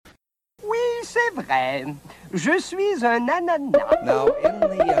c'est vrai. Je suis un ananas. Now, in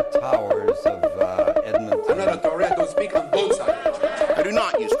the towers of Edmonton... I'm not a Tourette. Don't speak on both sides. I do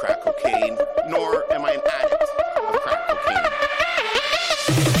not use crack cocaine, nor am I an addict of crack cocaine.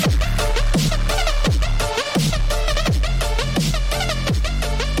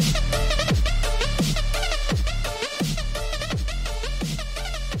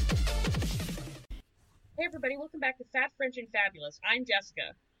 Hey everybody, welcome back to Fat, French, and Fabulous. I'm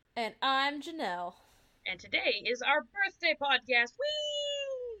Jessica. And I'm Janelle. And today is our birthday podcast.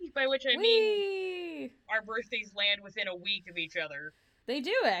 Whee! By which I mean our birthdays land within a week of each other. They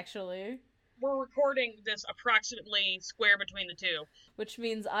do, actually. We're recording this approximately square between the two. Which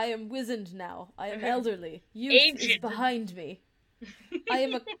means I am wizened now. I am elderly. Youth Aged. is behind me. I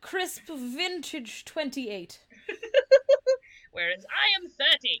am a crisp vintage 28. Whereas I am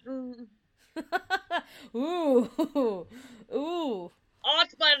 30. Ooh. Ooh.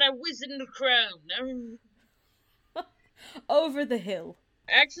 Art by the wizened crown. Over the hill.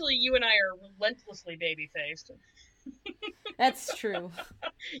 Actually, you and I are relentlessly baby-faced. That's true.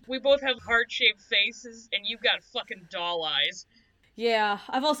 We both have heart-shaped faces, and you've got fucking doll eyes. Yeah,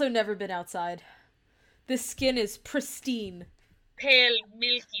 I've also never been outside. This skin is pristine. Pale,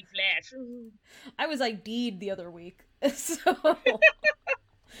 milky flesh. I was ID'd the other week, so...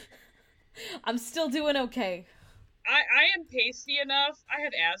 I'm still doing okay. I am pasty enough. I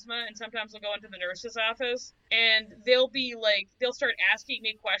have asthma, and sometimes I'll go into the nurse's office, and they'll start asking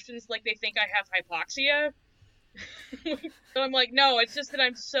me questions like they think I have hypoxia. So I'm like, no, it's just that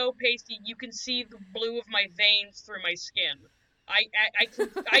I'm so pasty, you can see the blue of my veins through my skin. I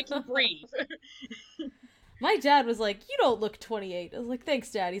can breathe. My dad was like, you don't look 28. I was like,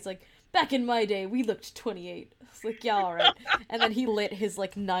 thanks, Dad. He's like, back in my day, we looked 28. I was like, yeah, alright. And then he lit his,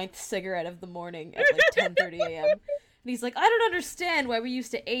 9th cigarette of the morning at, 10:30 a.m. And he's like, I don't understand why we used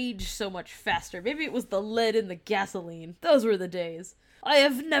to age so much faster. Maybe it was the lead in the gasoline. Those were the days. I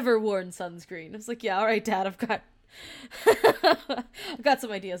have never worn sunscreen. I was like, yeah, alright, Dad, I've got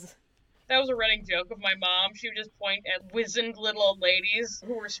some ideas. That was a running joke of my mom. She would just point at wizened little old ladies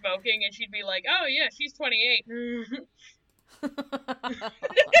who were smoking, and she'd be like, oh yeah, she's 28.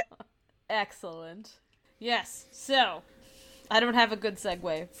 Excellent. Yes, so, I don't have a good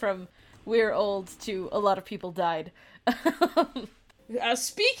segue from we're old to a lot of people died.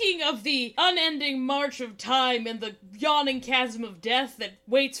 Speaking of the unending march of time and the yawning chasm of death that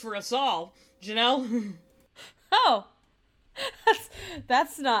waits for us all, Janelle? Oh,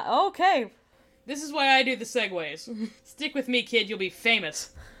 that's not, okay. This is why I do the segues. Stick with me, kid, you'll be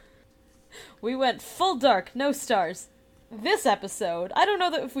famous. We went full dark, no stars. This episode, I don't know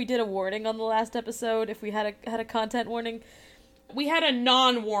that if we did a warning on the last episode, if we had a content warning. We had a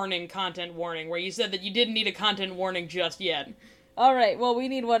non-warning content warning, where you said that you didn't need a content warning just yet. Alright, well, we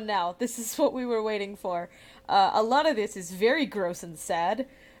need one now. This is what we were waiting for. A lot of this is very gross and sad.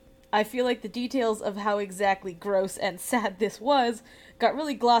 I feel like the details of how exactly gross and sad this was got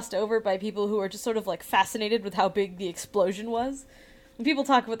really glossed over by people who are just sort of, fascinated with how big the explosion was. When people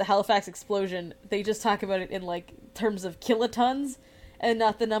talk about the Halifax explosion, they just talk about it in, terms of kilotons, and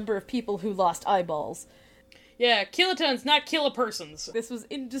not the number of people who lost eyeballs. Yeah, kilotons, not kilopersons. This was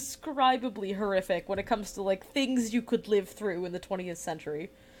indescribably horrific when it comes to, things you could live through in the 20th century.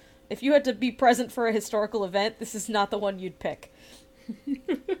 If you had to be present for a historical event, this is not the one you'd pick.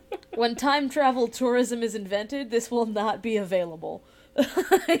 When time travel tourism is invented, this will not be available.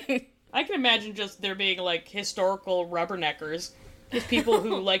 I can imagine just there being, historical rubberneckers. Just people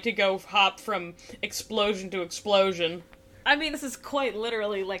who like to go hop from explosion to explosion. I mean, this is quite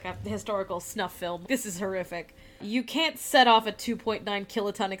literally like a historical snuff film. This is horrific. You can't set off a 2.9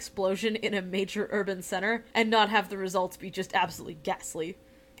 kiloton explosion in a major urban center and not have the results be just absolutely ghastly.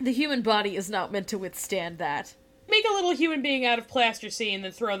 The human body is not meant to withstand that. Make a little human being out of plasticine and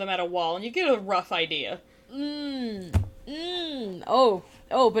then throw them at a wall and you get a rough idea. Oh,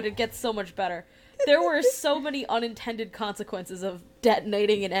 but it gets so much better. There were so many unintended consequences of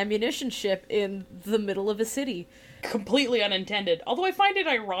detonating an ammunition ship in the middle of a city. Completely unintended. Although I find it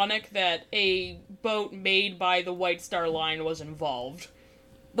ironic that a boat made by the White Star Line was involved.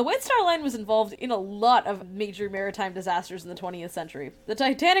 The White Star Line was involved in a lot of major maritime disasters in the 20th century. The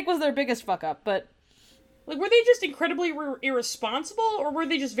Titanic was their biggest fuck-up, but... were they just incredibly irresponsible, or were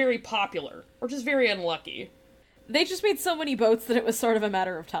they just very popular? Or just very unlucky? They just made so many boats that it was sort of a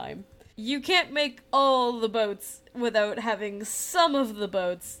matter of time. You can't make all the boats without having some of the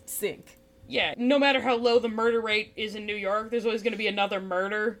boats sink. Yeah, no matter how low the murder rate is in New York, there's always going to be another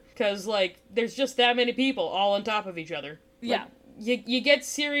murder, because, there's just that many people all on top of each other. Yeah. You get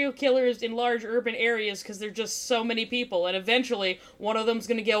serial killers in large urban areas because there's just so many people, and eventually one of them's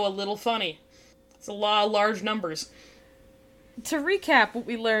going to go a little funny. It's a lot of large numbers. To recap what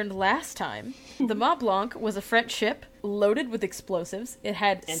we learned last time, the Mont Blanc was a French ship loaded with explosives. It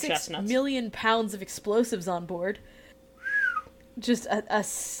had And 6 chestnuts. million pounds of explosives on board. Just a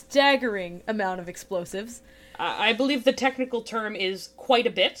staggering amount of explosives. I believe the technical term is quite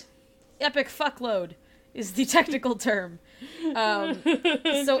a bit. Epic fuckload is the technical term. So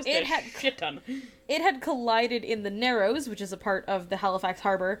Just it a had shit ton. It had collided in the Narrows, which is a part of the Halifax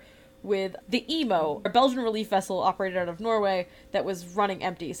Harbor, with the Emo, a Belgian relief vessel operated out of Norway that was running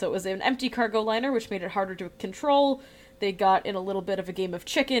empty. So it was an empty cargo liner, which made it harder to control. They got in a little bit of a game of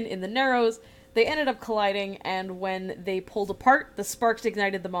chicken in the Narrows. They ended up colliding, and when they pulled apart, the sparks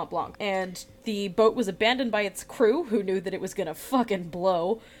ignited the Mont Blanc. And the boat was abandoned by its crew, who knew that it was gonna fucking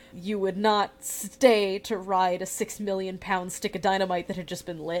blow. You would not stay to ride a 6 million pound stick of dynamite that had just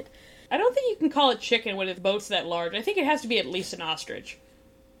been lit. I don't think you can call it chicken when a boat's that large. I think it has to be at least an ostrich.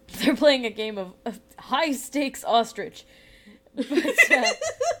 They're playing a game of high-stakes ostrich. But,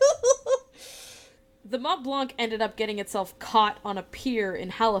 the Mont Blanc ended up getting itself caught on a pier in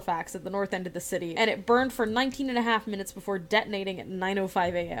Halifax at the north end of the city, and it burned for 19 and a half minutes before detonating at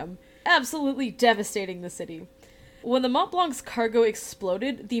 9:05 a.m., absolutely devastating the city. When the Mont Blanc's cargo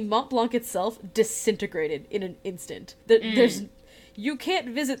exploded, the Mont Blanc itself disintegrated in an instant. You can't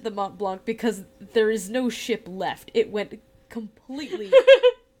visit the Mont Blanc because there is no ship left. It went completely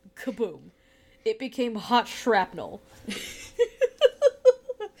kaboom. It became hot shrapnel.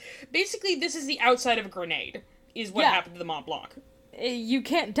 Basically, this is the outside of a grenade, is what happened to the Mont Blanc. You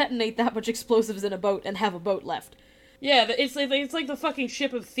can't detonate that much explosives in a boat and have a boat left. Yeah, it's like the fucking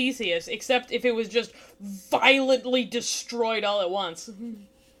ship of Theseus, except if it was just violently destroyed all at once.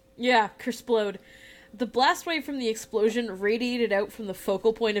 Yeah, kersplode. The blast wave from the explosion radiated out from the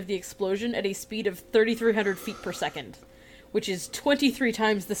focal point of the explosion at a speed of 3,300 feet per second, which is 23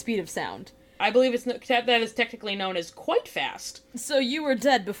 times the speed of sound. I believe that is technically known as quite fast. So you were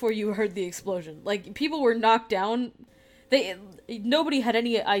dead before you heard the explosion. Like, people were knocked down. Nobody had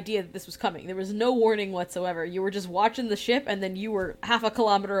any idea that this was coming. There was no warning whatsoever. You were just watching the ship, and then you were half a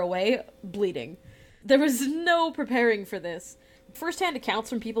kilometer away, bleeding. There was no preparing for this. First-hand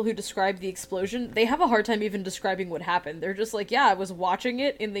accounts from people who describe the explosion, they have a hard time even describing what happened. They're just like, yeah, I was watching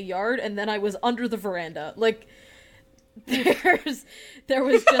it in the yard, and then I was under the veranda. Like, there was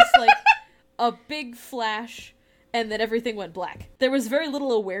just, like, a big flash, and then everything went black. There was very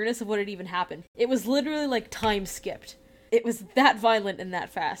little awareness of what had even happened. It was literally like time skipped. It was that violent and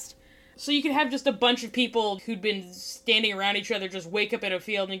that fast. So you could have just a bunch of people who'd been standing around each other just wake up in a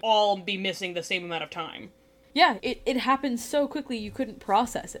field and all be missing the same amount of time. Yeah, it happened so quickly you couldn't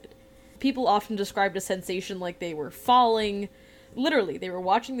process it. People often described a sensation like they were falling. Literally, they were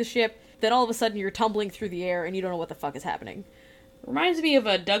watching the ship, then all of a sudden you're tumbling through the air and you don't know what the fuck is happening. Reminds me of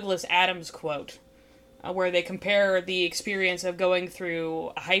a Douglas Adams quote, where they compare the experience of going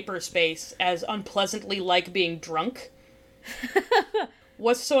through hyperspace as unpleasantly like being drunk.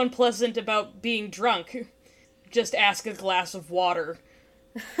 What's so unpleasant about being drunk? Just ask a glass of water.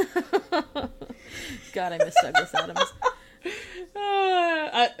 God, I miss Douglas Adams.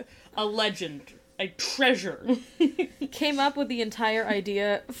 A legend. A treasure. Came up with the entire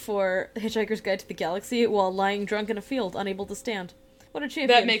idea for Hitchhiker's Guide to the Galaxy while lying drunk in a field, unable to stand. What a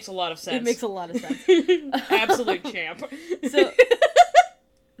champion. That makes a lot of sense. It makes a lot of sense. Absolute champ. So,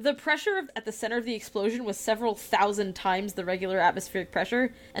 the pressure at the center of the explosion was several thousand times the regular atmospheric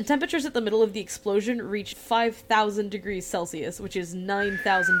pressure, and temperatures at the middle of the explosion reached 5,000 degrees Celsius, which is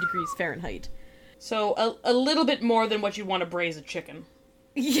 9,000 degrees Fahrenheit. So, a little bit more than what you'd want to braise a chicken.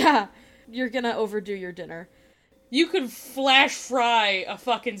 Yeah, you're gonna overdo your dinner. You could flash fry a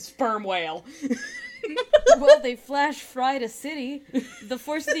fucking sperm whale. Well, they flash fried a city. The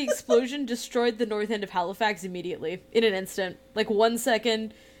force of the explosion destroyed the north end of Halifax immediately, in an instant. Like 1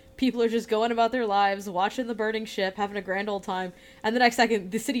 second, people are just going about their lives, watching the burning ship, having a grand old time, and the next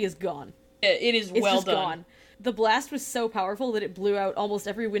second, the city is gone. It is It's well just done. gone. The blast was so powerful that it blew out almost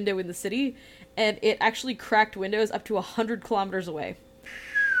every window in the city, and it actually cracked windows up to 100 kilometers away.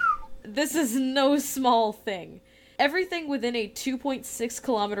 This is no small thing. Everything within a 2.6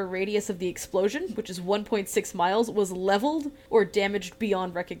 kilometer radius of the explosion, which is 1.6 miles, was leveled or damaged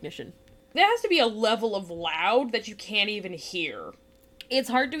beyond recognition. There has to be a level of loud that you can't even hear. It's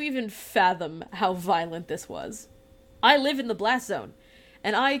hard to even fathom how violent this was. I live in the blast zone,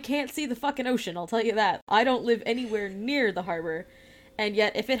 and I can't see the fucking ocean, I'll tell you that. I don't live anywhere near the harbor, and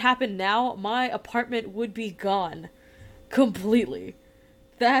yet if it happened now, my apartment would be gone. Completely.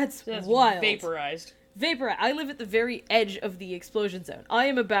 That's wild. Vaporized. I live at the very edge of the explosion zone. I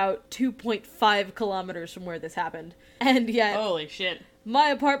am about 2.5 kilometers from where this happened. And yet, Holy shit. my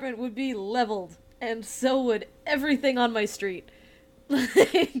apartment would be leveled. and so would everything on my street.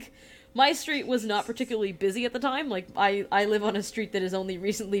 Like, my street was not particularly busy at the time. Like, I live on a street that has only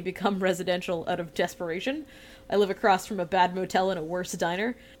recently become residential out of desperation. I live across from a bad motel and a worse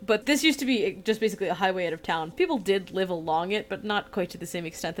diner. But this used to be just basically a highway out of town. People did live along it, but not quite to the same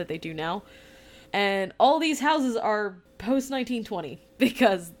extent that they do now. And all these houses are post-1920,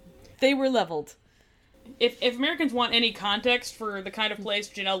 because they were leveled. If Americans want any context for the kind of place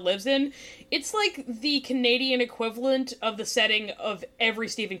Janelle lives in, it's like the Canadian equivalent of the setting of every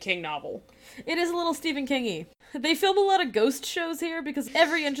Stephen King novel. It is a little Stephen King-y. They film a lot of ghost shows here because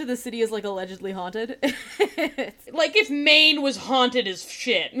every inch of the city is, like, allegedly haunted. Like if Maine was haunted as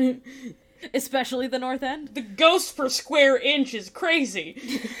shit. Especially the North End. The ghost per square inch is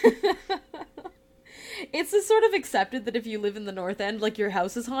crazy. It's just sort of accepted that if you live in the North End, like, your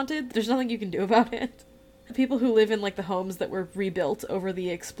house is haunted. There's nothing you can do about it. People who live in, like, the homes that were rebuilt over the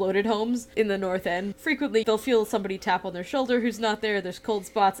exploded homes in the North End, frequently they'll feel somebody tap on their shoulder who's not there, there's cold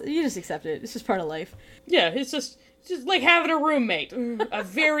spots, you just accept it. It's just part of life. Yeah, it's just like having a roommate. A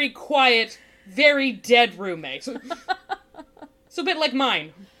very quiet, very dead roommate. It's a bit like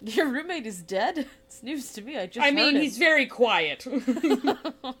mine. Your roommate is dead? It's news to me, I heard mean, it. he's very quiet.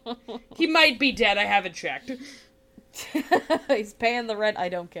 He might be dead, I haven't checked. He's paying the rent, I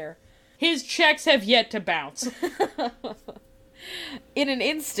don't care. His checks have yet to bounce. In an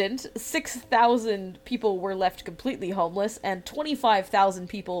instant, 6,000 people were left completely homeless, and 25,000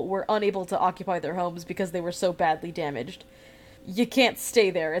 people were unable to occupy their homes because they were so badly damaged. You can't stay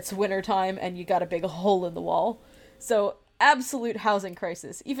there, it's wintertime, and you got a big hole in the wall. So, absolute housing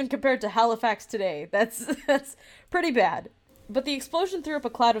crisis, even compared to Halifax today. That's pretty bad. But the explosion threw up a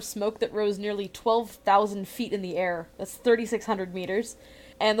cloud of smoke that rose nearly 12,000 feet in the air. That's 3,600 meters.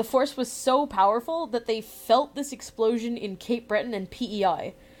 And the force was so powerful that they felt this explosion in Cape Breton and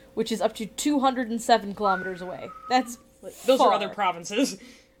PEI, which is up to 207 kilometers away. That's Those far. are other provinces.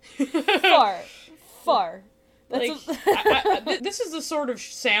 Far. That's Like, this is the sort of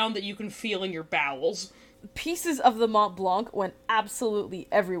sound that you can feel in your bowels. Pieces of the Mont Blanc went absolutely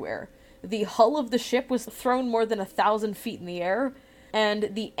everywhere. The hull of the ship was thrown more than 1,000 feet in the air,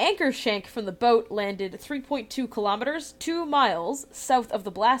 and the anchor shank from the boat landed 3.2 kilometers, 2 miles, south of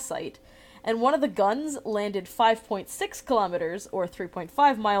the blast site, and one of the guns landed 5.6 kilometers, or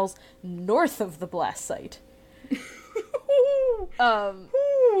 3.5 miles, north of the blast site.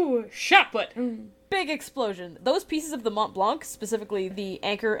 Shot put. Big explosion. Those pieces of the Mont Blanc, specifically the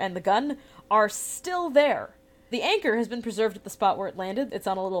anchor and the gun, are still there. The anchor has been preserved at the spot where it landed. It's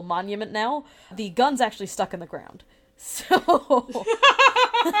on a little monument now. The gun's actually stuck in the ground. So,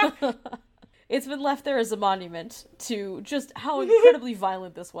 it's been left there as a monument to just how incredibly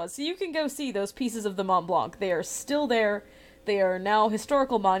violent this was. So you can go see those pieces of the Mont Blanc. They are still there. They are now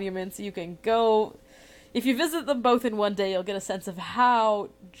historical monuments. You can go... If you visit them both in one day, you'll get a sense of how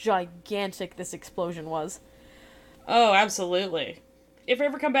gigantic this explosion was. Oh, absolutely. If I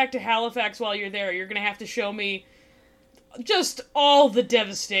ever come back to Halifax while you're there, you're gonna have to show me just all the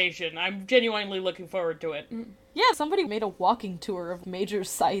devastation. I'm genuinely looking forward to it. Yeah, somebody made a walking tour of major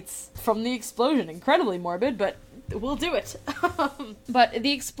sites from the explosion. Incredibly morbid, but we'll do it. But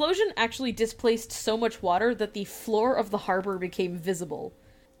the explosion actually displaced so much water that the floor of the harbor became visible.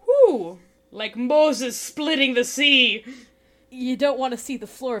 Whew! Like Moses splitting the sea! You don't want to see the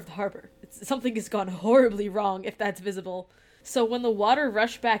floor of the harbor. Something has gone horribly wrong if that's visible. So when the water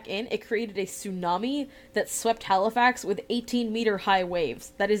rushed back in, it created a tsunami that swept Halifax with 18-meter high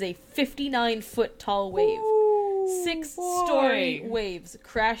waves. That is a 59-foot tall wave. Ooh, 6-story boy. waves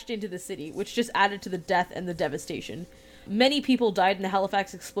crashed into the city, which just added to the death and the devastation. Many people died in the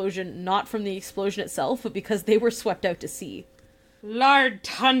Halifax explosion, not from the explosion itself, but because they were swept out to sea. Lard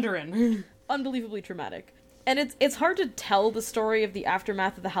Tundrin. Unbelievably traumatic. And it's hard to tell the story of the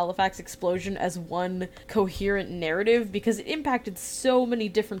aftermath of the Halifax explosion as one coherent narrative because it impacted so many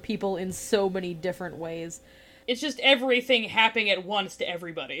different people in so many different ways. It's just everything happening at once to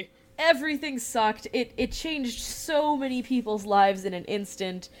everybody. Everything sucked. It changed so many people's lives in an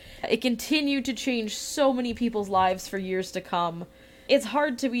instant. It continued to change so many people's lives for years to come. It's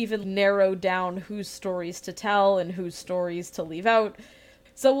hard to even narrow down whose stories to tell and whose stories to leave out.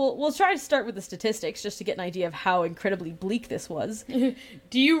 So we'll try to start with the statistics just to get an idea of how incredibly bleak this was.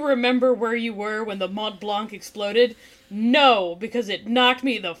 Do you remember where you were when the Mont Blanc exploded? No, because it knocked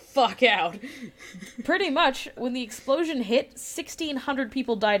me the fuck out. Pretty much, when the explosion hit, 1,600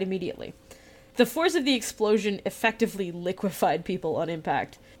 people died immediately. The force of the explosion effectively liquefied people on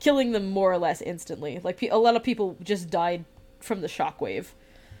impact, killing them more or less instantly. Like, a lot of people just died from the shockwave.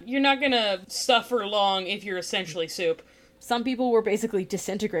 You're not gonna suffer long if you're essentially soup. Some people were basically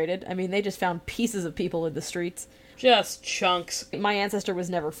disintegrated. I mean, they just found pieces of people in the streets. Just chunks. My ancestor was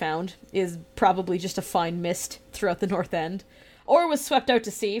never found, is probably just a fine mist throughout the North End. Or was swept out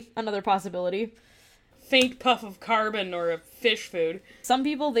to sea, another possibility. Faint puff of carbon or a fish food. Some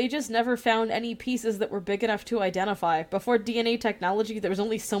people, they just never found any pieces that were big enough to identify. Before DNA technology, there was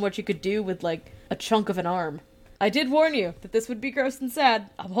only so much you could do with, like, a chunk of an arm. I did warn you that this would be gross and sad.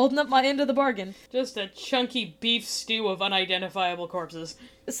 I'm holding up my end of the bargain. Just a chunky beef stew of unidentifiable corpses.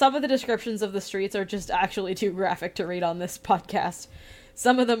 Some of the descriptions of the streets are just actually too graphic to read on this podcast.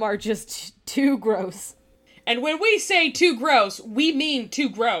 Some of them are just too gross. And when we say too gross, we mean too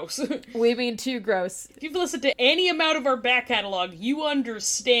gross. We mean too gross. If you've listened to any amount of our back catalog, you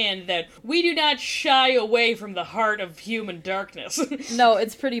understand that we do not shy away from the heart of human darkness. No,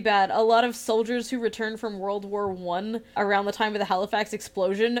 it's pretty bad. A lot of soldiers who returned from World War I around the time of the Halifax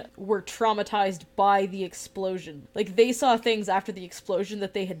explosion were traumatized by the explosion. Like, they saw things after the explosion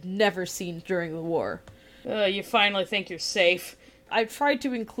that they had never seen during the war. You finally think you're safe. I've tried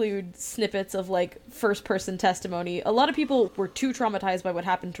to include snippets of, like, first-person testimony. A lot of people were too traumatized by what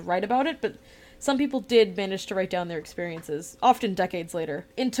happened to write about it, but some people did manage to write down their experiences, often decades later.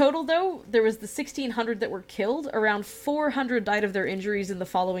 In total, though, there was the 1,600 that were killed. Around 400 died of their injuries in the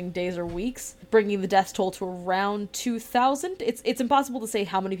following days or weeks, bringing the death toll to around 2,000. It's impossible to say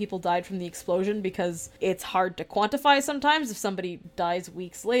how many people died from the explosion because it's hard to quantify sometimes if somebody dies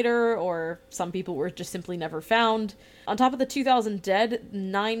weeks later, or some people were just simply never found. On top of the 2,000 dead,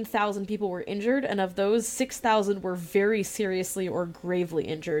 9,000 people were injured, and of those, 6,000 were very seriously or gravely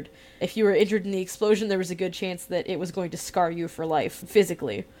injured. If you were injured in the explosion, there was a good chance that it was going to scar you for life,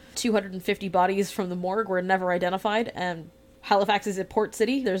 physically. 250 bodies from the morgue were never identified, and Halifax is a port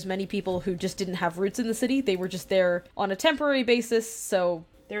city. There's many people who just didn't have roots in the city. They were just there on a temporary basis, so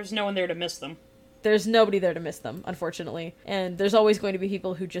There's no one there to miss them. there's nobody there to miss them, unfortunately. And there's always going to be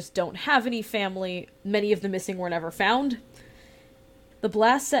people who just don't have any family. Many of the missing were never found. The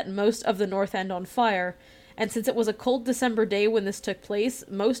blast set most of the North End on fire, and since it was a cold December day when this took place,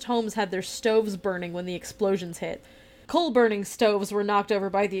 most homes had their stoves burning when the explosions hit. Coal-burning stoves were knocked over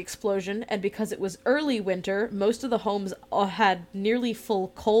by the explosion, and because it was early winter, most of the homes had nearly full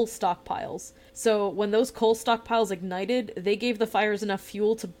coal stockpiles. So when those coal stockpiles ignited, they gave the fires enough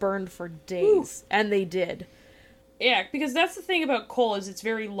fuel to burn for days. And they did. Yeah, because that's the thing about coal is it's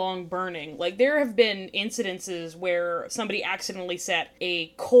very long burning. Like, there have been incidences where somebody accidentally set a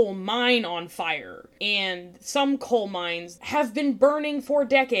coal mine on fire, and some coal mines have been burning for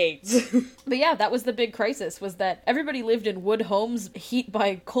decades. But yeah, that was the big crisis, was that everybody lived in wood homes heat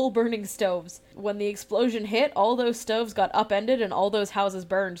by coal-burning stoves. When the explosion hit, all those stoves got upended and all those houses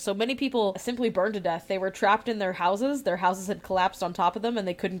burned. So many people simply burned to death. They were trapped in their houses had collapsed on top of them, and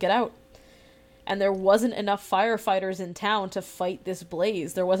they couldn't get out. And there wasn't enough firefighters in town to fight this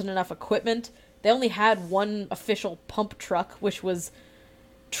blaze. There wasn't enough equipment. They only had one official pump truck, which was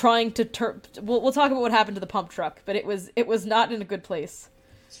trying to turn... We'll talk about what happened to the pump truck, but it was not in a good place.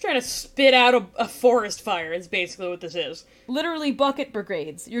 It's trying to spit out a forest fire is basically what this is. Literally bucket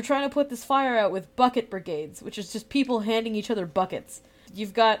brigades. You're trying to put this fire out with bucket brigades, which is just people handing each other buckets.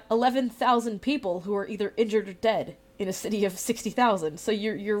 You've got 11,000 people who are either injured or dead in a city of 60,000, so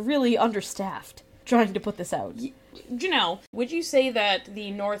you're really understaffed trying to put this out. Janelle, would you say that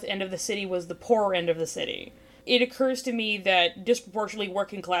the north end of the city was the poorer end of the city? It occurs to me that disproportionately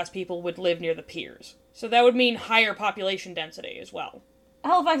working class people would live near the piers. So that would mean higher population density as well.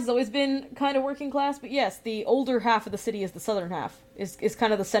 Halifax has always been kind of working class, but yes, the older half of the city is the southern half, is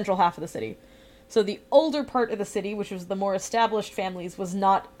kind of the central half of the city. So the older part of the city, which was the more established families, was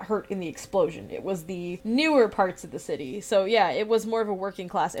not hurt in the explosion. It was the newer parts of the city. So yeah, it was more of a working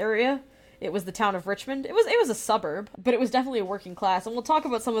class area. It was the town of Richmond. It was a suburb, but it was definitely a working class. And we'll talk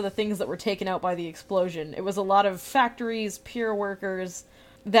about some of the things that were taken out by the explosion. It was a lot of factories, pier workers,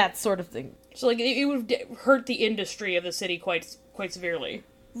 that sort of thing. So like it would hurt the industry of the city quite severely.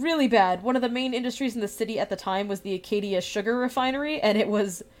 Really bad. One of the main industries in the city at the time was the Acadia Sugar Refinery, and it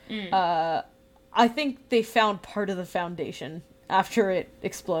was I think they found part of the foundation after it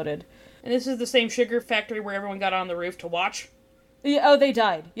exploded. And this is the same sugar factory where everyone got on the roof to watch? Yeah, oh, they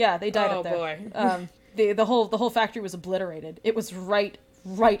died. Yeah, they died up there. Oh, boy. The whole factory was obliterated. It was right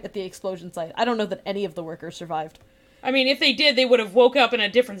at the explosion site. I don't know that any of the workers survived. I mean, if they did, they would have woke up in a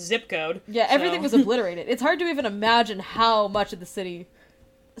different zip code. Yeah, everything was obliterated. It's hard to even imagine how much of the city...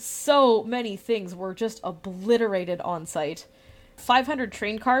 So many things were just obliterated on site. 500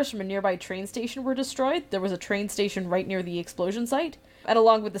 train cars from a nearby train station were destroyed. There was a train station right near the explosion site, and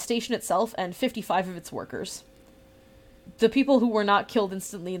along with the station itself and 55 of its workers. The people who were not killed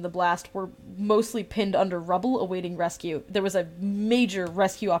instantly in the blast were mostly pinned under rubble awaiting rescue. There was a major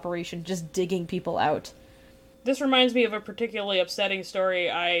rescue operation just digging people out. This reminds me of a particularly upsetting story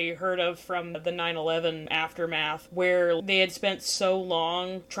I heard of from the 9/11 aftermath, where they had spent so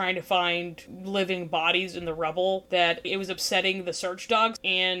long trying to find living bodies in the rubble that it was upsetting the search dogs,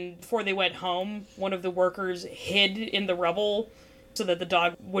 and before they went home, one of the workers hid in the rubble so that the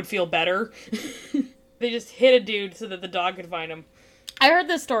dog would feel better. They just hit a dude so that the dog could find him. I heard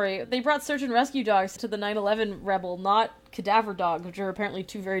this story. They brought search and rescue dogs to the 9/11 rebel, not cadaver dogs, which are apparently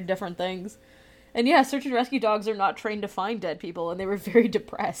two very different things. And yeah, search and rescue dogs are not trained to find dead people, and they were very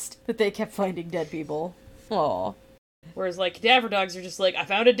depressed that they kept finding dead people. Aww. Whereas, like, cadaver dogs are just like, I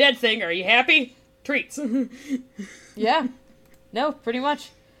found a dead thing, are you happy? Treats. Yeah. No, pretty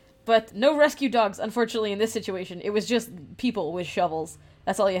much. But no rescue dogs, unfortunately, in this situation. It was just people with shovels.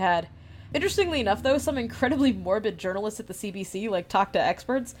 That's all you had. Interestingly enough, though, some incredibly morbid journalists at the CBC, talked to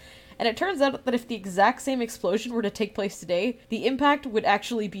experts, and it turns out that if the exact same explosion were to take place today, the impact would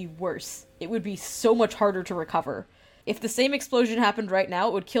actually be worse. It would be so much harder to recover. If the same explosion happened right now,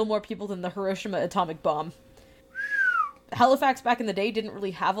 it would kill more people than the Hiroshima atomic bomb. Halifax back in the day didn't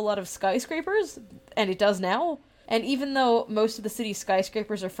really have a lot of skyscrapers, and it does now. And even though most of the city's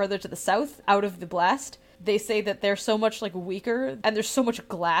skyscrapers are further to the south, out of the blast, they say that they're so much, weaker, and there's so much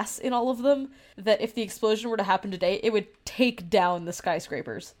glass in all of them, that if the explosion were to happen today, it would take down the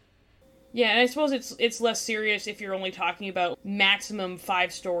skyscrapers. Yeah, and I suppose it's less serious if you're only talking about maximum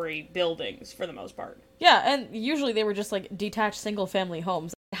 5-story buildings, for the most part. Yeah, and usually they were just, detached single-family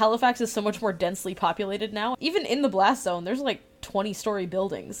homes. Halifax is so much more densely populated now. Even in the blast zone, there's, 20-story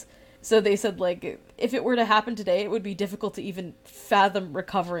buildings. So they said, if it were to happen today, it would be difficult to even fathom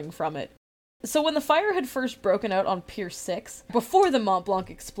recovering from it. So when the fire had first broken out on Pier 6, before the Mont Blanc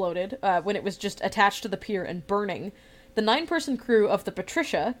exploded, when it was just attached to the pier and burning, the 9-person crew of the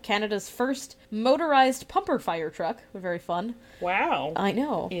Patricia, Canada's first motorized pumper fire truck, very fun. Wow. I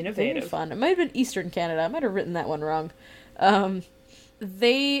know. Innovative. Very fun. It might have been Eastern Canada. I might have written that one wrong.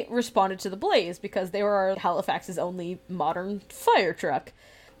 They responded to the blaze because they were Halifax's only modern fire truck.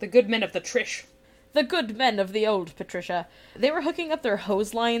 The good men of the Trish. The good men of the old Patricia. They were hooking up their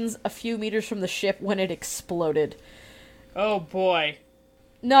hose lines a few meters from the ship when it exploded. Oh boy.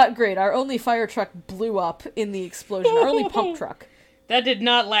 Not great. Our only fire truck blew up in the explosion. Our only pump truck. That did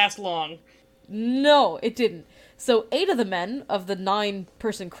not last long. No, it didn't. So 8 of the men of the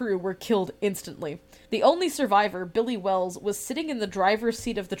 9-person crew were killed instantly. The only survivor, Billy Wells, was sitting in the driver's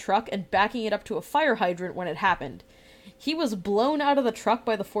seat of the truck and backing it up to a fire hydrant when it happened. He was blown out of the truck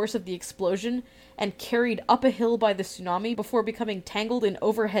by the force of the explosion and carried up a hill by the tsunami before becoming tangled in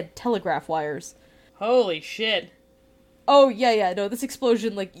overhead telegraph wires. Holy shit. Oh, yeah, no, this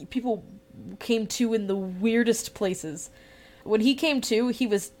explosion, people came to in the weirdest places. When he came to, he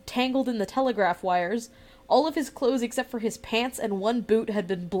was tangled in the telegraph wires. All of his clothes except for his pants and one boot had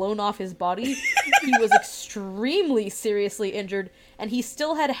been blown off his body. He was extremely seriously injured, and he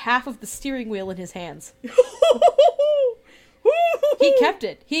still had half of the steering wheel in his hands. He kept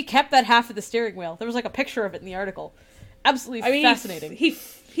it. He kept that half of the steering wheel. There was a picture of it in the article. Absolutely fascinating. He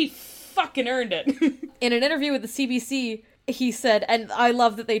fucking earned it. In an interview with the CBC, he said, and I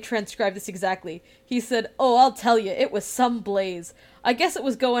love that they transcribed this exactly, he said, "Oh, I'll tell you, it was some blaze. I guess it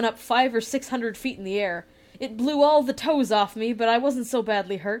was going up 500 or 600 feet in the air. It blew all the toes off me, but I wasn't so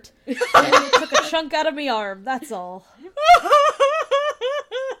badly hurt. It took a chunk out of me arm, that's all.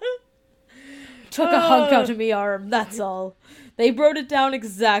 Took a hunk out of me arm, that's all." They wrote it down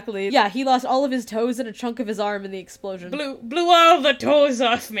exactly. Yeah, he lost all of his toes and a chunk of his arm in the explosion. Blew all the toes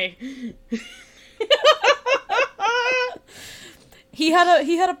off me. He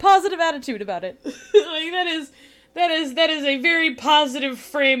had a positive attitude about it. That is a very positive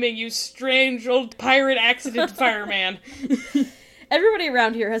framing, you strange old pirate accident fireman. Everybody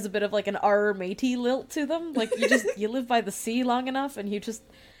around here has a bit of an R. Matey lilt to them. You live by the sea long enough and you just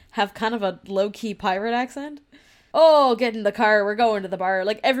have kind of a low-key pirate accent. Oh, get in the car, we're going to the bar.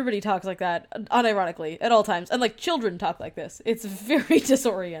 Everybody talks like that, unironically, at all times. And, children talk like this. It's very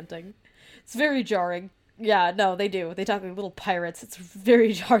disorienting. It's very jarring. Yeah, no, they do. They talk like little pirates. It's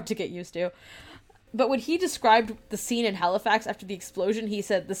very hard to get used to. But when he described the scene in Halifax after the explosion, he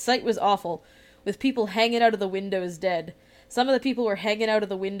said, "The sight was awful, with people hanging out of the windows dead. Some of the people were hanging out of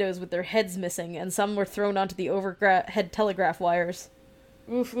the windows with their heads missing, and some were thrown onto the overhead telegraph wires."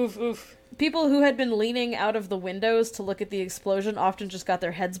 Oof, oof, oof. People who had been leaning out of the windows to look at the explosion often just got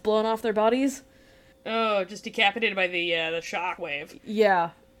their heads blown off their bodies. Oh, just decapitated by the shock wave. Yeah.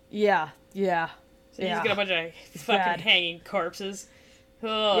 So you just get a bunch of fucking hanging corpses.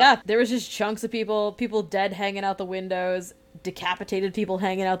 Yeah, there was just chunks of people dead hanging out the windows, decapitated people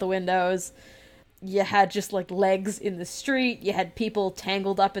hanging out the windows. You had just, like, legs in the street. You had people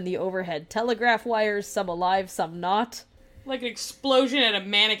tangled up in the overhead telegraph wires, some alive, some not. Like an explosion at a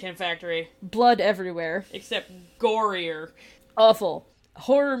mannequin factory. Blood everywhere. Except gorier. Awful.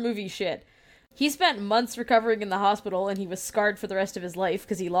 Horror movie shit. He spent months recovering in the hospital, and he was scarred for the rest of his life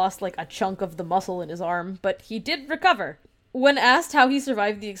because he lost, like, a chunk of the muscle in his arm, but he did recover. When asked how he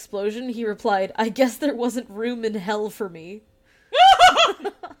survived the explosion, he replied, "I guess there wasn't room in hell for me."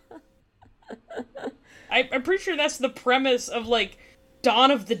 I'm pretty sure that's the premise of, like,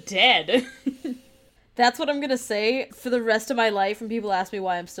 Dawn of the Dead. That's what I'm gonna say for the rest of my life when people ask me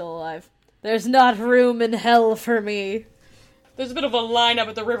why I'm still alive. There's not room in hell for me. There's a bit of a lineup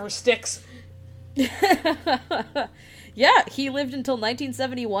at the River Styx. Yeah, he lived until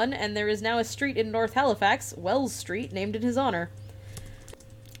 1971, and there is now a street in North Halifax, Wells Street, named in his honor.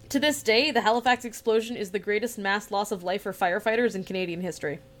 To this day, the Halifax explosion is the greatest mass loss of life for firefighters in Canadian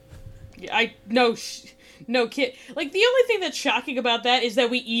history. No kid. Like, the only thing that's shocking about that is that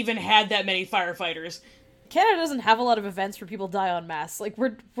we even had that many firefighters. Canada doesn't have a lot of events where people die en masse. Like,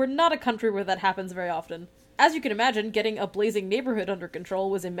 we're not a country where that happens very often. As you can imagine, getting a blazing neighborhood under control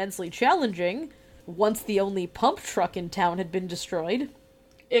was immensely challenging once the only pump truck in town had been destroyed.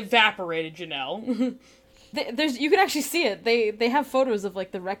 Evaporated, Janelle. You can actually see it. They have photos of,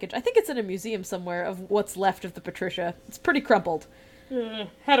 like, the wreckage. I think it's in a museum somewhere of what's left of the Patricia. It's pretty crumpled.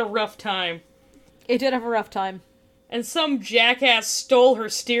 Had a rough time. It did have a rough time. And some jackass stole her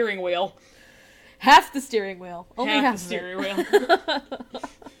steering wheel. Half the steering wheel. Only half the of steering it. wheel.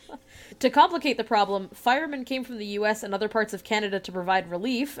 To complicate the problem, firemen came from the US and other parts of Canada to provide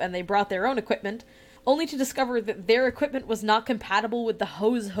relief, and they brought their own equipment, only to discover that their equipment was not compatible with the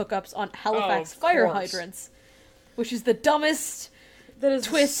hose hookups on Halifax fire hydrants. Which is the dumbest That is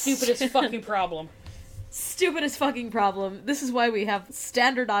twist. the stupidest fucking problem. Stupidest fucking problem. This is why we have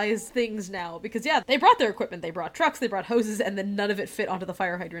standardized things now. Because, yeah, they brought their equipment. They brought trucks, they brought hoses, and then none of it fit onto the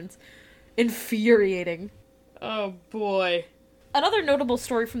fire hydrants. Infuriating. Oh, boy. Another notable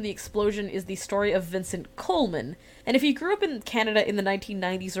story from the explosion is the story of Vincent Coleman. And if you grew up in Canada in the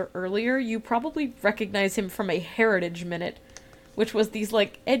 1990s or earlier, you probably recognize him from a Heritage Minute, which was these,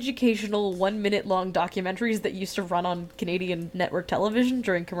 like, educational 1-minute long documentaries that used to run on Canadian network television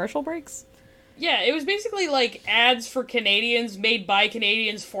during commercial breaks. Yeah, it was basically like ads for Canadians made by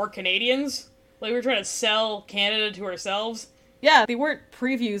Canadians for Canadians. Like, we were trying to sell Canada to ourselves. Yeah, they weren't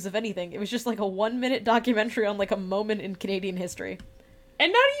previews of anything. It was just like a 1-minute documentary on, like, a moment in Canadian history.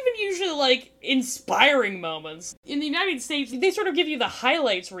 And not even usually, like, inspiring moments. In the United States, they sort of give you the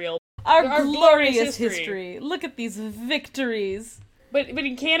highlights reel. Our glorious history. Look at these victories. But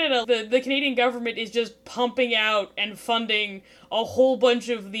in Canada, the Canadian government is just pumping out and funding a whole bunch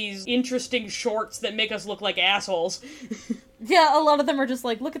of these interesting shorts that make us look like assholes. Yeah, a lot of them are just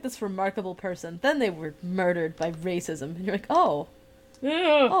like, look at this remarkable person. Then they were murdered by racism. And you're like, oh.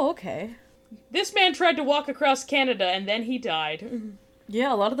 Oh, okay. This man tried to walk across Canada and then he died.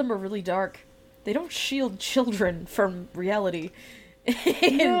 Yeah, a lot of them are really dark. They don't shield children from reality. In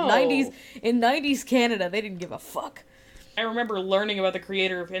 90s Canada, they didn't give a fuck. I remember learning about the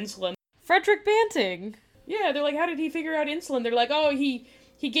creator of insulin. Frederick Banting. Yeah, they're like, how did he figure out insulin? They're like, oh, he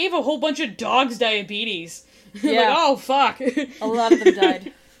gave a whole bunch of dogs diabetes. Yeah. Like, oh, fuck. A lot of them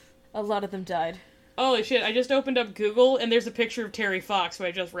died. A lot of them died. Holy shit, I just opened up Google, and there's a picture of Terry Fox, who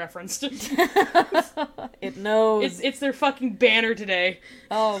I just referenced. It knows. It's their fucking banner today.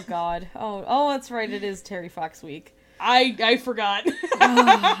 Oh, God. Oh, that's right, it is Terry Fox week. I forgot.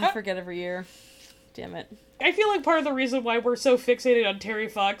 I forget every year. Damn it. I feel like part of the reason why we're so fixated on Terry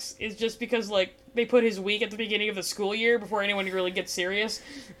Fox is just because, like, they put his week at the beginning of the school year before anyone really gets serious.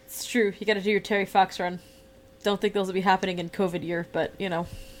 It's true. You gotta do your Terry Fox run. Don't think those will be happening in COVID year, but, you know.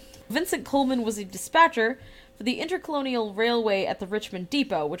 Vincent Coleman was a dispatcher for the Intercolonial Railway at the Richmond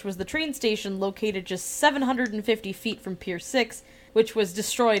Depot, which was the train station located just 750 feet from Pier 6, which was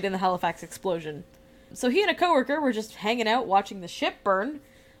destroyed in the Halifax explosion. So he and a coworker were just hanging out watching the ship burn,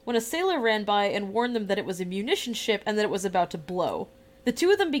 when a sailor ran by and warned them that it was a munitions ship and that it was about to blow. The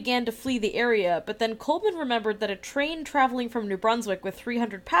two of them began to flee the area, but then Coleman remembered that a train traveling from New Brunswick with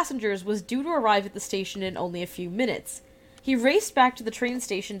 300 passengers was due to arrive at the station in only a few minutes. He raced back to the train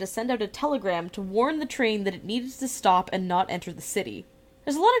station to send out a telegram to warn the train that it needed to stop and not enter the city.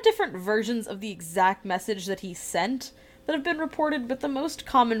 There's a lot of different versions of the exact message that he sent that have been reported, but the most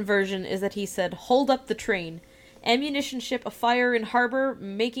common version is that he said, "Hold up the train. Ammunition ship afire in harbor,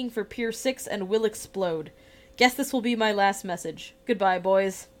 making for Pier 6 and will explode. Guess this will be my last message. Goodbye,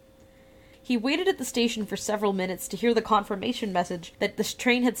 boys." He waited at the station for several minutes to hear the confirmation message that the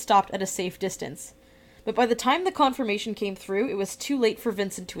train had stopped at a safe distance. But by the time the confirmation came through, it was too late for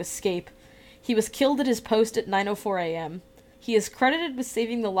Vincent to escape. He was killed at his post at 9:04 a.m. He is credited with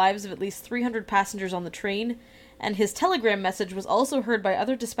saving the lives of at least 300 passengers on the train, and his telegram message was also heard by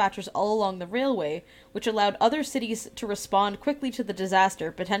other dispatchers all along the railway, which allowed other cities to respond quickly to the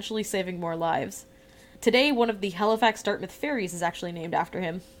disaster, potentially saving more lives. Today, one of the Halifax-Dartmouth ferries is actually named after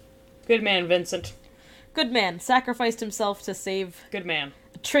him. Good man, Vincent. Good man, sacrificed himself to save Good man.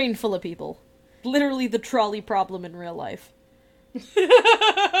 a train full of people. Literally the trolley problem in real life.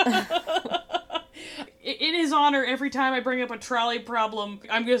 In his honor, every time I bring up a trolley problem,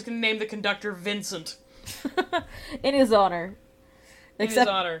 I'm just gonna name the conductor Vincent. In his honor. His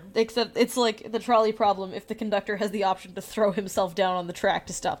honor. Except it's like the trolley problem if the conductor has the option to throw himself down on the track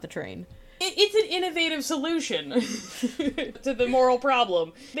to stop the train. It's an innovative solution to the moral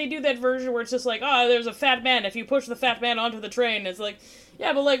problem. They do that version where it's just like, oh, there's a fat man. If you push the fat man onto the train, it's like,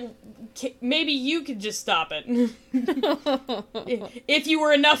 yeah, but like, maybe you could just stop it. If you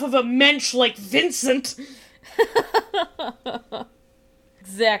were enough of a mensch like Vincent.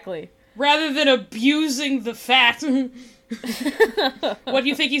 Exactly. Rather than abusing the fat. What, do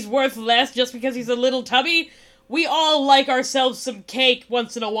you think he's worth less just because he's a little tubby? We all like ourselves some cake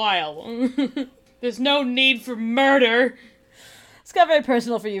once in a while. There's no need for murder. It's got very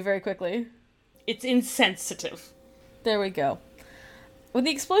personal for you very quickly. It's insensitive. There we go. When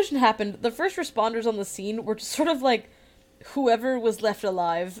the explosion happened, the first responders on the scene were just sort of like whoever was left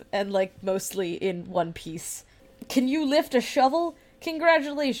alive and like mostly in one piece. Can you lift a shovel?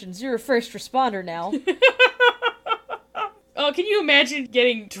 Congratulations, you're a first responder now. Oh, can you imagine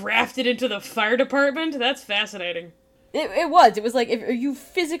getting drafted into the fire department? That's fascinating. It was like, if are you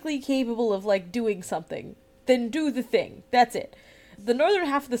physically capable of like doing something, then do the thing. That's it. The northern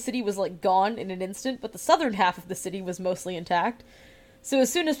half of the city was like gone in an instant, but the southern half of the city was mostly intact. So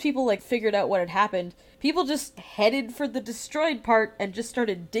as soon as people like figured out what had happened, people just headed for the destroyed part and just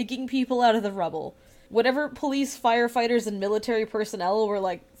started digging people out of the rubble. Whatever police, firefighters, and military personnel were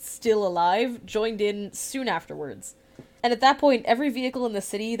like still alive joined in soon afterwards. And at that point, every vehicle in the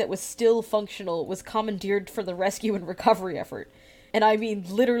city that was still functional was commandeered for the rescue and recovery effort. And I mean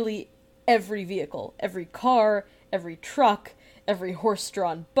literally every vehicle. Every car, every truck, every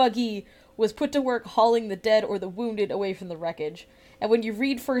horse-drawn buggy was put to work hauling the dead or the wounded away from the wreckage. And when you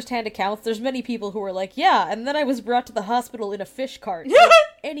read first-hand accounts, there's many people who are like, yeah, and then I was brought to the hospital in a fish cart. Like,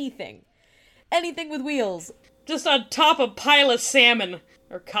 anything. Anything with wheels. Just on top of a pile of salmon.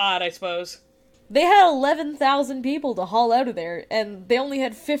 Or cod, I suppose. They had 11,000 people to haul out of there, and they only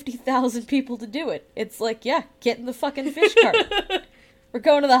had 50,000 people to do it. It's like, yeah, get in the fucking fish cart. We're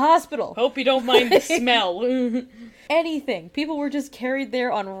going to the hospital. Hope you don't mind the smell. Anything. People were just carried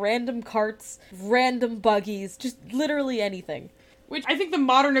there on random carts, random buggies, just literally anything. Which I think the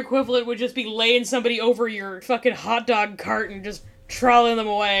modern equivalent would just be laying somebody over your fucking hot dog cart and just trolling them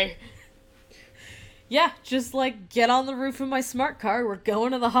away. Yeah, just like, get on the roof of my smart car, we're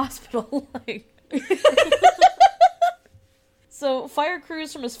going to the hospital. Like... So, fire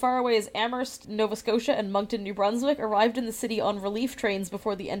crews from as far away as Amherst, Nova Scotia, and Moncton, New Brunswick arrived in the city on relief trains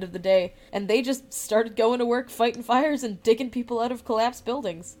before the end of the day, and they just started going to work fighting fires and digging people out of collapsed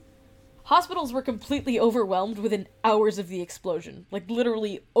buildings. Hospitals were completely overwhelmed within hours of the explosion, like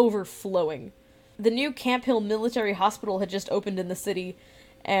literally overflowing. The new Camp Hill Military Hospital had just opened in the city,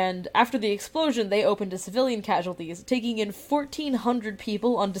 and after the explosion, they opened to civilian casualties, taking in 1,400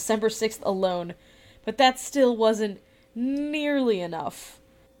 people on December 6th alone. But that still wasn't nearly enough.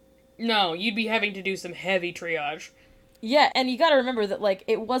 No, you'd be having to do some heavy triage. Yeah, and you gotta remember that, like,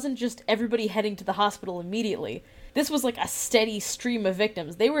 it wasn't just everybody heading to the hospital immediately. This was like a steady stream of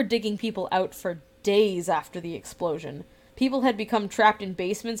victims. They were digging people out for days after the explosion. People had become trapped in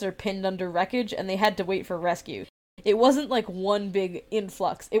basements or pinned under wreckage, and they had to wait for rescue. It wasn't like one big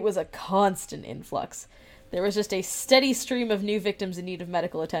influx, it was a constant influx. There was just a steady stream of new victims in need of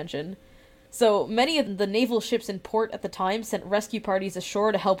medical attention. So, many of the naval ships in port at the time sent rescue parties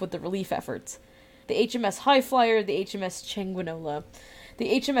ashore to help with the relief efforts. The HMS Highflyer, the HMS Changuinola,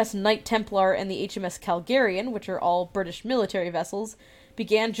 the HMS Knight Templar, and the HMS Calgarian, which are all British military vessels,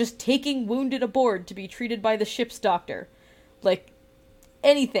 began just taking wounded aboard to be treated by the ship's doctor. Like,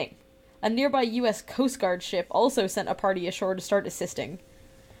 anything. A nearby US Coast Guard ship also sent a party ashore to start assisting.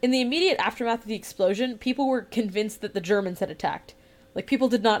 In the immediate aftermath of the explosion, people were convinced that the Germans had attacked. Like, people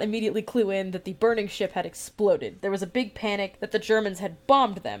did not immediately clue in that the burning ship had exploded. There was a big panic that the Germans had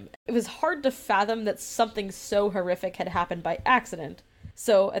bombed them. It was hard to fathom that something so horrific had happened by accident.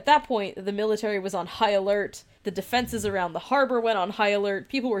 So at that point, the military was on high alert, the defenses around the harbor went on high alert,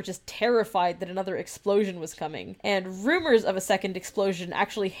 people were just terrified that another explosion was coming, and rumors of a second explosion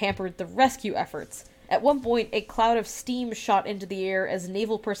actually hampered the rescue efforts. At one point, a cloud of steam shot into the air as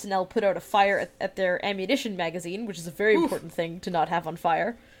naval personnel put out a fire at their ammunition magazine, which is a very important thing to not have on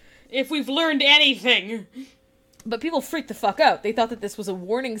fire. If we've learned anything. But people freaked the fuck out. They thought that this was a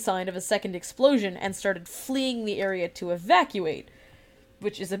warning sign of a second explosion and started fleeing the area to evacuate,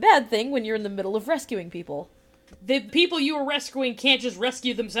 which is a bad thing when you're in the middle of rescuing people. The people you were rescuing can't just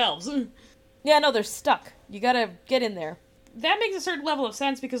rescue themselves. Yeah, no, they're stuck. You gotta get in there. That makes a certain level of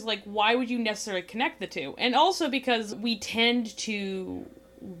sense because, like, why would you necessarily connect the two? And also because we tend to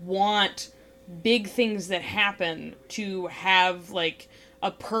want big things that happen to have, like, a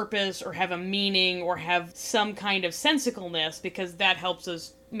purpose or have a meaning or have some kind of sensicalness because that helps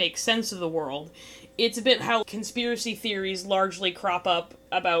us make sense of the world. It's a bit how conspiracy theories largely crop up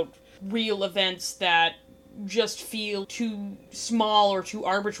about real events that just feel too small or too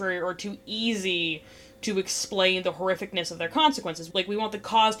arbitrary or too easy to explain the horrificness of their consequences. Like, we want the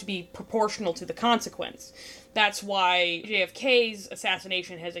cause to be proportional to the consequence. That's why JFK's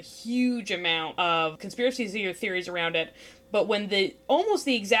assassination has a huge amount of conspiracy theories around it, but when almost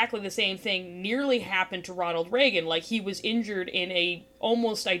exactly the same thing nearly happened to Ronald Reagan, like he was injured in a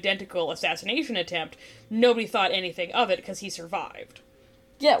almost identical assassination attempt, nobody thought anything of it because he survived.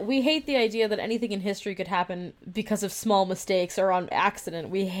 Yeah, we hate the idea that anything in history could happen because of small mistakes or on accident.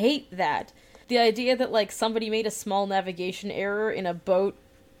 We hate that. The idea that, like, somebody made a small navigation error in a boat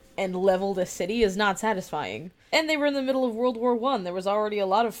and leveled a city is not satisfying. And they were in the middle of World War I. There was already a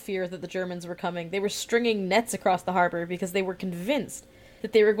lot of fear that the Germans were coming. They were stringing nets across the harbor because they were convinced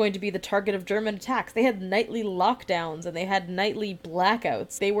that they were going to be the target of German attacks. They had nightly lockdowns and they had nightly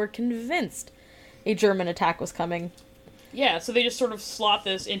blackouts. They were convinced a German attack was coming. Yeah, so they just sort of slot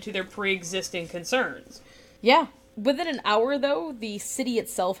this into their pre-existing concerns. Yeah. Within an hour, though, the city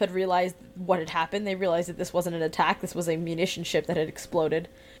itself had realized what had happened. They realized that this wasn't an attack, this was a munition ship that had exploded.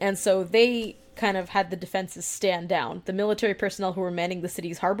 And so they kind of had the defenses stand down. The military personnel who were manning the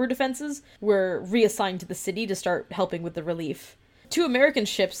city's harbor defenses were reassigned to the city to start helping with the relief. 2 American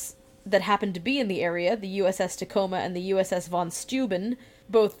ships that happened to be in the area, the USS Tacoma and the USS von Steuben,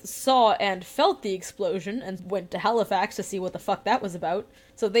 both saw and felt the explosion and went to Halifax to see what the fuck that was about.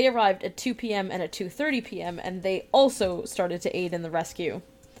 So they arrived at 2 p.m. and at 2:30 p.m. and they also started to aid in the rescue.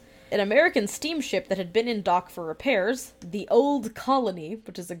 An American steamship that had been in dock for repairs, the Old Colony,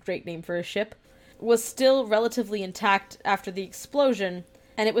 which is a great name for a ship, was still relatively intact after the explosion,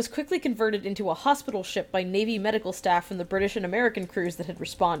 and it was quickly converted into a hospital ship by Navy medical staff from the British and American crews that had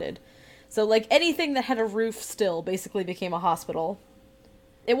responded. So, like, anything that had a roof still basically became a hospital.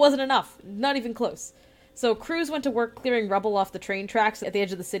 It wasn't enough. Not even close. So crews went to work clearing rubble off the train tracks at the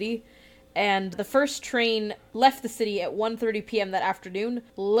edge of the city, and the first train left the city at 1:30 p.m. that afternoon,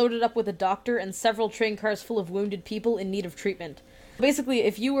 loaded up with a doctor and several train cars full of wounded people in need of treatment. Basically,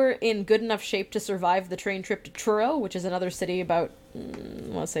 if you were in good enough shape to survive the train trip to Truro, which is another city about, I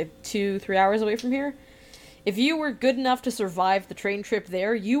want to say 2-3 hours away from here, if you were good enough to survive the train trip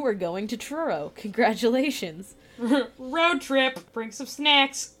there, you were going to Truro. Congratulations. Road trip, bring some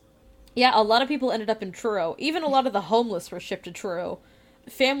snacks. Yeah, a lot of people ended up in Truro. Even a lot of the homeless were shipped to Truro.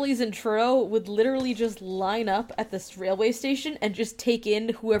 Families in Truro would literally just line up at this railway station and just take in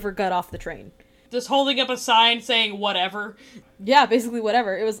whoever got off the train. Just holding up a sign saying whatever. Yeah, basically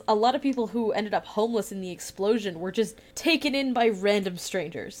whatever. It was a lot of people who ended up homeless in the explosion were just taken in by random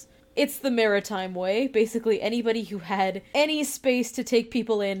strangers. It's the maritime way. Basically, anybody who had any space to take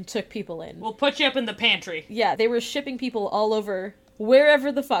people in took people in. We'll put you up in the pantry. Yeah, they were shipping people all over,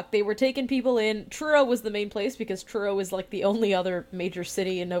 wherever the fuck. They were taking people in. Truro was the main place because Truro is like the only other major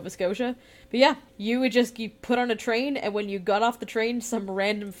city in Nova Scotia. But yeah, you would just get put on a train, and when you got off the train, some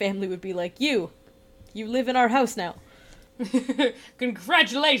random family would be like, you live in our house now.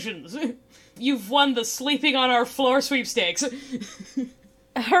 Congratulations! You've won the sleeping on our floor sweepstakes.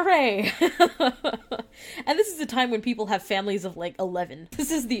 Hooray! And this is a time when people have families of like 11. This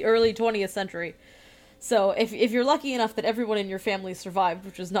is the early 20th century. So if you're lucky enough that everyone in your family survived,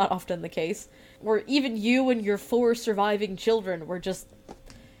 which is not often the case, or even you and your 4 surviving children were just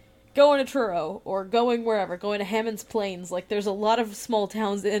going to Truro, or going wherever, going to Hammond's Plains, like there's a lot of small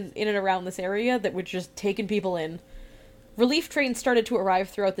towns in and around this area that were just taking people in. Relief trains started to arrive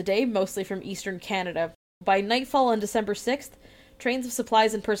throughout the day, mostly from eastern Canada. By nightfall on December 6th, trains of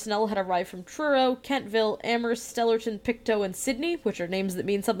supplies and personnel had arrived from Truro, Kentville, Amherst, Stellarton, Pictou, and Sydney, which are names that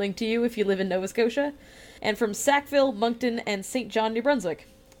mean something to you if you live in Nova Scotia, and from Sackville, Moncton, and St. John, New Brunswick,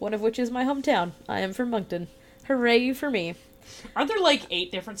 one of which is my hometown. I am from Moncton. Hooray for me. Aren't there like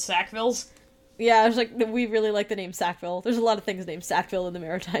 8 different Sackvilles? Yeah, I was like, we really like the name Sackville. There's a lot of things named Sackville in the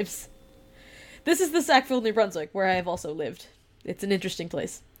Maritimes. This is the Sackville, New Brunswick, where I have also lived. It's an interesting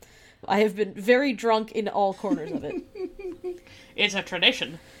place. I have been very drunk in all corners of it. It's a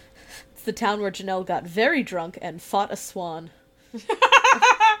tradition. It's the town where Janelle got very drunk and fought a swan.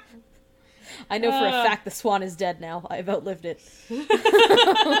 I know for a fact the swan is dead now. I've outlived it.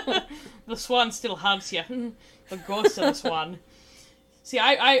 The swan still haunts you. The ghost of the swan. See,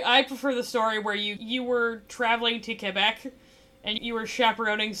 I prefer the story where you were traveling to Quebec and you were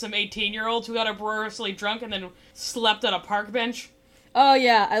chaperoning some 18-year-olds who got uproariously drunk and then slept on a park bench. Oh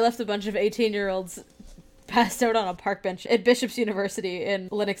yeah, I left a bunch of 18-year-olds passed out on a park bench at Bishop's University in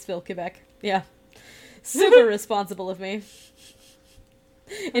Lennoxville, Quebec. Yeah. Super responsible of me.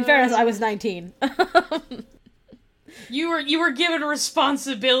 In fairness, I was 19. You were given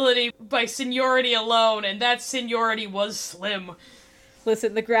responsibility by seniority alone, and that seniority was slim.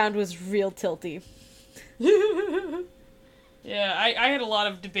 Listen, the ground was real tilty. Yeah, I had a lot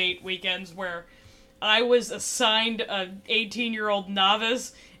of debate weekends where I was assigned an 18-year-old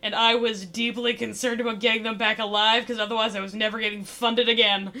novice, and I was deeply concerned about getting them back alive, because otherwise I was never getting funded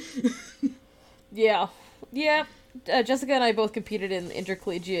again. Yeah. Yeah. Jessica and I both competed in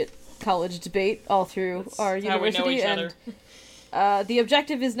intercollegiate college debate all through our university, how we know each and other. The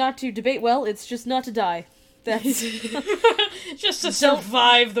objective is not to debate well, it's just not to die. That's just to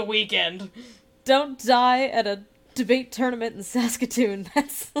survive the weekend. Don't die at a debate tournament in Saskatoon.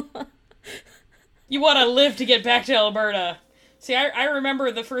 That's You want to live to get back to Alberta. See, I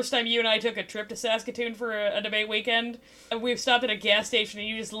remember the first time you and I took a trip to Saskatoon for a debate weekend. And we stopped at a gas station and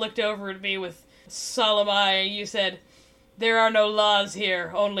you just looked over at me with solemn eye and you said, "There are no laws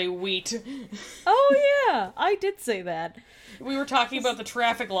here, only wheat." Oh yeah, I did say that. We were talking about the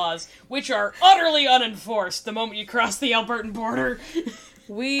traffic laws, which are utterly unenforced the moment you cross the Albertan border.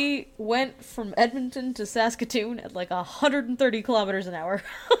 We went from Edmonton to Saskatoon at like 130 kilometers an hour.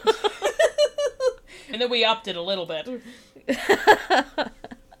 And then we upped it a little bit.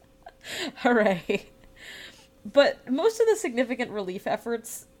 Hooray. But most of the significant relief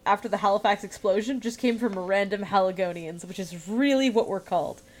efforts after the Halifax explosion just came from random Haligonians, which is really what we're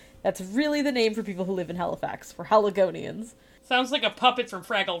called. That's really the name for people who live in Halifax. We're Haligonians. Sounds like a puppet from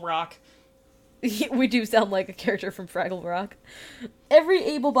Fraggle Rock. We do sound like a character from Fraggle Rock. Every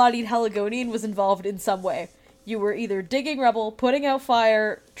able-bodied Haligonian was involved in some way. You were either digging rubble, putting out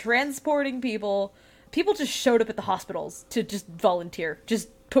fire, transporting people. People just showed up at the hospitals to just volunteer. Just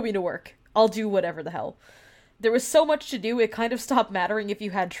put me to work. I'll do whatever the hell. There was so much to do, it kind of stopped mattering if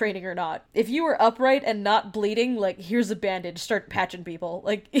you had training or not. If you were upright and not bleeding, like, here's a bandage, start patching people.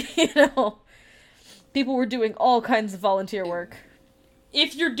 Like, you know, people were doing all kinds of volunteer work.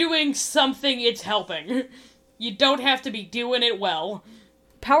 If you're doing something, it's helping. You don't have to be doing it well.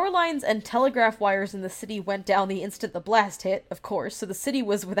 Power lines and telegraph wires in the city went down the instant the blast hit, of course, so the city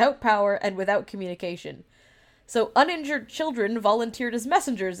was without power and without communication. So uninjured children volunteered as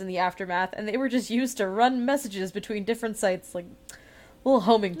messengers in the aftermath, and they were just used to run messages between different sites, like little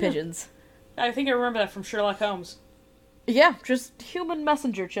homing pigeons. I think I remember that from Sherlock Holmes. Yeah, just human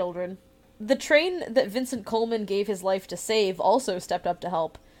messenger children. The train that Vincent Coleman gave his life to save also stepped up to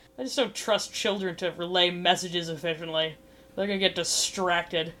help. I just don't trust children to relay messages efficiently. They're gonna get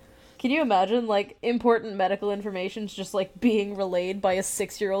distracted. Can you imagine, like, important medical information's just, like, being relayed by a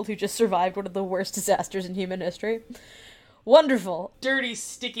 6-year-old who just survived one of the worst disasters in human history? Wonderful. Dirty,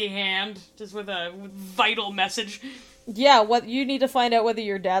 sticky hand, just with a vital message. Yeah, what you need to find out whether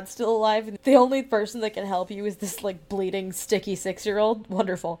your dad's still alive, and the only person that can help you is this, like, bleeding, sticky 6-year-old.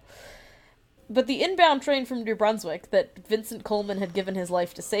 Wonderful. But the inbound train from New Brunswick that Vincent Coleman had given his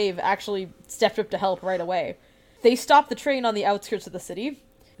life to save actually stepped up to help right away. They stopped the train on the outskirts of the city.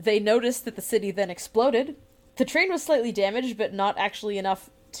 They noticed that the city then exploded. The train was slightly damaged, but not actually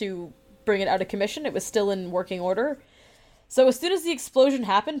enough to bring it out of commission. It was still in working order. So as soon as the explosion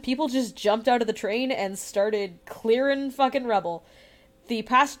happened, people just jumped out of the train and started clearing fucking rubble. The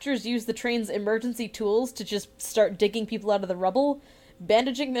passengers used the train's emergency tools to just start digging people out of the rubble,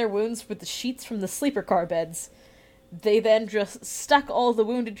 bandaging their wounds with the sheets from the sleeper car beds. They then just stuck all the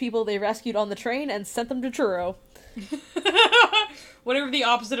wounded people they rescued on the train and sent them to Truro. Whatever the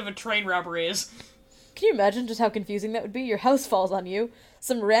opposite of a train robbery is. Can you imagine just how confusing that would be? Your house falls on you,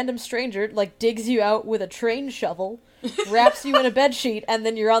 some random stranger, like, digs you out with a train shovel, wraps you in a bedsheet, and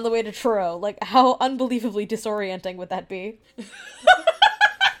then you're on the way to Truro. Like, how unbelievably disorienting would that be?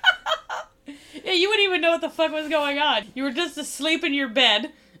 Yeah, you wouldn't even know what the fuck was going on. You were just asleep in your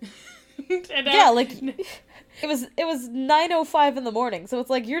bed. And, yeah, like, It was 9:05 in the morning, so it's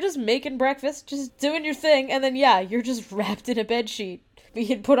like you're just making breakfast, just doing your thing, and then yeah, you're just wrapped in a bedsheet,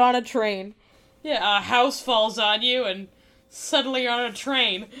 being put on a train. Yeah, a house falls on you and suddenly you're on a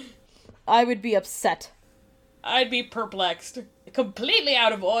train. I would be upset. I'd be perplexed. Completely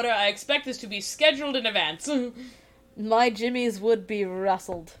out of order. I expect this to be scheduled in advance. My jimmies would be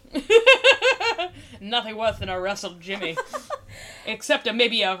rustled. Nothing worse than a rustled Jimmy. Except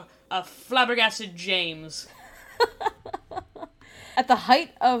maybe a flabbergasted James. At the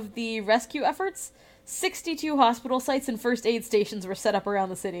height of the rescue efforts, 62 hospital sites and first aid stations were set up around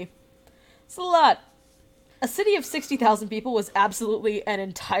the city. It's a lot. A city of 60,000 people was absolutely and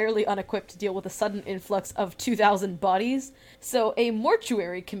entirely unequipped to deal with a sudden influx of 2,000 bodies, so a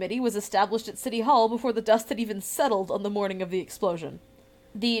mortuary committee was established at City Hall before the dust had even settled on the morning of the explosion.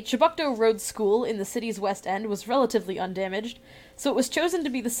 The Chebucto Road School in the city's west end was relatively undamaged, so it was chosen to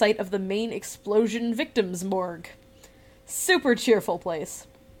be the site of the main explosion victims' morgue. Super cheerful place.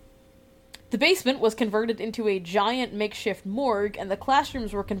 The basement was converted into a giant makeshift morgue, and the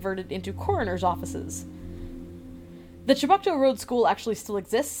classrooms were converted into coroner's offices. The Chebucto Road School actually still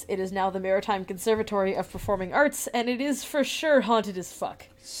exists. It is now the Maritime Conservatory of Performing Arts, and it is for sure haunted as fuck.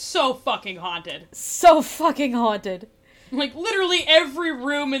 So fucking haunted. So fucking haunted. Like, literally every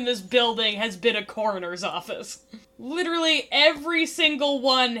room in this building has been a coroner's office. Literally every single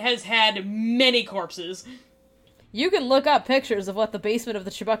one has had many corpses. You can look up pictures of what the basement of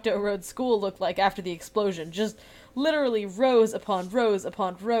the Chebucto Road School looked like after the explosion. Just literally rows upon rows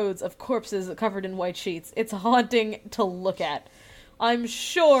upon rows of corpses covered in white sheets. It's haunting to look at. I'm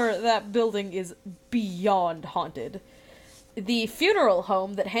sure that building is beyond haunted. The funeral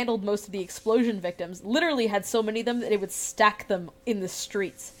home that handled most of the explosion victims literally had so many of them that it would stack them in the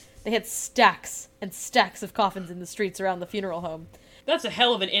streets. They had stacks and stacks of coffins in the streets around the funeral home. That's a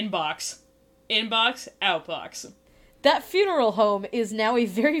hell of an inbox. Inbox, outbox. That funeral home is now a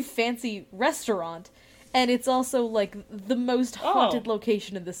very fancy restaurant, and it's also, like, the most haunted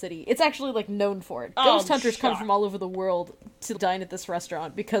location in the city. It's actually, like, known for it. Ghost hunters come from all over the world to dine at this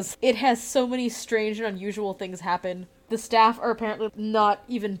restaurant, because it has so many strange and unusual things happen. The staff are apparently not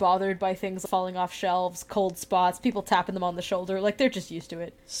even bothered by things falling off shelves, cold spots, people tapping them on the shoulder. Like, they're just used to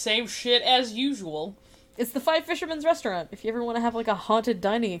it. Same shit as usual. It's the Five Fishermen's Restaurant, if you ever want to have, like, a haunted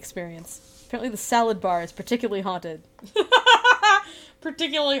dining experience. Apparently the salad bar is particularly haunted.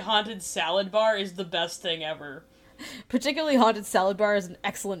 Particularly haunted salad bar is the best thing ever. Particularly haunted salad bar is an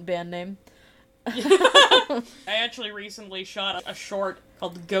excellent band name. I actually recently shot a short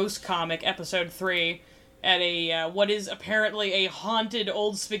called Ghost Comic Episode 3 at a, what is apparently a haunted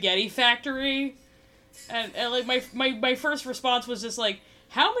old spaghetti factory. And like, my first response was just like,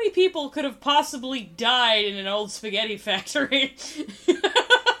 how many people could have possibly died in an old spaghetti factory?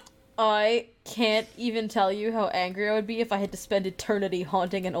 I can't even tell you how angry I would be if I had to spend eternity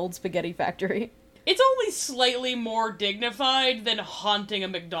haunting an old spaghetti factory. It's only slightly more dignified than haunting a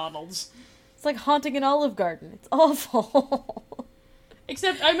McDonald's. It's like haunting an Olive Garden. It's awful.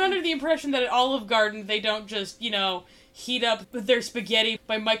 Except I'm under the impression that at Olive Garden they don't just, heat up their spaghetti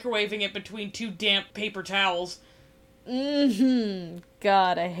by microwaving it between two damp paper towels.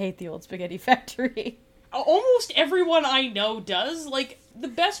 God, I hate the old spaghetti factory. Almost everyone I know does. Like, the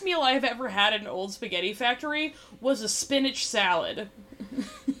best meal I have ever had at an old spaghetti factory was a spinach salad.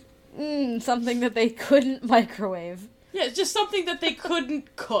 Something that they couldn't microwave. Yeah, it's just something that they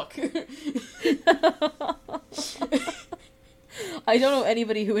couldn't cook. I don't know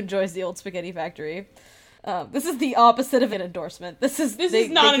anybody who enjoys the old spaghetti factory. This is the opposite of an endorsement. This is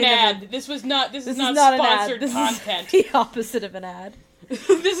not an ad. This is not sponsored content. This is the opposite of an ad.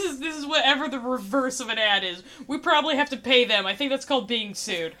 This is whatever the reverse of an ad is. We probably have to pay them. I think that's called being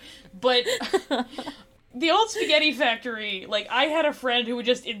sued. But the old spaghetti factory, like, I had a friend who would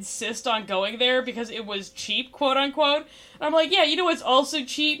just insist on going there because it was cheap, quote unquote. And I'm like, yeah, you know what's also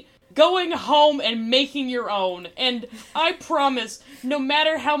cheap? Going home and making your own. And I promise, no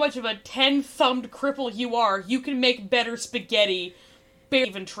matter how much of a 10-thumbed cripple you are, you can make better spaghetti.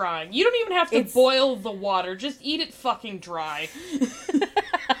 Even trying. You don't even have to boil the water. Just eat it fucking dry.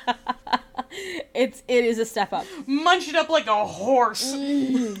 It is a step up. Munch it up like a horse.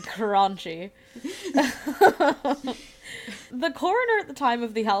 Crunchy. The coroner at the time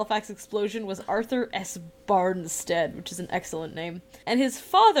of the Halifax explosion was Arthur S. Barnstead, which is an excellent name. And his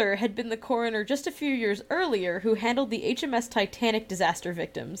father had been the coroner just a few years earlier who handled the HMS Titanic disaster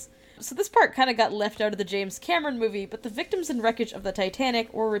victims. So this part kind of got left out of the James Cameron movie, but the victims and wreckage of the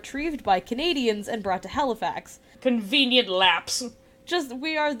Titanic were retrieved by Canadians and brought to Halifax. Convenient lapse. Just,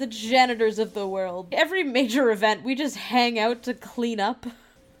 we are the janitors of the world. Every major event, we just hang out to clean up.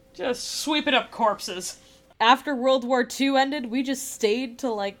 Just sweeping up corpses. after World War II ended, we just stayed to,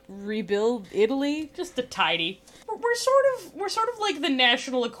 like, rebuild Italy. Just a tidy. We're sort of like the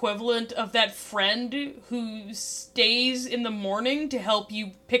national equivalent of that friend who stays in the morning to help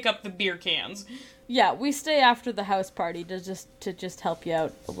you pick up the beer cans. Yeah, we stay after the house party to just help you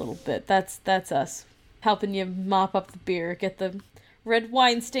out a little bit. That's us. Helping you mop up the beer, get the red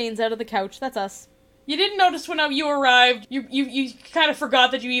wine stains out of the couch. That's us. You didn't notice when you arrived. You kind of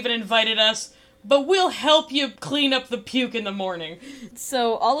forgot that you even invited us. But we'll help you clean up the puke in the morning.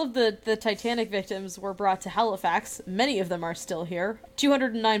 So all of the Titanic victims were brought to Halifax. Many of them are still here.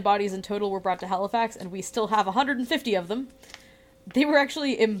 209 bodies in total were brought to Halifax, and we still have 150 of them. They were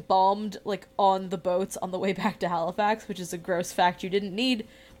actually embalmed, like, on the boats on the way back to Halifax, which is a gross fact you didn't need,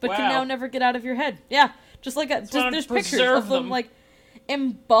 but can now never get out of your head. Yeah, just like there's pictures of them, like,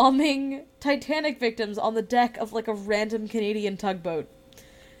 embalming Titanic victims on the deck of, like, a random Canadian tugboat.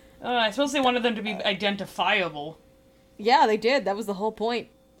 I suppose they wanted them to be identifiable. Yeah, they did. That was the whole point.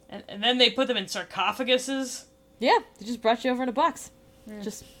 And then they put them in sarcophaguses. Yeah, they just brought you over in a box. Yeah.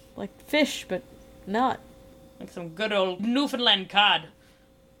 Just like fish, but not. Like some good old Newfoundland cod.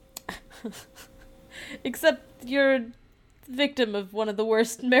 Except you're a victim of one of the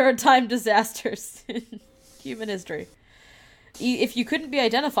worst maritime disasters in human history. If you couldn't be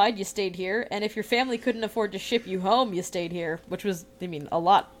identified, you stayed here, and if your family couldn't afford to ship you home, you stayed here, which was, a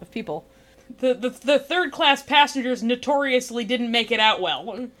lot of people. The third-class passengers notoriously didn't make it out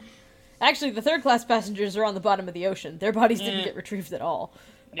well. Actually, the third-class passengers are on the bottom of the ocean. Their bodies didn't get retrieved at all.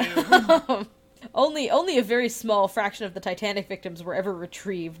 No. Only a very small fraction of the Titanic victims were ever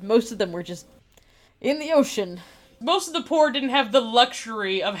retrieved. Most of them were just in the ocean. Most of the poor didn't have the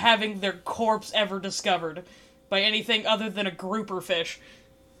luxury of having their corpse ever discovered by anything other than a grouper fish.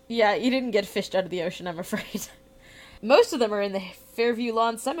 Yeah, you didn't get fished out of the ocean, I'm afraid. Most of them are in the Fairview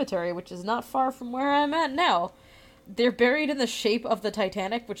Lawn Cemetery, which is not far from where I'm at now. They're buried in the shape of the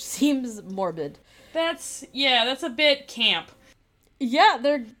Titanic, which seems morbid. That's a bit camp. Yeah,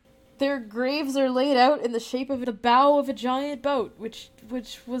 their graves are laid out in the shape of the bow of a giant boat, which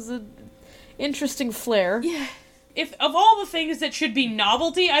was an interesting flair. Yeah. If of all the things that should be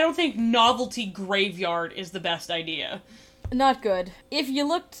novelty, I don't think novelty graveyard is the best idea. Not good. If you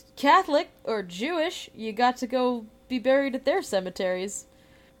looked Catholic or Jewish, you got to go be buried at their cemeteries.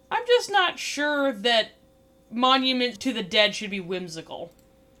 I'm just not sure that monuments to the dead should be whimsical.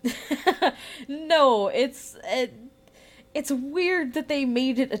 No, it's weird that they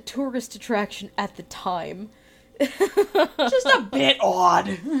made it a tourist attraction at the time. Just a bit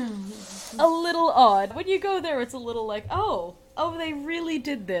odd. A little odd. When you go there, it's a little like, oh, they really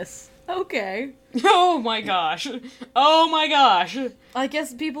did this. Okay. Oh my gosh. Oh my gosh. I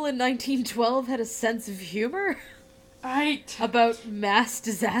guess people in 1912 had a sense of humor? Right. About mass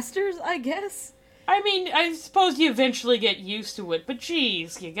disasters, I guess? I mean, I suppose you eventually get used to it, but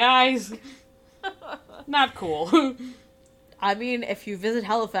geez, you guys. Not cool. I mean, if you visit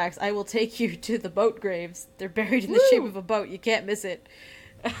Halifax, I will take you to the boat graves. They're buried in the shape of a boat. You can't miss it.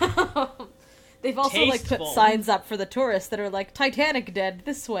 They've also put signs up for the tourists that are like, Titanic dead,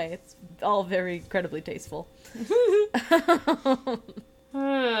 this way. It's all very incredibly tasteful.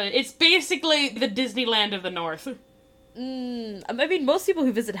 It's basically the Disneyland of the North. I mean, most people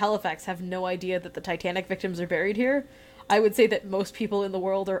who visit Halifax have no idea that the Titanic victims are buried here. I would say that most people in the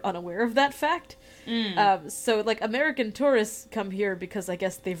world are unaware of that fact. So, American tourists come here because I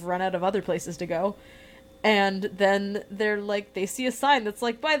guess they've run out of other places to go. And then they see a sign that's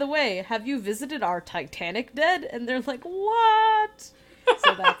like, by the way, have you visited our Titanic dead? And they're like, what?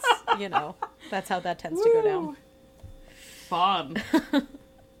 So that's, that's how that tends to go down. Fun.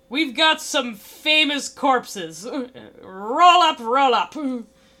 We've got some famous corpses. Roll up, roll up.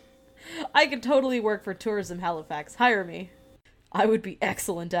 I could totally work for Tourism Halifax. Hire me. I would be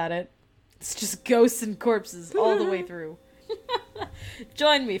excellent at it. It's just ghosts and corpses all the way through.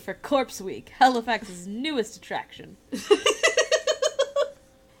 Join me for Corpse Week, Halifax's newest attraction.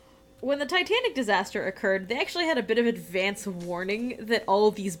 When the Titanic disaster occurred, they actually had a bit of advance warning that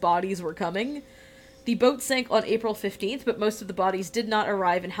all these bodies were coming. The boat sank on April 15th, but most of the bodies did not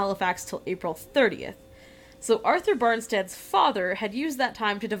arrive in Halifax till April 30th. So Arthur Barnstead's father had used that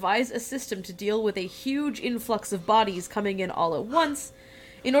time to devise a system to deal with a huge influx of bodies coming in all at once,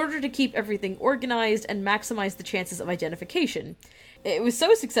 in order to keep everything organized and maximize the chances of identification. It was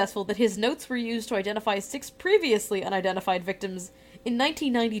so successful that his notes were used to identify 6 previously unidentified victims in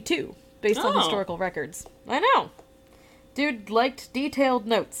 1992, based on historical records. I know. Dude liked detailed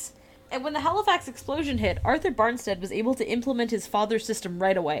notes. And when the Halifax explosion hit, Arthur Barnstead was able to implement his father's system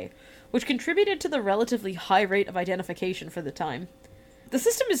right away, which contributed to the relatively high rate of identification for the time. The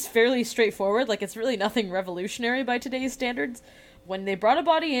system is fairly straightforward, like it's really nothing revolutionary by today's standards. When they brought a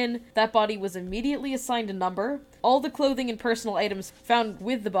body in, that body was immediately assigned a number. All the clothing and personal items found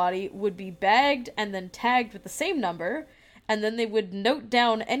with the body would be bagged and then tagged with the same number, and then they would note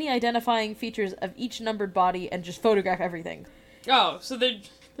down any identifying features of each numbered body and just photograph everything. Oh, so they're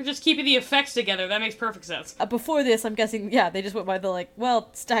just keeping the effects together. That makes perfect sense. Before this, I'm guessing, yeah, they just went by the, like, well,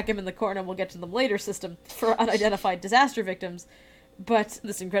 stack him in the corner and we'll get to them later system for unidentified disaster victims. But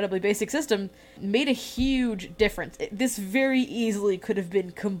this incredibly basic system made a huge difference. This very easily could have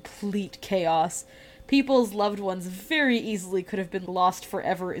been complete chaos. People's loved ones very easily could have been lost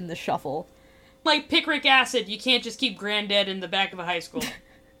forever in the shuffle. Like picric acid, you can't just keep Granddad in the back of a high school.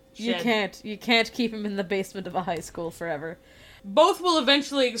 You can't keep him in the basement of a high school forever. Both will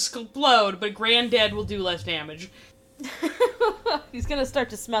eventually explode, but Granddad will do less damage. He's gonna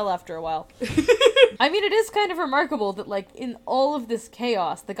start to smell after a while. I mean, it is kind of remarkable that, like, in all of this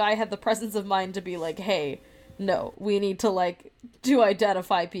chaos, the guy had the presence of mind to be like, hey, no, we need to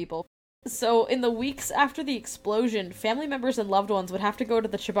identify people. So, in the weeks after the explosion, family members and loved ones would have to go to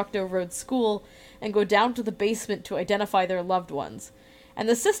the Chibukto Road School and go down to the basement to identify their loved ones. And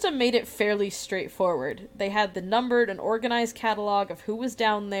the system made it fairly straightforward. They had the numbered and organized catalog of who was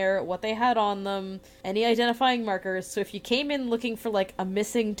down there, what they had on them, any identifying markers, so if you came in looking for, like, a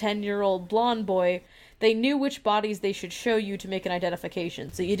missing 10-year-old blonde boy, they knew which bodies they should show you to make an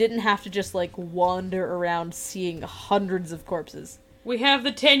identification, so you didn't have to just, like, wander around seeing hundreds of corpses. We have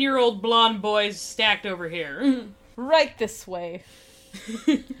the 10-year-old blonde boys stacked over here. Right this way.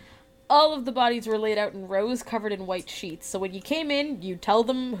 All of the bodies were laid out in rows covered in white sheets, so when you came in, you tell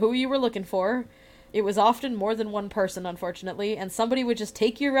them who you were looking for. It was often more than one person, unfortunately, and somebody would just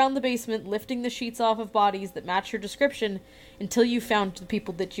take you around the basement, lifting the sheets off of bodies that match your description until you found the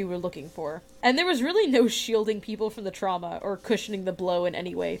people that you were looking for. And there was really no shielding people from the trauma or cushioning the blow in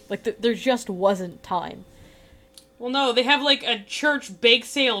any way. Like, there just wasn't time. Well, no, they have, like, a church bake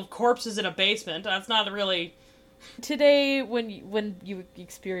sale of corpses in a basement. That's not really... Today, when you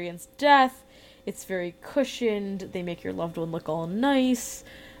experience death, it's very cushioned, they make your loved one look all nice,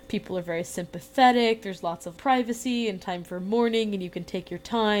 people are very sympathetic, there's lots of privacy and time for mourning, and you can take your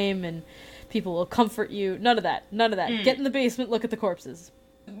time, and people will comfort you. None of that. Get in the basement, look at the corpses.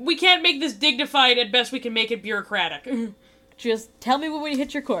 We can't make this dignified, at best we can make it bureaucratic. Just tell me when you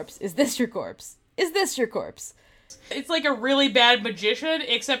hit your corpse. Is this your corpse? Is this your corpse? It's like a really bad magician,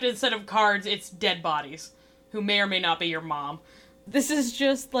 except instead of cards, it's dead bodies. Who may or may not be your mom. This is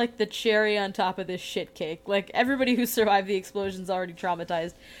just, like, the cherry on top of this shit cake. Like, everybody who survived the explosion's already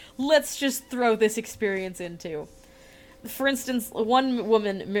traumatized. Let's just throw this experience into. For instance, one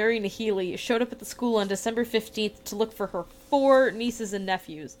woman, Mary Nahili, showed up at the school on December 15th to look for her 4 nieces and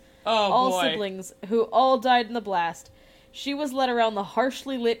nephews. Oh, all boy. siblings, who all died in the blast. She was led around the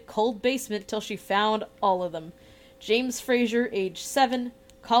harshly lit, cold basement till she found all of them. James Fraser, age 7,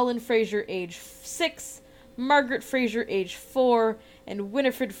 Colin Fraser, age 6, Margaret Fraser, age 4, and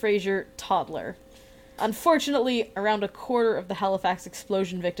Winifred Fraser, toddler. Unfortunately, around a quarter of the Halifax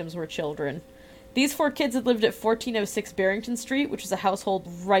explosion victims were children. These 4 kids had lived at 1406 Barrington Street, which is a household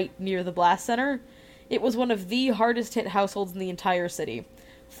right near the blast center. It was one of the hardest hit households in the entire city.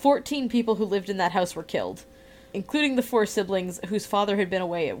 14 people who lived in that house were killed, including the 4 siblings whose father had been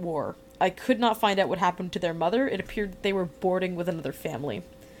away at war. I could not find out what happened to their mother. It appeared that they were boarding with another family.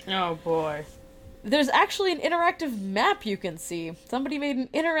 Oh, boy. There's actually an interactive map you can see. Somebody made an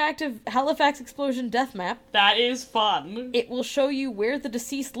interactive Halifax explosion death map. That is fun. It will show you where the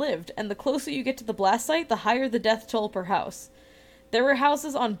deceased lived, and the closer you get to the blast site, the higher the death toll per house. There were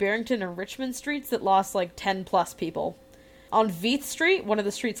houses on Barrington and Richmond streets that lost like 10 plus people. On Veith Street, one of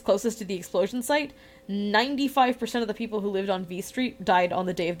the streets closest to the explosion site, 95% of the people who lived on Veith Street died on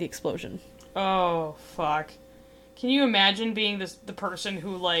the day of the explosion. Oh, fuck. Can you imagine being the person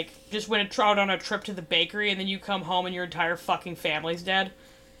who, like, just went out on a trip to the bakery and then you come home and your entire fucking family's dead?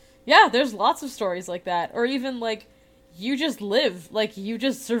 Yeah, there's lots of stories like that. Or even, like, you just live. Like, you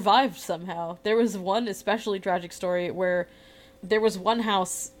just survived somehow. There was one especially tragic story where there was one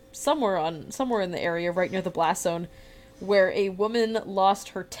house somewhere in the area right near the blast zone where a woman lost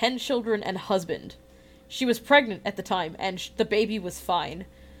her 10 children and husband. She was pregnant at the time, and the baby was fine.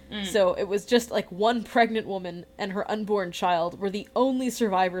 So it was just like one pregnant woman and her unborn child were the only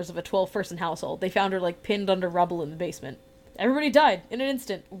survivors of a 12-person household. They found her like pinned under rubble in the basement. Everybody died in an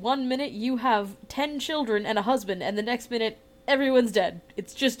instant. 1 minute you have 10 children and a husband, and the next minute everyone's dead.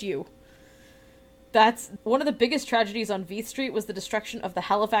 It's just you. That's one of the biggest tragedies on Veith Street was the destruction of the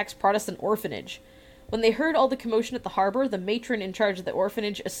Halifax Protestant Orphanage. When they heard all the commotion at the harbor, the matron in charge of the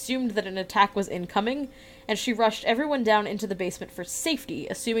orphanage assumed that an attack was incoming, and she rushed everyone down into the basement for safety,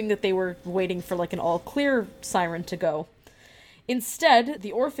 assuming that they were waiting for like an all-clear siren to go. Instead,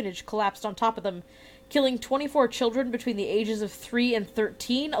 the orphanage collapsed on top of them, killing 24 children between the ages of 3 and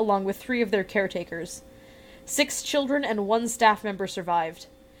 13, along with 3 of their caretakers. 6 children and 1 staff member survived.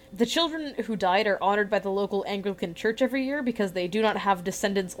 The children who died are honored by the local Anglican church every year because they do not have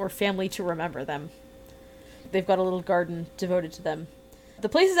descendants or family to remember them. They've got a little garden devoted to them. The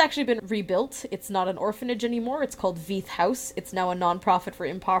place has actually been rebuilt. It's not an orphanage anymore. It's called Veith House. It's now a non-profit for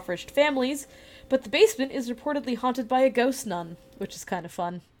impoverished families, but the basement is reportedly haunted by a ghost nun, which is kind of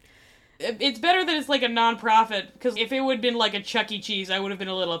fun. It's better that it's like a non-profit, because if it would have been like a Chuck E. Cheese, I would have been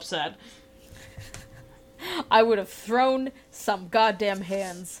a little upset. I would have thrown some goddamn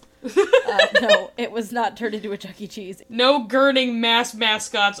hands. No, it was not turned into a Chuck E. Cheese. No gurning mass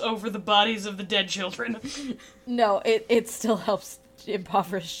mascots over the bodies of the dead children. No, it still helps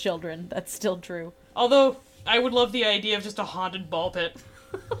impoverished children. That's still true. Although, I would love the idea of just a haunted ball pit.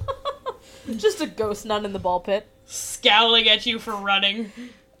 Just a ghost nun in the ball pit. Scowling at you for running.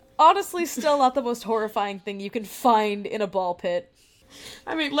 Honestly, still not the most horrifying thing you can find in a ball pit.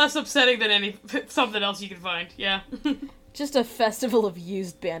 I mean, less upsetting than something else you can find, yeah. Just a festival of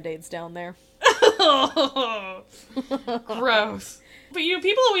used Band-Aids down there. Gross. But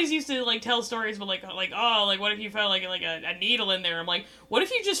people always used to like tell stories about like what if you found like a needle in there? I'm like, what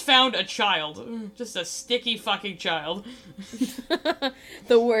if you just found a child, just a sticky fucking child?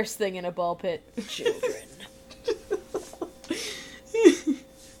 The worst thing in a ball pit, children.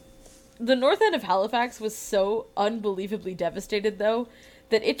 The north end of Halifax was so unbelievably devastated, though,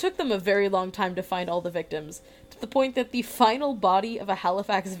 that it took them a very long time to find all the victims, to the point that the final body of a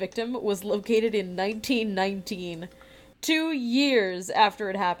Halifax victim was located in 1919, 2 years after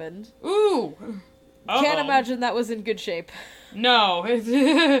it happened. Ooh! Uh-oh. Can't imagine that was in good shape. No,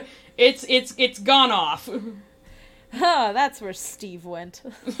 it's gone off. Huh, that's where Steve went.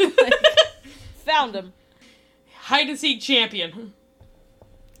 Found him. Hide-and-seek champion.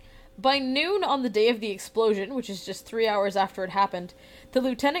 By noon on the day of the explosion, which is just 3 hours after it happened, the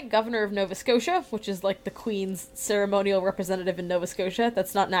Lieutenant Governor of Nova Scotia, which is like the Queen's ceremonial representative in Nova Scotia,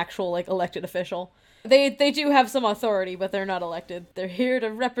 that's not an actual, like, elected official. They do have some authority, but they're not elected. They're here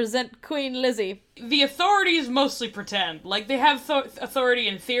to represent Queen Lizzie. The authorities mostly pretend. Like, they have authority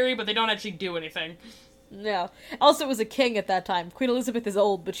in theory, but they don't actually do anything. No. Also, it was a king at that time. Queen Elizabeth is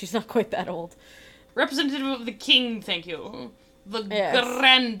old, but she's not quite that old. Representative of the king, thank you. The Yes.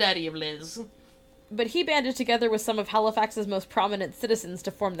 granddaddy of Liz. But he banded together with some of Halifax's most prominent citizens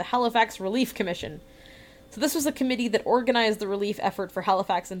to form the Halifax Relief Commission. So this was a committee that organized the relief effort for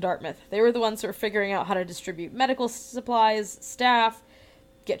Halifax and Dartmouth. They were the ones who were figuring out how to distribute medical supplies, staff,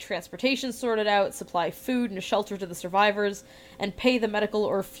 get transportation sorted out, supply food and shelter to the survivors, and pay the medical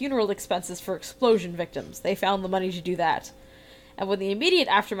or funeral expenses for explosion victims. They found the money to do that. And when the immediate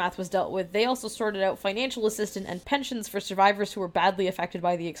aftermath was dealt with, they also sorted out financial assistance and pensions for survivors who were badly affected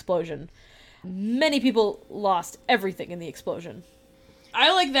by the explosion. Many people lost everything in the explosion.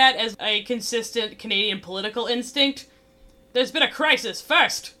 I like that as a consistent Canadian political instinct. There's been a crisis.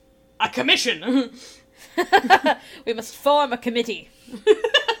 First, a commission. We must form a committee.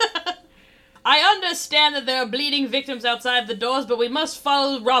 I understand that there are bleeding victims outside the doors, but we must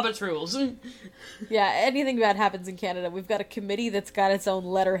follow Robert's rules. Yeah, anything bad happens in Canada, we've got a committee that's got its own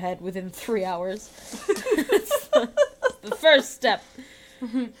letterhead within 3 hours. It's the first step.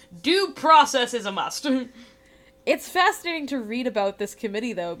 Due process is a must. It's fascinating to read about this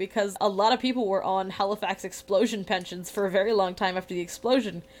committee, though, because a lot of people were on Halifax explosion pensions for a very long time after the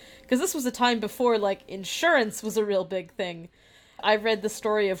explosion. Because this was a time before, like, insurance was a real big thing. I read the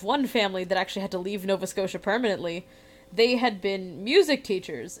story of one family that actually had to leave Nova Scotia permanently. They had been music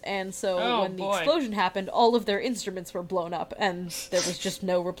teachers, and so when the explosion happened, all of their instruments were blown up, and there was just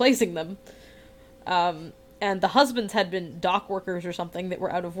no replacing them. And the husbands had been dock workers or something that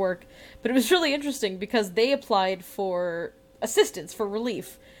were out of work. But it was really interesting because they applied for assistance, for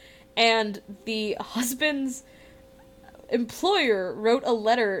relief. And the husband's employer wrote a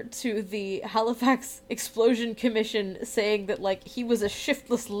letter to the Halifax Explosion Commission saying that, like, he was a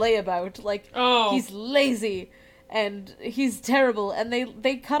shiftless layabout. Like, he's lazy and he's terrible. And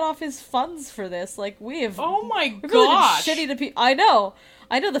they cut off his funds for this. Like, we have... Oh my we've really been gosh! shitty to people. I know.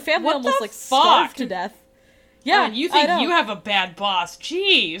 The family What almost, the like, fuck? starved to death. Yeah, you think you have a bad boss.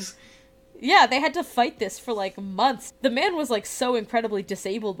 Jeez. Yeah, they had to fight this for, like, months. The man was, like, so incredibly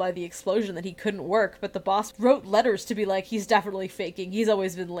disabled by the explosion that he couldn't work, but the boss wrote letters to be like, he's definitely faking, he's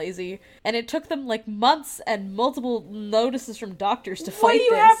always been lazy. And it took them, like, months and multiple notices from doctors to fight this. What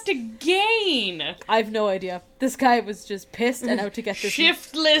do you have to gain? I have no idea. This guy was just pissed and out to get this...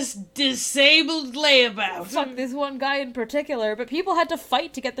 Shiftless, disabled layabout. Fuck this one guy in particular, but people had to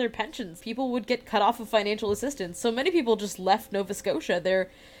fight to get their pensions. People would get cut off of financial assistance. So many people just left Nova Scotia. Their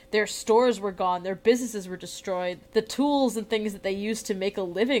stores were gone, their businesses were destroyed, the tools and things that they used to make a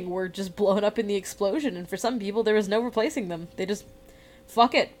living were just blown up in the explosion, and for some people there was no replacing them. They just,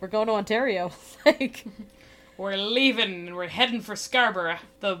 fuck it, we're going to Ontario. Like... We're leaving and we're heading for Scarborough,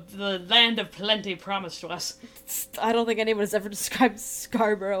 the land of plenty promised to us. I don't think anyone has ever described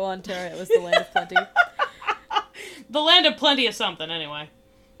Scarborough, Ontario as the land of plenty. The land of plenty is something, anyway.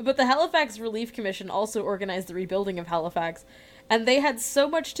 But the Halifax Relief Commission also organized the rebuilding of Halifax, and they had so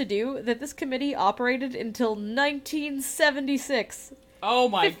much to do that this committee operated until 1976. Oh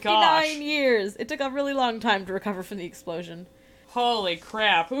my 59 gosh. years! It took a really long time to recover from the explosion. Holy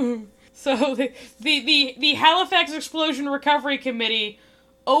crap. So the Halifax Explosion Recovery Committee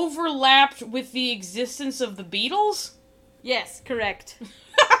overlapped with the existence of the Beatles? Yes, correct.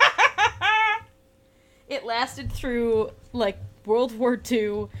 It lasted through, like, World War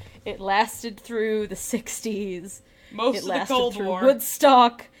II. It lasted through the 60s. Most It of the lasted Cold through War.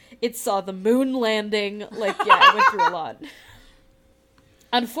 Woodstock. It saw the moon landing. Like, yeah, it went through a lot.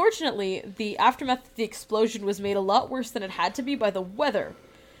 Unfortunately, the aftermath of the explosion was made a lot worse than it had to be by the weather.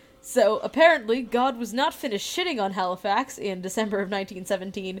 So, apparently, God was not finished shitting on Halifax in December of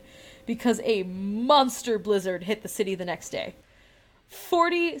 1917 because a monster blizzard hit the city the next day.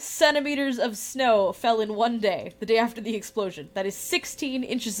 40 centimeters of snow fell in one day, the day after the explosion. That is 16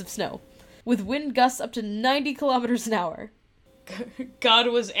 inches of snow, with wind gusts up to 90 kilometers an hour. God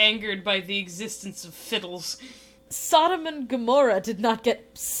was angered by the existence of fiddles. Sodom and Gomorrah did not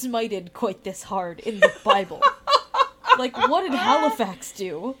get smited quite this hard in the Bible. Like, what did Halifax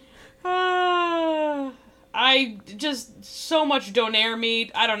do? I just, so much donair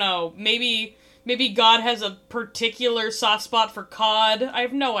meat. I don't know. Maybe God has a particular soft spot for cod. I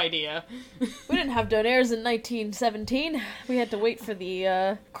have no idea. We didn't have donairs in 1917. We had to wait for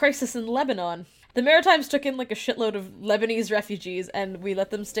the crisis in Lebanon. The Maritimes took in like a shitload of Lebanese refugees, and we let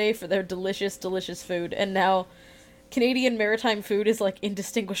them stay for their delicious, delicious food. And now Canadian maritime food is like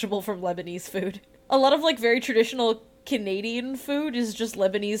indistinguishable from Lebanese food. A lot of like very traditional Canadian food is just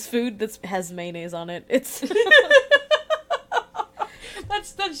Lebanese food that has mayonnaise on it. It's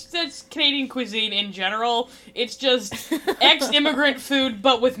that's Canadian cuisine in general. It's just ex-immigrant food,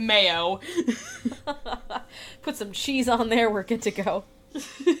 but with mayo. Put some cheese on there, we're good to go.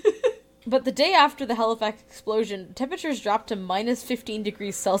 But the day after the Halifax explosion, temperatures dropped to minus 15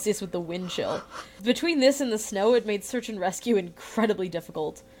 degrees Celsius with the wind chill. Between this and the snow, it made search and rescue incredibly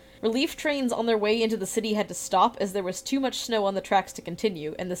difficult. Relief trains on their way into the city had to stop as there was too much snow on the tracks to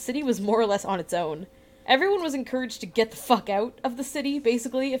continue, and the city was more or less on its own. Everyone was encouraged to get the fuck out of the city,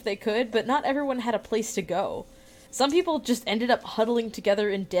 basically, if they could, but not everyone had a place to go. Some people just ended up huddling together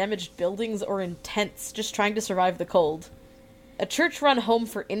in damaged buildings or in tents, just trying to survive the cold. A church-run home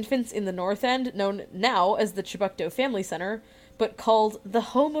for infants in the North End, known now as the Chebucto Family Center, but called the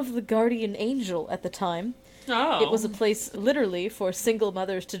Home of the Guardian Angel at the time. Oh. It was a place, literally, for single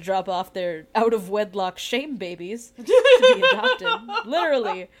mothers to drop off their out-of-wedlock shame babies to be adopted.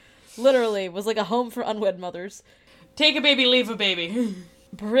 Literally, was like a home for unwed mothers. Take a baby, leave a baby.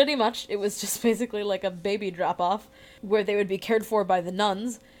 Pretty much, it was just basically like a baby drop-off, where they would be cared for by the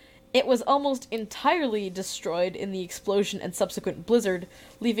nuns. It was almost entirely destroyed in the explosion and subsequent blizzard,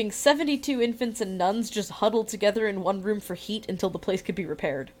 leaving 72 infants and nuns just huddled together in one room for heat until the place could be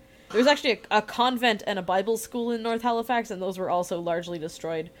repaired. There was actually a convent and a Bible school in North Halifax, and those were also largely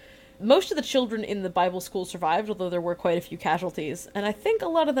destroyed. Most of the children in the Bible school survived, although there were quite a few casualties, and I think a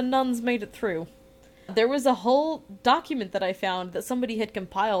lot of the nuns made it through. There was a whole document that I found that somebody had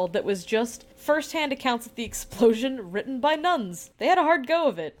compiled that was just first-hand accounts of the explosion written by nuns. They had a hard go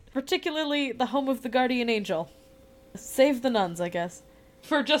of it, particularly the Home of the Guardian Angel. Save the nuns, I guess.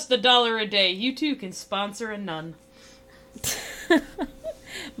 For just $1 a day, you too can sponsor a nun.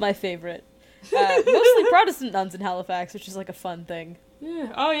 My favorite. Mostly Protestant nuns in Halifax, which is like a fun thing.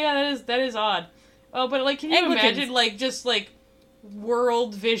 Yeah. Oh yeah, that is odd. Oh, but like, can you Anglicans. imagine like just like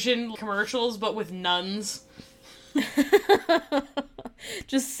World Vision commercials, but with nuns?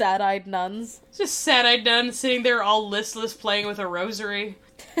 Just sad-eyed nuns. Just sad-eyed nuns sitting there all listless playing with a rosary.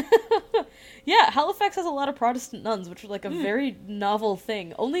 Yeah, Halifax has a lot of Protestant nuns, which are like a very novel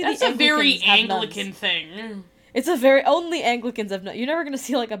thing. Only That's the a very Anglicans have Anglican nuns. thing. It's a very... Only Anglicans have... You're never gonna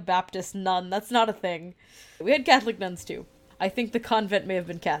see, like, a Baptist nun. That's not a thing. We had Catholic nuns, too. I think the convent may have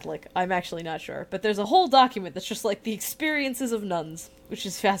been Catholic. I'm actually not sure. But there's a whole document that's just, like, the experiences of nuns, which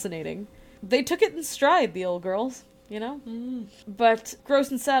is fascinating. They took it in stride, the old girls, you know? But,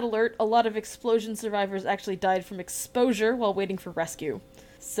 gross and sad alert, a lot of explosion survivors actually died from exposure while waiting for rescue.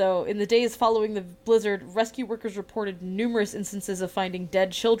 So, in the days following the blizzard, rescue workers reported numerous instances of finding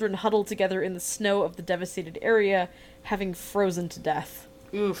dead children huddled together in the snow of the devastated area, having frozen to death.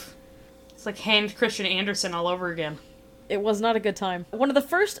 Oof. It's like Hans Christian Andersen all over again. It was not a good time. One of the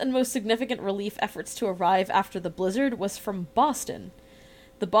first and most significant relief efforts to arrive after the blizzard was from Boston.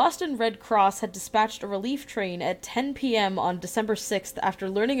 The Boston Red Cross had dispatched a relief train at 10 p.m. on December 6th after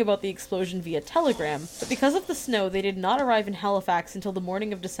learning about the explosion via telegram, but because of the snow, they did not arrive in Halifax until the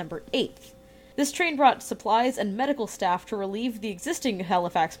morning of December 8th. This train brought supplies and medical staff to relieve the existing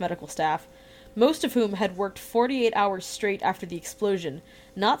Halifax medical staff, most of whom had worked 48 hours straight after the explosion,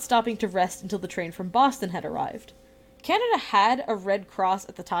 not stopping to rest until the train from Boston had arrived. Canada had a Red Cross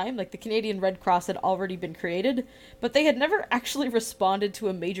at the time, like the Canadian Red Cross had already been created, but they had never actually responded to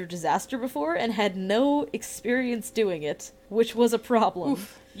a major disaster before and had no experience doing it, which was a problem.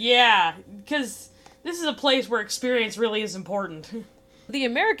 Oof. Yeah, because this is a place where experience really is important. The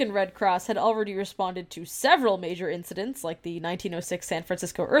American Red Cross had already responded to several major incidents, like the 1906 San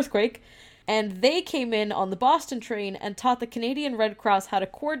Francisco earthquake, and they came in on the Boston train and taught the Canadian Red Cross how to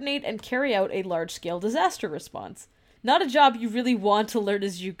coordinate and carry out a large-scale disaster response. Not a job you really want to learn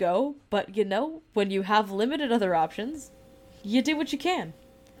as you go, but you know, when you have limited other options, you do what you can.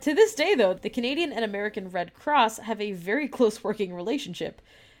 To this day, though, the Canadian and American Red Cross have a very close working relationship.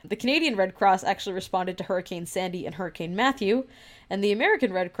 The Canadian Red Cross actually responded to Hurricane Sandy and Hurricane Matthew, and the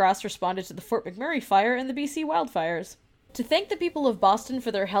American Red Cross responded to the Fort McMurray fire and the BC wildfires. To thank the people of Boston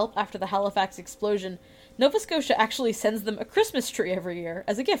for their help after the Halifax explosion, Nova Scotia actually sends them a Christmas tree every year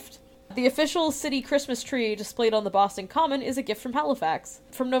as a gift. The official city Christmas tree displayed on the Boston Common is a gift from Halifax,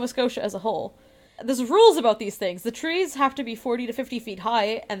 from Nova Scotia as a whole. There's rules about these things. The trees have to be 40 to 50 feet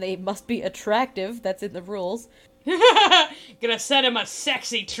high, and they must be attractive. That's in the rules. Gonna send him a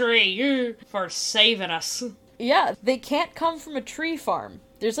sexy tree for saving us. Yeah, they can't come from a tree farm.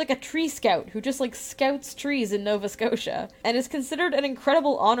 There's like a tree scout who just like scouts trees in Nova Scotia, and it's considered an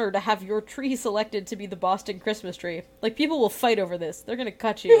incredible honor to have your tree selected to be the Boston Christmas tree. Like, people will fight over this. They're gonna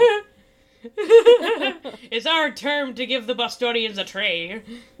cut you. It's our term to give the Bostonians a tree.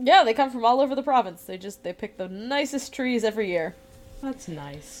 Yeah, they come from all over the province. They pick the nicest trees every year. That's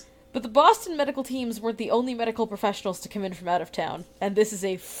nice. But the Boston medical teams weren't the only medical professionals to come in from out of town, and this is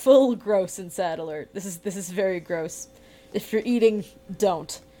a full gross and sad alert. This is very gross. If you're eating,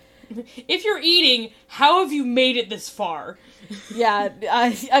 don't. If you're eating, how have you made it this far? Yeah,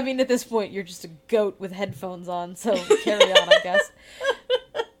 I mean, at this point, you're just a goat with headphones on, so carry on, I guess.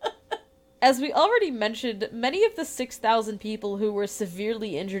 As we already mentioned, many of the 6,000 people who were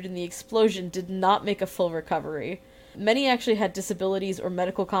severely injured in the explosion did not make a full recovery. Many actually had disabilities or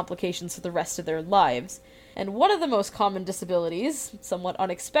medical complications for the rest of their lives. And one of the most common disabilities, somewhat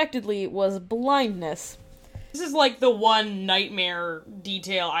unexpectedly, was blindness. This is like the one nightmare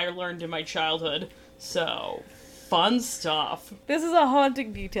detail I learned in my childhood. So, fun stuff. This is a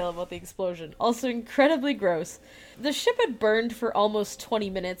haunting detail about the explosion, also incredibly gross. The ship had burned for almost 20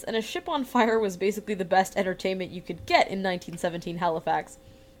 minutes, and a ship on fire was basically the best entertainment you could get in 1917 Halifax.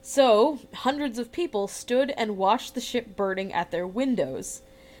 So, hundreds of people stood and watched the ship burning at their windows.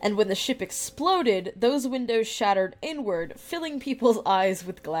 And when the ship exploded, those windows shattered inward, filling people's eyes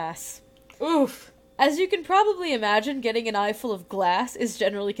with glass. Oof. As you can probably imagine, getting an eye full of glass is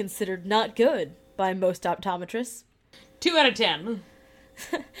generally considered not good by most optometrists. 2 out of 10.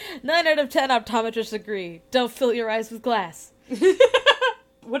 9 out of 10 optometrists agree. Don't fill your eyes with glass.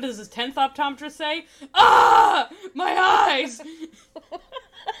 What does this 10th optometrist say? Ah! My eyes!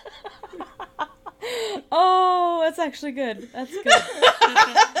 Oh, that's actually good. That's good.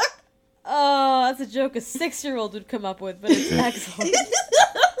 Oh, that's a joke a 6-year-old would come up with, but it's excellent.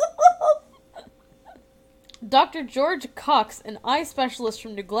 Dr. George Cox, an eye specialist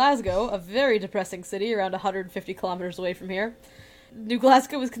from New Glasgow, a very depressing city around 150 kilometers away from here. New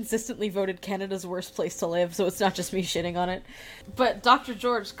Glasgow was consistently voted Canada's worst place to live, so it's not just me shitting on it. But Dr.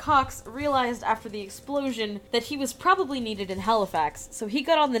 George Cox realized after the explosion that he was probably needed in Halifax, so he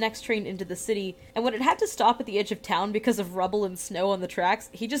got on the next train into the city, and when it had to stop at the edge of town because of rubble and snow on the tracks,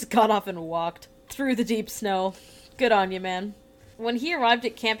 he just got off and walked through the deep snow. Good on you, man. When he arrived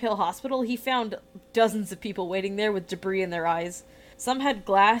at Camp Hill Hospital, he found dozens of people waiting there with debris in their eyes. Some had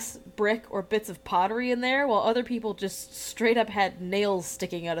glass, brick, or bits of pottery in there, while other people just straight up had nails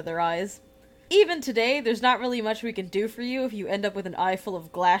sticking out of their eyes. Even today, there's not really much we can do for you if you end up with an eye full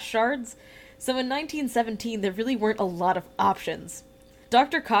of glass shards, so in 1917 there really weren't a lot of options.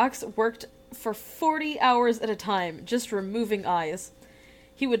 Dr. Cox worked for 40 hours at a time, just removing eyes.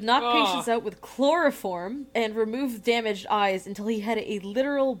 He would knock patients out with chloroform and remove damaged eyes until he had a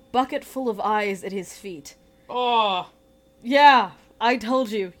literal bucket full of eyes at his feet. Oh. Yeah, I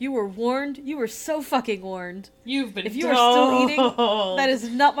told you. You were warned. You were so fucking warned. You've been If you are still eating, that is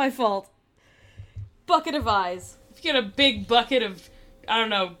not my fault. Bucket of eyes. If you get a big bucket of, I don't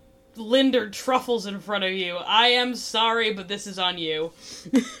know, Linder truffles in front of you, I am sorry, but this is on you.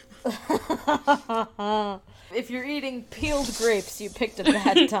 If you're eating peeled grapes, you picked a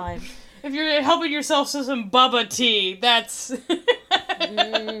bad time. If you're helping yourself to some bubba tea, that's...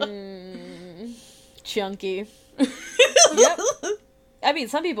 Chunky. Yep. I mean,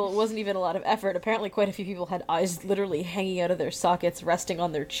 some people, it wasn't even a lot of effort. Apparently quite a few people had eyes literally hanging out of their sockets, resting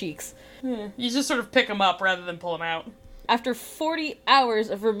on their cheeks. You just sort of pick them up rather than pull them out. After 40 hours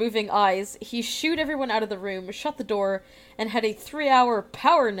of removing eyes, he shooed everyone out of the room, shut the door, and had a 3-hour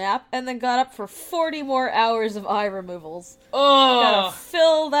power nap, and then got up for 40 more hours of eye removals. Oh! Gotta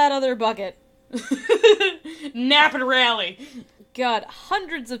fill that other bucket. Nap and rally. God,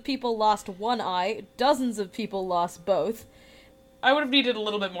 hundreds of people lost one eye, dozens of people lost both. I would have needed a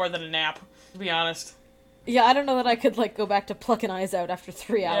little bit more than a nap, to be honest. Yeah, I don't know that I could, go back to plucking eyes out after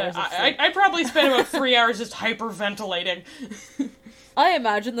 3 hours of sleep. I probably spent about 3 hours just hyperventilating. I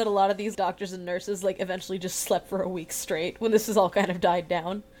imagine that a lot of these doctors and nurses, eventually just slept for a week straight when this has all kind of died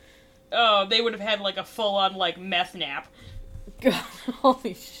down. Oh, they would have had, a full-on, meth nap. God,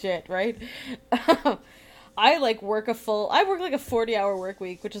 holy shit, right? I work a 40-hour work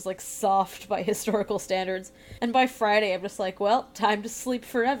week, which is soft by historical standards. And by Friday, I'm just well, time to sleep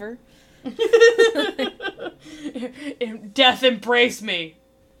forever. Death embrace me.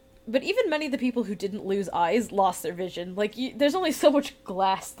 But even many of the people who didn't lose eyes lost their vision. There's only so much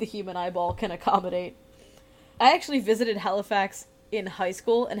glass the human eyeball can accommodate. I actually visited Halifax in high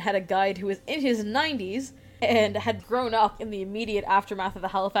school and had a guide who was in his 90s and had grown up in the immediate aftermath of the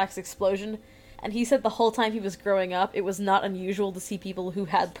Halifax explosion. And he said the whole time he was growing up, it was not unusual to see people who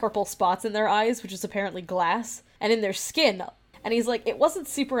had purple spots in their eyes, which is apparently glass, and in their skin. And he's it wasn't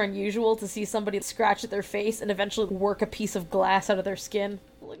super unusual to see somebody scratch at their face and eventually work a piece of glass out of their skin.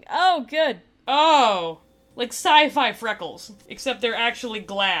 Oh, good. Oh, like sci-fi freckles, except they're actually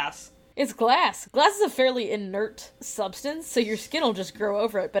glass. It's glass. Glass is a fairly inert substance, so your skin will just grow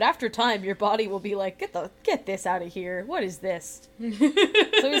over it. But after time, your body will be get this out of here. What is this? So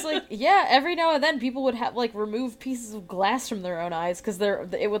he's yeah, every now and then people would have, remove pieces of glass from their own eyes, because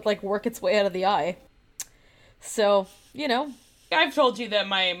it would, work its way out of the eye. So, I've told you that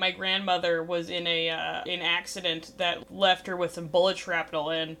my grandmother was in an accident that left her with some bullet shrapnel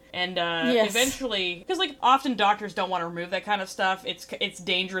in, and yes. Eventually, because often doctors don't want to remove that kind of stuff. It's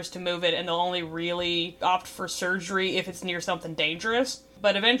dangerous to move it, and they'll only really opt for surgery if it's near something dangerous.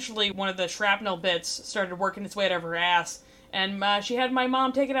 But eventually, one of the shrapnel bits started working its way out of her ass, and she had my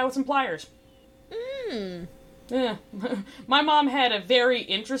mom take it out with some pliers. Yeah. My mom had a very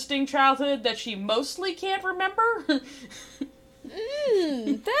interesting childhood that she mostly can't remember.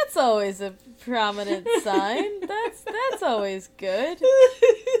 That's always a prominent sign. That's always good.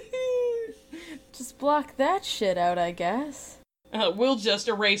 Just block that shit out, I guess. We'll just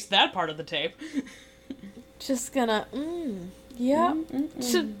erase that part of the tape. Just gonna, yeah.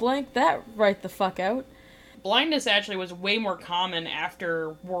 Should blank that right the fuck out. Blindness actually was way more common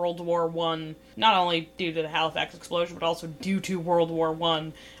after World War I, not only due to the Halifax explosion, but also due to World War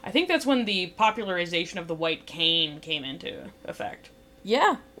I. I think that's when the popularization of the white cane came into effect.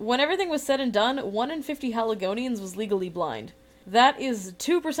 Yeah, when everything was said and done, 1 in 50 Haligonians was legally blind. That is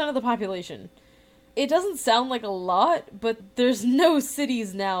 2% of the population. It doesn't sound like a lot, but there's no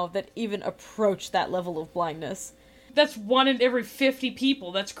cities now that even approach that level of blindness. That's 1 in every 50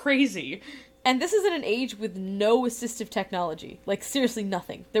 people, that's crazy. And this is in an age with no assistive technology. Seriously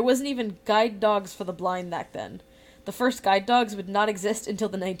nothing. There wasn't even guide dogs for the blind back then. The first guide dogs would not exist until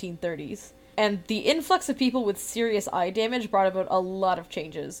the 1930s. And the influx of people with serious eye damage brought about a lot of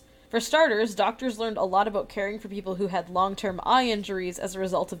changes. For starters, doctors learned a lot about caring for people who had long-term eye injuries as a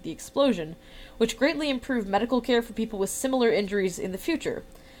result of the explosion, which greatly improved medical care for people with similar injuries in the future.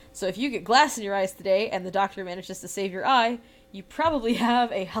 So if you get glass in your eyes today and the doctor manages to save your eye, you probably have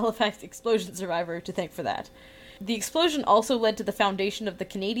a Halifax explosion survivor to thank for that. The explosion also led to the foundation of the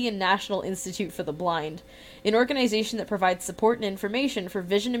Canadian National Institute for the Blind, an organization that provides support and information for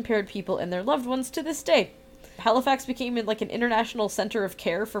vision-impaired people and their loved ones to this day. Halifax became an international center of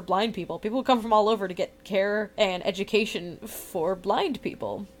care for blind people. People come from all over to get care and education for blind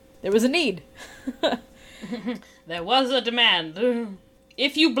people. There was a need. There was a demand.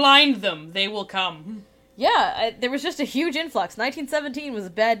 If you blind them, they will come. Yeah, there was just a huge influx. 1917 was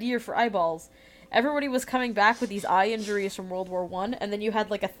a bad year for eyeballs. Everybody was coming back with these eye injuries from World War I, and then you had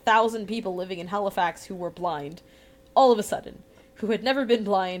like 1,000 people living in Halifax who were blind. All of a sudden. Who had never been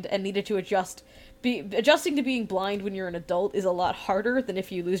blind and needed to adjust. Adjusting to being blind when you're an adult is a lot harder than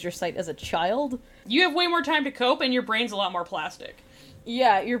if you lose your sight as a child. You have way more time to cope, and your brain's a lot more plastic.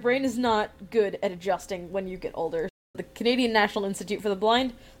 Yeah, your brain is not good at adjusting when you get older. The Canadian National Institute for the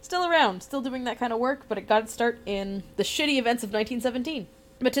Blind, still around, still doing that kind of work, but it got its start in the shitty events of 1917.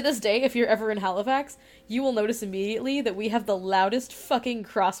 But to this day, if you're ever in Halifax, you will notice immediately that we have the loudest fucking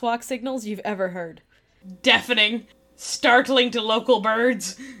crosswalk signals you've ever heard. Deafening. Startling to local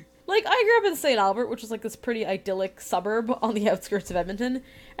birds. Like, I grew up in St. Albert, which is like this pretty idyllic suburb on the outskirts of Edmonton,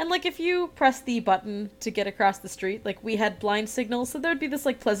 and like if you press the button to get across the street, like we had blind signals, so there would be this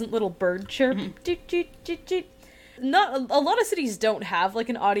like pleasant little bird chirp. Doot, doot, doot, doot. Not a lot of cities don't have like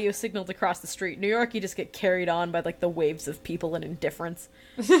an audio signal to cross the street. New York, you just get carried on by like the waves of people and indifference.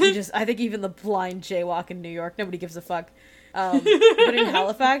 I think even the blind jaywalk in New York, nobody gives a fuck. But in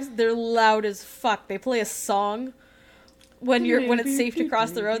Halifax, they're loud as fuck. They play a song when it's safe to cross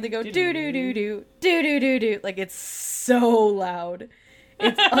the road. They go do do do do do do do do. Like, it's so loud.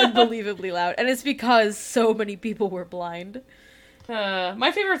 It's unbelievably loud, and it's because so many people were blind.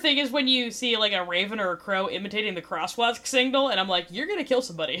 My favorite thing is when you see like a raven or a crow imitating the crosswalk signal, and I'm like, you're gonna kill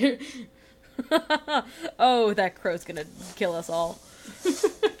somebody. Oh, that crow's gonna kill us all.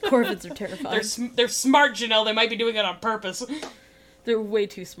 Corvids are terrifying. They're smart, Janelle. They might be doing it on purpose. They're way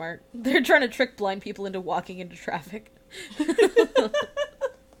too smart. They're trying to trick blind people into walking into traffic.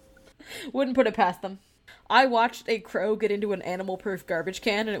 Wouldn't put it past them. I watched a crow get into an animal-proof garbage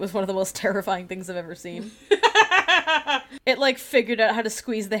can, and it was one of the most terrifying things I've ever seen. It, like, figured out how to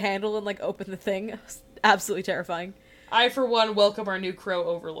squeeze the handle and, like, open the thing. It was absolutely terrifying. I, for one, welcome our new crow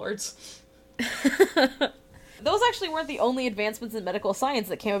overlords. Those actually weren't the only advancements in medical science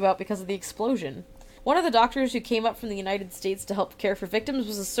that came about because of the explosion. One of the doctors who came up from the United States to help care for victims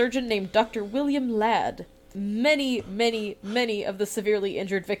was a surgeon named Dr. William Ladd. Many, many, many of the severely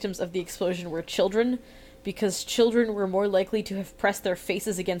injured victims of the explosion were children, because children were more likely to have pressed their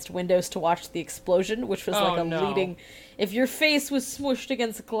faces against windows to watch the explosion, which was leading... If your face was smushed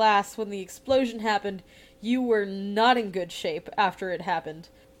against glass when the explosion happened, you were not in good shape after it happened.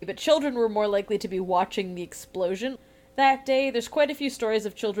 But children were more likely to be watching the explosion. That day, there's quite a few stories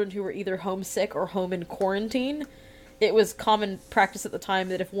of children who were either homesick or home in quarantine. It was common practice at the time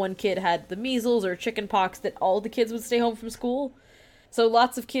that if one kid had the measles or chicken pox, that all the kids would stay home from school. So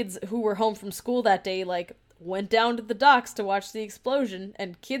lots of kids who were home from school that day, like, went down to the docks to watch the explosion,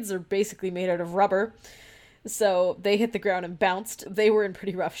 and kids are basically made out of rubber. So they hit the ground and bounced. They were in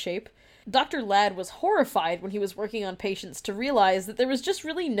pretty rough shape. Dr. Ladd was horrified when he was working on patients to realize that there was just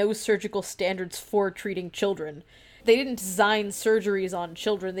really no surgical standards for treating children. They didn't design surgeries on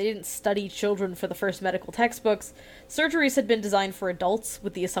children. They didn't study children for the first medical textbooks. Surgeries had been designed for adults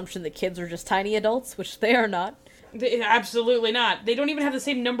with the assumption that kids were just tiny adults, which they are not. Absolutely not. They don't even have the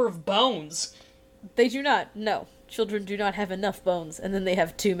same number of bones. They do not. No. Children do not have enough bones, and then they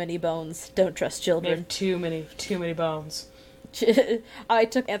have too many bones. Don't trust children. They have too many bones. I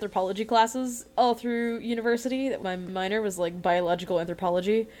took anthropology classes all through university. My minor was, like, biological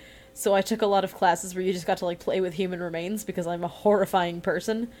anthropology. So I took a lot of classes where you just got to, like, play with human remains because I'm a horrifying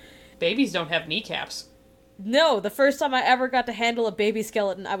person. Babies don't have kneecaps. No, the first time I ever got to handle a baby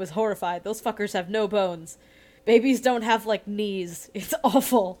skeleton, I was horrified. Those fuckers have no bones. Babies don't have, like, knees. It's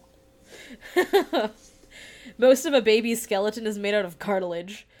awful. Most of a baby's skeleton is made out of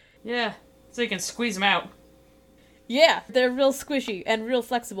cartilage. Yeah, so you can squeeze them out. Yeah, they're real squishy and real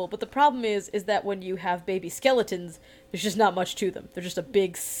flexible, but the problem is that when you have baby skeletons, there's just not much to them. They're just a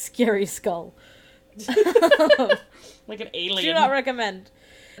big, scary skull. Like an alien. Do not recommend.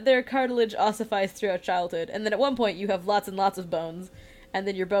 Their cartilage ossifies throughout childhood, and then at one point you have lots and lots of bones, and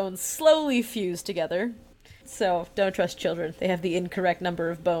then your bones slowly fuse together. So, don't trust children. They have the incorrect number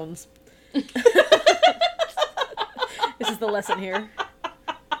of bones. This is the lesson here.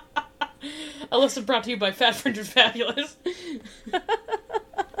 A lesson brought to you by Fat Friends Fabulous.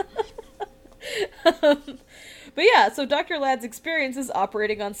 But yeah, so Dr. Ladd's experiences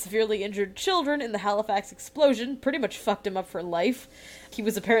operating on severely injured children in the Halifax explosion pretty much fucked him up for life. He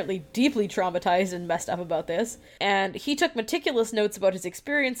was apparently deeply traumatized and messed up about this, and he took meticulous notes about his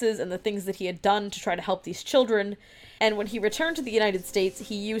experiences and the things that he had done to try to help these children, and when he returned to the United States,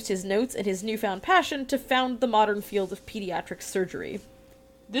 he used his notes and his newfound passion to found the modern field of pediatric surgery.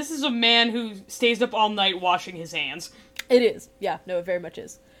 This is a man who stays up all night washing his hands. It is. Yeah, no, it very much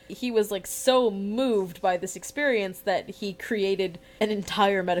is. He was, like, so moved by this experience that he created an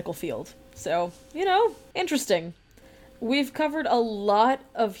entire medical field. So, you know, interesting. We've covered a lot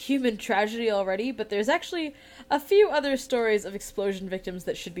of human tragedy already, but there's actually a few other stories of explosion victims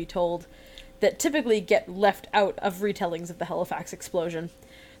that should be told that typically get left out of retellings of the Halifax explosion.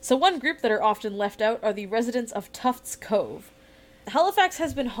 So one group that are often left out are the residents of Tufts Cove. Halifax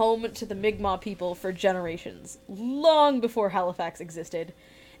has been home to the Mi'kmaq people for generations, long before Halifax existed.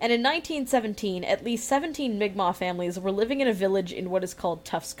 And in 1917, at least 17 Mi'kmaq families were living in a village in what is called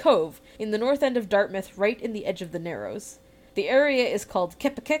Tufts Cove, in the north end of Dartmouth, right in the edge of the Narrows. The area is called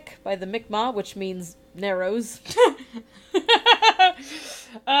Kippakick by the Mi'kmaq, which means Narrows.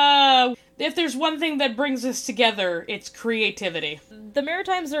 If there's one thing that brings us together, it's creativity. The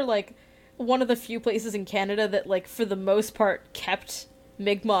Maritimes are, like, one of the few places in Canada that, like, for the most part, kept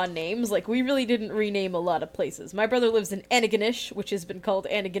Mi'kmaq names. Like, we really didn't rename a lot of places. My brother lives in Antigonish, which has been called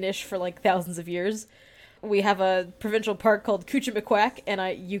Antigonish for, like, thousands of years. We have a provincial park called Cuchimiquac,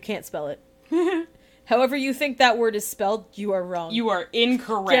 and you can't spell it. However you think that word is spelled, you are wrong. You are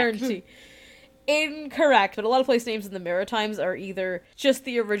incorrect. Guarantee. Incorrect, but a lot of place names in the Maritimes are either just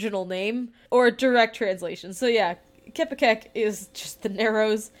the original name or a direct translation. So yeah, Kippakick is just the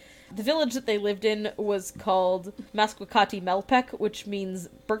Narrows. The village that they lived in was called Masquakati Melpek, which means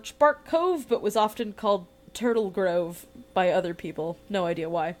Birch Bark Cove, but was often called Turtle Grove by other people. No idea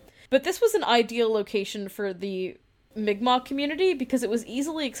why. But this was an ideal location for the Mi'kmaq community because it was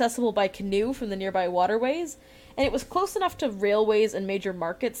easily accessible by canoe from the nearby waterways, and it was close enough to railways and major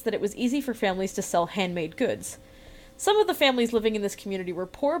markets that it was easy for families to sell handmade goods. Some of the families living in this community were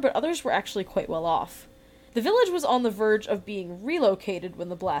poor, but others were actually quite well off. The village was on the verge of being relocated when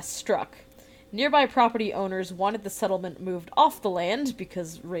the blast struck. Nearby property owners wanted the settlement moved off the land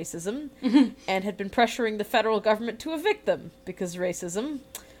because racism, and had been pressuring the federal government to evict them because racism.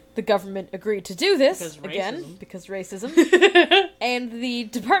 The government agreed to do this, because racism. And the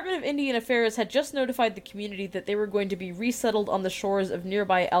Department of Indian Affairs had just notified the community that they were going to be resettled on the shores of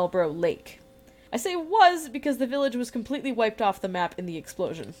nearby Albro Lake. I say was because the village was completely wiped off the map in the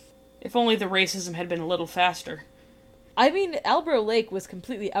explosion. If only the racism had been a little faster. I mean, Albro Lake was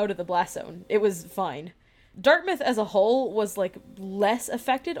completely out of the blast zone. It was fine. Dartmouth as a whole was, like, less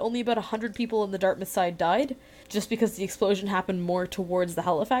affected. Only about 100 people on the Dartmouth side died, just because the explosion happened more towards the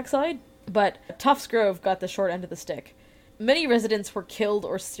Halifax side. But Tufts Grove got the short end of the stick. Many residents were killed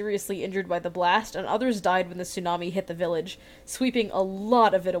or seriously injured by the blast, and others died when the tsunami hit the village, sweeping a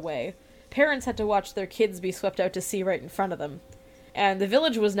lot of it away. Parents had to watch their kids be swept out to sea right in front of them. And the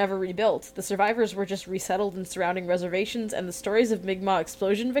village was never rebuilt. The survivors were just resettled in surrounding reservations, and the stories of Mi'kmaq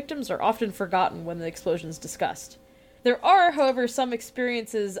explosion victims are often forgotten when the explosion is discussed. There are, however, some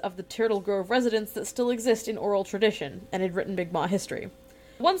experiences of the Turtle Grove residents that still exist in oral tradition, and in written Mi'kmaq history.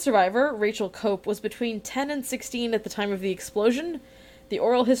 One survivor, Rachel Cope, was between 10 and 16 at the time of the explosion. The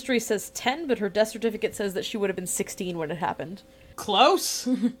oral history says 10, but her death certificate says that she would have been 16 when it happened. Close?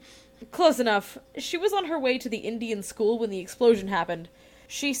 Close enough. She was on her way to the Indian school when the explosion happened.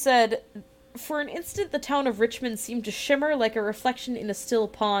 She said, "For an instant the town of Richmond seemed to shimmer like a reflection in a still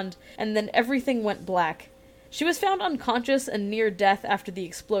pond, and then everything went black." She was found unconscious and near death after the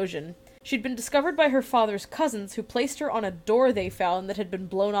explosion. She'd been discovered by her father's cousins, who placed her on a door they found that had been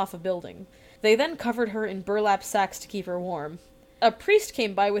blown off a building. They then covered her in burlap sacks to keep her warm. A priest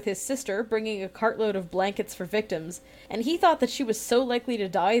came by with his sister, bringing a cartload of blankets for victims, and he thought that she was so likely to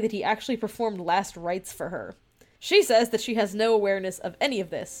die that he actually performed last rites for her. She says that she has no awareness of any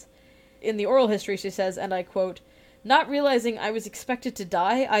of this. In the oral history she says, and I quote, "Not realizing I was expected to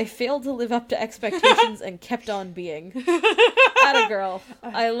die, I failed to live up to expectations and kept on being." Atta girl.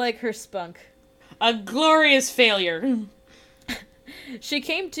 I like her spunk. A glorious failure. She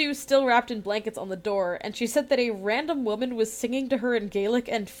came to still wrapped in blankets on the door, and she said that a random woman was singing to her in Gaelic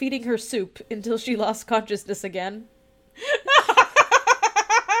and feeding her soup until she lost consciousness again.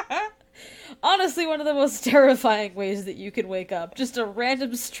 Honestly, one of the most terrifying ways that you can wake up. Just a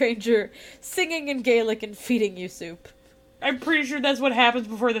random stranger singing in Gaelic and feeding you soup. I'm pretty sure that's what happens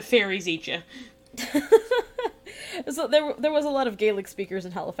before the fairies eat you. So there was a lot of Gaelic speakers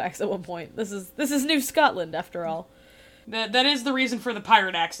in Halifax at one point. This is New Scotland, after all. That is the reason for the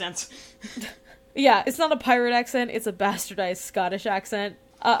pirate accents. Yeah, it's not a pirate accent, it's a bastardized Scottish accent.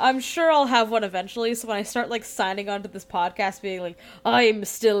 I'm sure I'll have one eventually, so when I start, like, signing onto this podcast being like, "I'm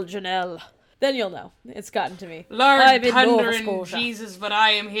still Janelle," then you'll know. It's gotten to me. Lord Thunder and Jesus, but I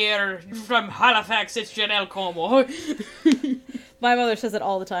am here from Halifax, it's Janelle Como. My mother says it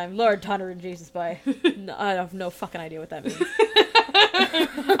all the time. Lord Thunder and Jesus, bye. No, I have no fucking idea what that means.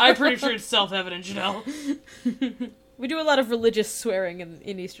 I'm pretty sure it's self-evident, Janelle. We do a lot of religious swearing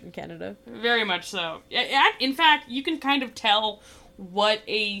in Eastern Canada. Very much so. In fact, you can kind of tell what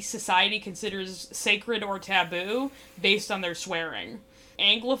a society considers sacred or taboo based on their swearing.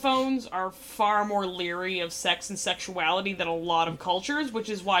 Anglophones are far more leery of sex and sexuality than a lot of cultures, which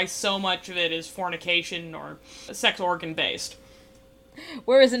is why so much of it is fornication or sex organ based.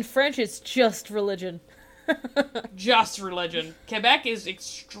 Whereas in French, it's just religion. Just religion. Quebec is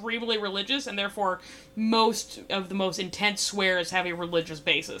extremely religious, and therefore most of the most intense swears have a religious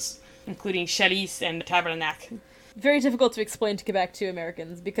basis, including Chalice and Tabernacle. Very difficult to explain to Quebec to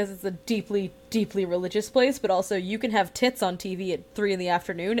Americans because it's a deeply, deeply religious place, but also you can have tits on TV at 3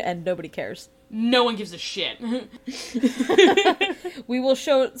 p.m. and nobody cares. No one gives a shit. We will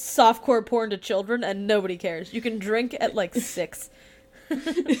show softcore porn to children and nobody cares. You can drink at like 6.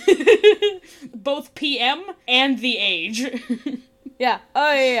 Both PM and the age. Yeah.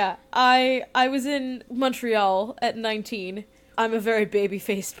 Oh, yeah. I was in Montreal at 19. I'm a very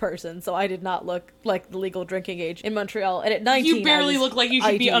baby-faced person, so I did not look like the legal drinking age in Montreal. And at 19, you barely look like you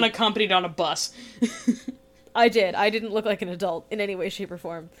should be unaccompanied on a bus. I did. I didn't look like an adult in any way, shape, or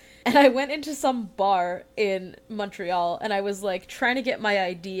form. And I went into some bar in Montreal, and I was, like, trying to get my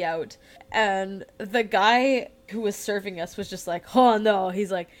ID out. And the guy who was serving us was just like, oh, no.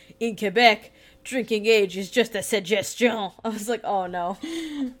 He's like, in Quebec, drinking age is just a suggestion. I was like, oh, no.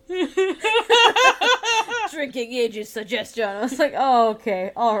 Drinking age is suggestion. I was like, oh,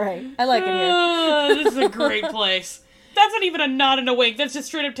 okay. All right. I like it here. This is a great place. That's not even a nod and a wink. That's just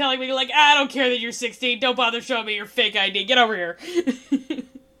straight up telling me, like, I don't care that you're 16. Don't bother showing me your fake ID. Get over here.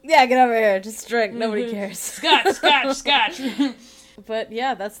 Yeah, get over here. Just drink. Nobody cares. Scotch. But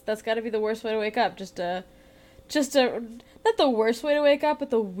yeah, that's got to be the worst way to wake up. Just a, not the worst way to wake up, but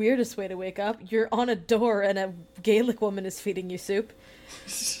the weirdest way to wake up. You're on a door and a Gaelic woman is feeding you soup.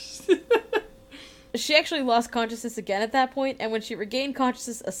 She actually lost consciousness again at that point, and when she regained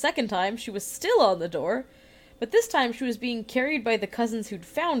consciousness a second time, she was still on the door. But this time she was being carried by the cousins who'd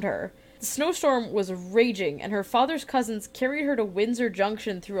found her. The snowstorm was raging, and her father's cousins carried her to Windsor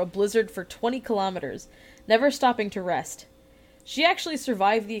Junction through a blizzard for 20 kilometers, never stopping to rest. She actually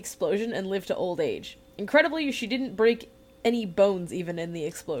survived the explosion and lived to old age. Incredibly, she didn't break any bones even in the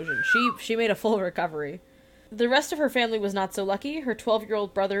explosion. She made a full recovery. The rest of her family was not so lucky. Her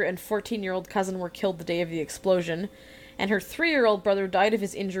 12-year-old brother and 14-year-old cousin were killed the day of the explosion, and her 3-year-old brother died of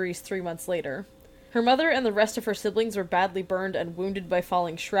his injuries 3 months later. Her mother and the rest of her siblings were badly burned and wounded by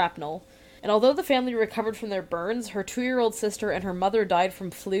falling shrapnel, and although the family recovered from their burns, her 2-year-old sister and her mother died from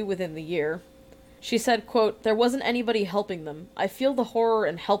flu within the year. She said, quote, "There wasn't anybody helping them. I feel the horror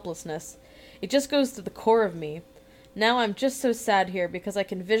and helplessness. It just goes to the core of me. Now I'm just so sad here because I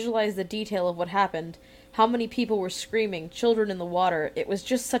can visualize the detail of what happened, how many people were screaming, children in the water. It was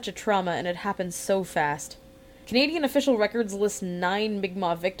just such a trauma and it happened so fast." Canadian official records list 9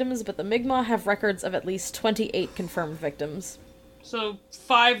 Mi'kmaq victims, but the Mi'kmaq have records of at least 28 confirmed victims. So,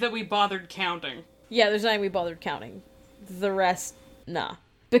 5 that we bothered counting. Yeah, there's 9 we bothered counting. The rest, nah.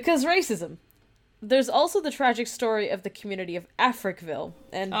 Because racism. There's also the tragic story of the community of Africville,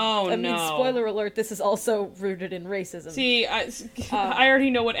 and I mean, spoiler alert, this is also rooted in racism. See, I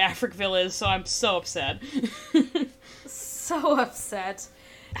already know what Africville is, so I'm so upset. So upset.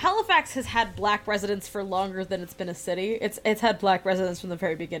 Halifax has had black residents for longer than it's been a city. It's had black residents from the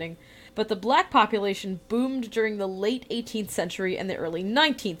very beginning. But the black population boomed during the late 18th century and the early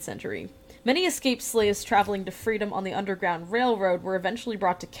 19th century. Many escaped slaves traveling to freedom on the Underground Railroad were eventually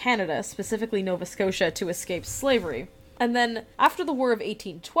brought to Canada, specifically Nova Scotia, to escape slavery. And then, after the War of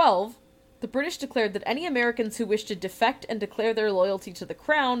 1812, the British declared that any Americans who wished to defect and declare their loyalty to the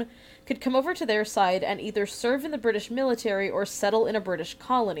Crown could come over to their side and either serve in the British military or settle in a British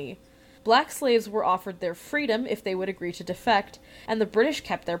colony. Black slaves were offered their freedom if they would agree to defect, and the British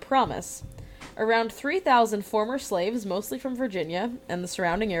kept their promise. Around 3,000 former slaves, mostly from Virginia and the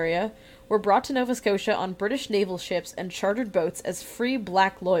surrounding area, were brought to Nova Scotia on British naval ships and chartered boats as free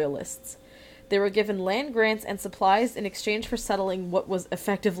black loyalists. They were given land grants and supplies in exchange for settling what was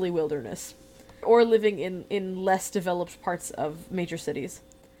effectively wilderness, or living in less developed parts of major cities.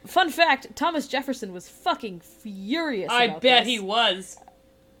 Fun fact, Thomas Jefferson was fucking furious about this. I bet he was.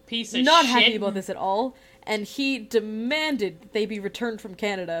 Piece of Not shit. happy about this at all, and he demanded that they be returned from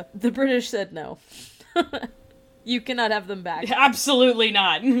Canada. The British said no. You cannot have them back. Absolutely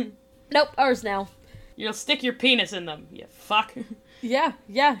not. Nope, ours now. You'll stick your penis in them, you fuck. Yeah.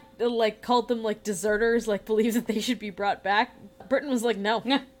 Like, called them, like, deserters, like, believed that they should be brought back. Britain was like, no.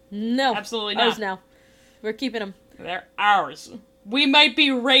 No. Absolutely not. Ours now. We're keeping them. They're ours. We might be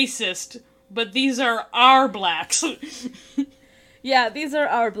racist, but these are our blacks. Yeah, these are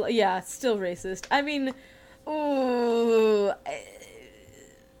our... yeah, still racist. I mean, Ooh,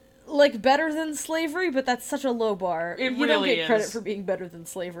 like better than slavery, but that's such a low bar. It You don't really get credit is. for being better than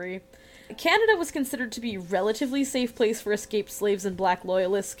slavery. Canada was considered to be a relatively safe place for escaped slaves and black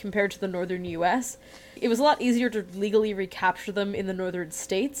loyalists compared to the northern US. It was a lot easier to legally recapture them in the northern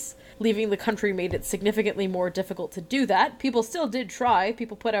states. Leaving the country made it significantly more difficult to do that. People still did try.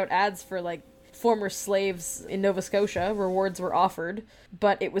 People put out ads for, like, former slaves in Nova Scotia. Rewards were offered.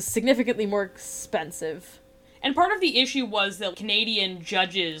 But it was significantly more expensive. And part of the issue was that Canadian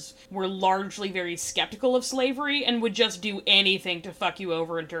judges were largely very skeptical of slavery and would just do anything to fuck you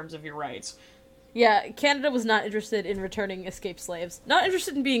over in terms of your rights. Yeah, Canada was not interested in returning escaped slaves. Not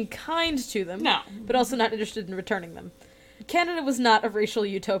interested in being kind to them. No. But also not interested in returning them. Canada was not a racial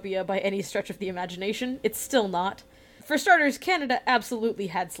utopia by any stretch of the imagination. It's still not. For starters, Canada absolutely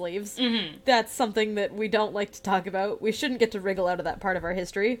had slaves. Mm-hmm. That's something that we don't like to talk about. We shouldn't get to wriggle out of that part of our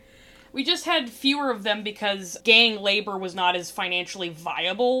history. We just had fewer of them because gang labor was not as financially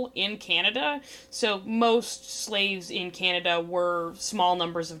viable in Canada, so most slaves in Canada were small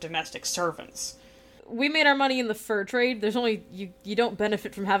numbers of domestic servants. We made our money in the fur trade. There's only... You don't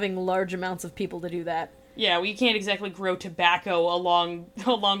benefit from having large amounts of people to do that. Yeah, we can't exactly grow tobacco along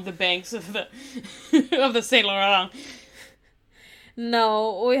the banks of the of the Saint Laurent.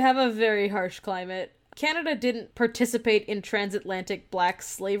 No, we have a very harsh climate. Canada didn't participate in transatlantic black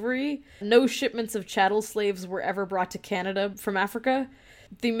slavery. No shipments of chattel slaves were ever brought to Canada from Africa.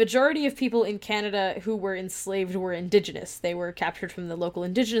 The majority of people in Canada who were enslaved were indigenous. They were captured from the local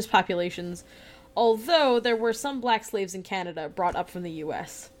indigenous populations, although there were some black slaves in Canada brought up from the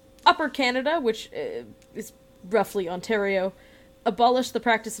US. Upper Canada, which is roughly Ontario, abolished the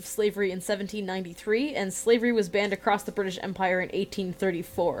practice of slavery in 1793, and slavery was banned across the British Empire in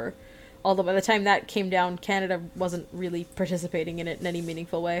 1834. Although by the time that came down, Canada wasn't really participating in it in any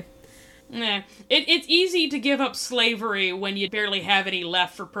meaningful way. Nah. It's easy to give up slavery when you barely have any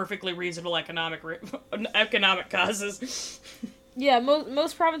left for perfectly reasonable economic causes. Yeah,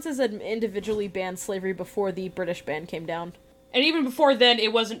 most provinces had individually banned slavery before the British ban came down. And even before then,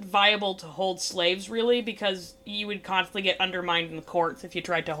 it wasn't viable to hold slaves, really, because you would constantly get undermined in the courts if you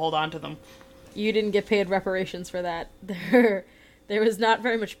tried to hold on to them. You didn't get paid reparations for that. There was not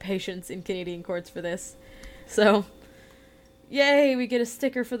very much patience in Canadian courts for this. So, yay, we get a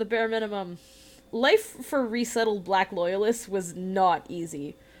sticker for the bare minimum. Life for resettled black loyalists was not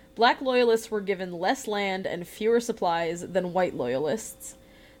easy. Black loyalists were given less land and fewer supplies than white loyalists.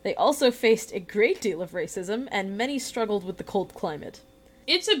 They also faced a great deal of racism, and many struggled with the cold climate.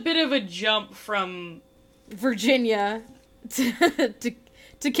 It's a bit of a jump from Virginia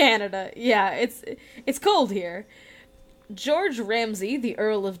to Canada. Yeah, it's cold here. George Ramsay, the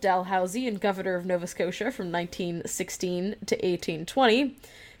Earl of Dalhousie and Governor of Nova Scotia from 1916 to 1820,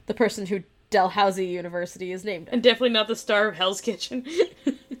 the person who Dalhousie University is named after. And definitely not the star of Hell's Kitchen.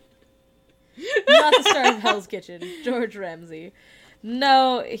 Not the star of Hell's Kitchen, George Ramsay.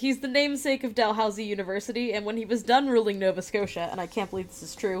 No, he's the namesake of Dalhousie University, and when he was done ruling Nova Scotia, and I can't believe this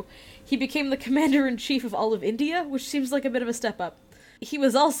is true, he became the Commander-in-Chief of all of India, which seems like a bit of a step up. He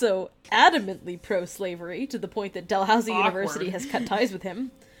was also adamantly pro-slavery, to the point that Dalhousie University has cut ties with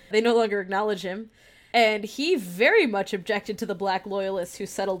him. They no longer acknowledge him. And he very much objected to the black loyalists who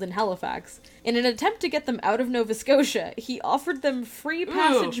settled in Halifax. In an attempt to get them out of Nova Scotia, he offered them free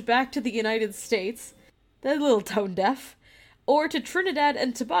passage back to the United States. They're a little tone-deaf. Or to Trinidad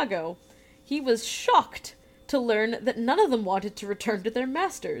and Tobago. He was shocked to learn that none of them wanted to return to their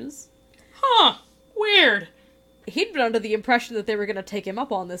masters. Huh. Weird. He'd been under the impression that they were going to take him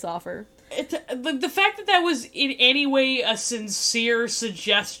up on this offer. The fact that that was in any way a sincere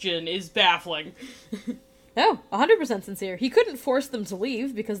suggestion is baffling. No, 100% sincere. He couldn't force them to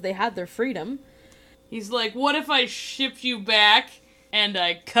leave because they had their freedom. He's like, what if I shipped you back and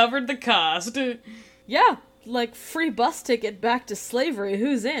I covered the cost? Yeah, like free bus ticket back to slavery.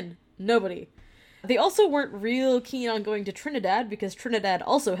 Who's in? Nobody. They also weren't real keen on going to Trinidad because Trinidad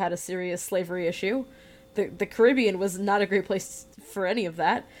also had a serious slavery issue. The Caribbean was not a great place for any of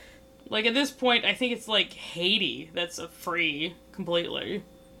that. Like, at this point, I think it's like Haiti that's free completely.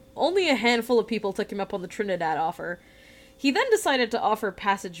 Only a handful of people took him up on the Trinidad offer. He then decided to offer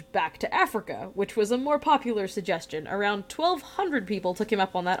passage back to Africa, which was a more popular suggestion. Around 1,200 people took him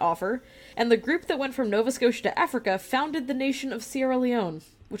up on that offer, and the group that went from Nova Scotia to Africa founded the nation of Sierra Leone,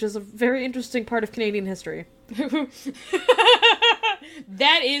 which is a very interesting part of Canadian history.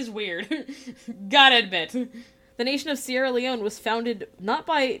 That is weird. Gotta admit. The nation of Sierra Leone was founded not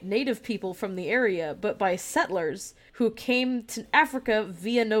by native people from the area, but by settlers who came to Africa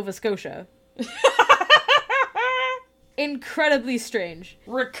via Nova Scotia. Incredibly strange.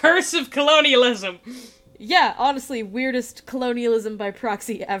 Recursive colonialism. Yeah, honestly, weirdest colonialism by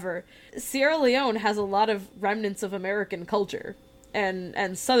proxy ever. Sierra Leone has a lot of remnants of American culture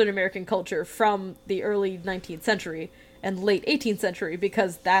and Southern American culture from the early 19th century and late 18th century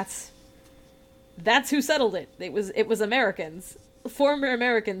because that's who settled it. It was Americans, former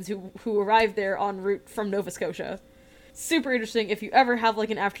Americans who arrived there en route from Nova Scotia. Super interesting. If you ever have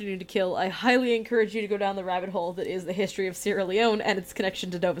like an afternoon to kill, I highly encourage you to go down the rabbit hole that is the history of Sierra Leone and its connection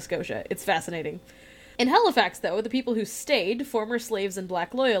to Nova Scotia. It's fascinating. In Halifax, though, the people who stayed, former slaves and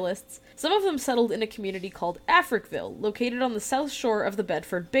black loyalists, some of them settled in a community called Africville, located on the south shore of the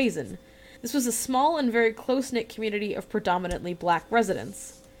Bedford Basin. This was a small and very close-knit community of predominantly black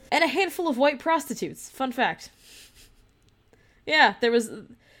residents. And a handful of white prostitutes. Fun fact. Yeah,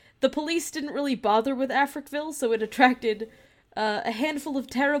 the police didn't really bother with Africville, so it attracted a handful of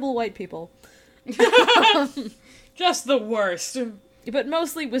terrible white people. Just the worst. But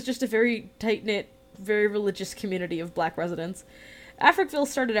mostly was just a very tight-knit, very religious community of black residents. Africville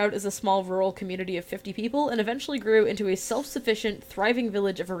started out as a small rural community of 50 people and eventually grew into a self-sufficient, thriving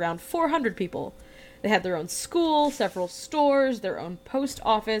village of around 400 people. They had their own school, several stores, their own post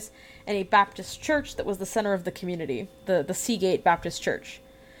office, and a Baptist church that was the center of the community, the Seagate Baptist Church.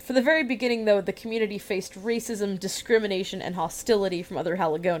 For the very beginning, though, the community faced racism, discrimination, and hostility from other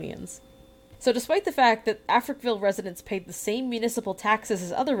Haligonians. So despite the fact that Africville residents paid the same municipal taxes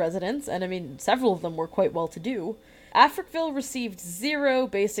as other residents, and I mean, several of them were quite well-to-do, Africville received 0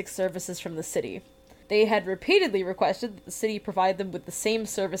 basic services from the city. They had repeatedly requested that the city provide them with the same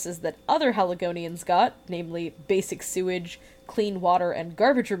services that other Haligonians got, namely basic sewage, clean water, and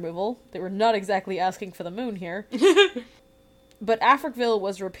garbage removal. They were not exactly asking for the moon here. But Africville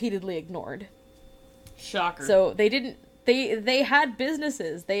was repeatedly ignored. Shocker. So they had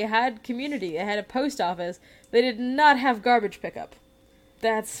businesses, they had community, they had a post office. They did not have garbage pickup.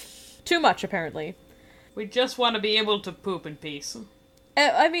 That's too much, apparently. We just want to be able to poop in peace.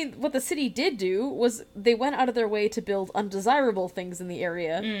 I mean, what the city did do was they went out of their way to build undesirable things in the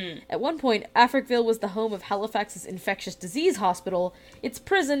area. At one point, Africville was the home of Halifax's infectious disease hospital, its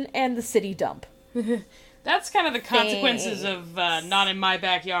prison, and the city dump. That's kind of the consequences of not in my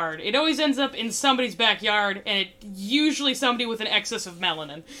backyard. It always ends up in somebody's backyard, and usually somebody with an excess of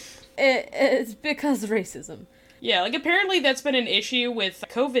melanin. It's because of racism. Yeah, like apparently that's been an issue with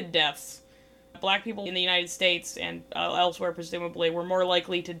COVID deaths. Black people in the United States and elsewhere, presumably, were more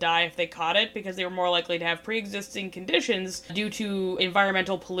likely to die if they caught it because they were more likely to have pre-existing conditions due to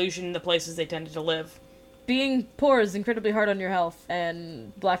environmental pollution in the places they tended to live. Being poor is incredibly hard on your health,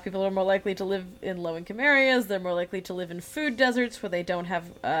 and black people are more likely to live in low-income areas, they're more likely to live in food deserts where they don't have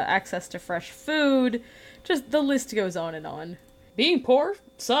access to fresh food. Just the list goes on and on. Being poor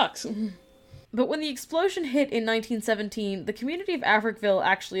sucks. But when the explosion hit in 1917, the community of Africville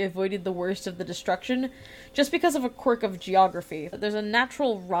actually avoided the worst of the destruction just because of a quirk of geography. There's a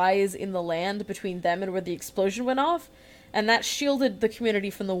natural rise in the land between them and where the explosion went off, and that shielded the community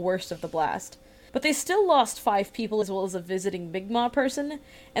from the worst of the blast. But they still lost 5 people as well as a visiting Mi'kmaq person,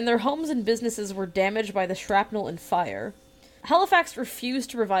 and their homes and businesses were damaged by the shrapnel and fire. Halifax refused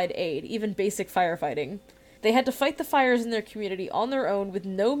to provide aid, even basic firefighting. They had to fight the fires in their community on their own with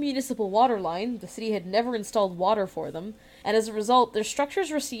no municipal water line. The city had never installed water for them, and as a result, their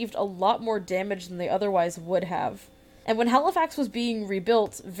structures received a lot more damage than they otherwise would have. And when Halifax was being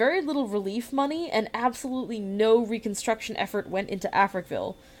rebuilt, very little relief money and absolutely no reconstruction effort went into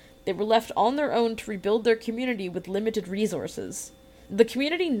Africville. They were left on their own to rebuild their community with limited resources. The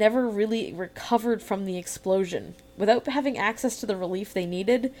community never really recovered from the explosion. Without having access to the relief they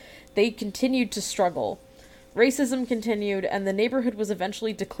needed, they continued to struggle. Racism continued, and the neighborhood was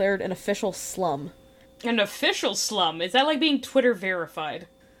eventually declared an official slum. An official slum? Is that like being Twitter verified?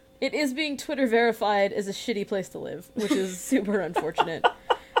 It is being Twitter verified as a shitty place to live, which is super unfortunate.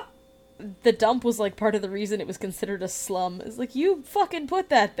 The dump was like part of the reason it was considered a slum. It's like, you fucking put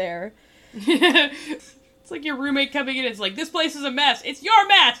that there. It's like your roommate coming in and it's like, this place is a mess. It's your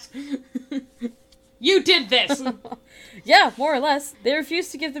mess! You did this! Yeah, more or less. They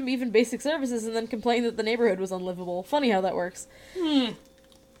refused to give them even basic services and then complained that the neighborhood was unlivable. Funny how that works.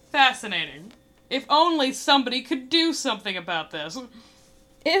 Fascinating. If only somebody could do something about this.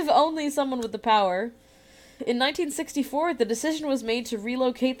 If only someone with the power. In 1964, the decision was made to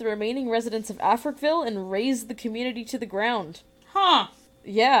relocate the remaining residents of Africville and raze the community to the ground. Huh.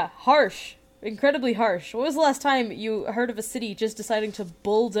 Yeah, harsh. Incredibly harsh. When was the last time you heard of a city just deciding to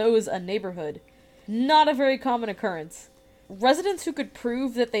bulldoze a neighborhood? Not a very common occurrence. Residents who could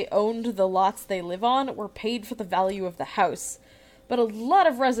prove that they owned the lots they live on were paid for the value of the house. But a lot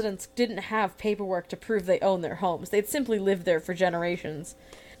of residents didn't have paperwork to prove they owned their homes. They'd simply lived there for generations.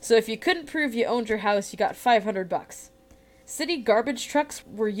 So if you couldn't prove you owned your house, you got $500. City garbage trucks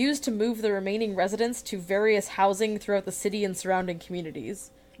were used to move the remaining residents to various housing throughout the city and surrounding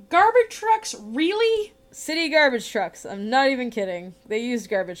communities. Garbage trucks? Really? City garbage trucks. I'm not even kidding. They used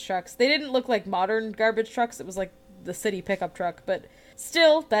garbage trucks. They didn't look like modern garbage trucks. It was like the city pickup truck, but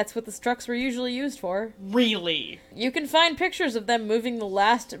still, that's what the trucks were usually used for. Really? You can find pictures of them moving the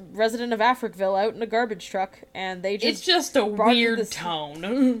last resident of Africville out in a garbage truck, and they just... It's just a weird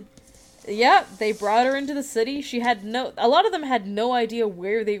tone. Yeah, they brought her into the city. A lot of them had no idea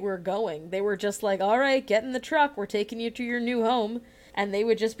where they were going. They were just like, alright, get in the truck, we're taking you to your new home. And they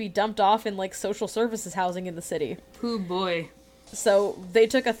would just be dumped off in, like, social services housing in the city. Oh boy. So, they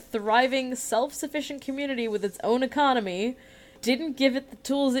took a thriving, self-sufficient community with its own economy, didn't give it the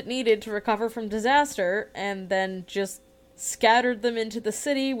tools it needed to recover from disaster, and then just scattered them into the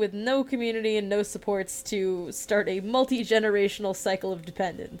city with no community and no supports to start a multi-generational cycle of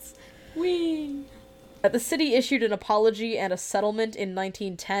dependence. Whee! The city issued an apology and a settlement in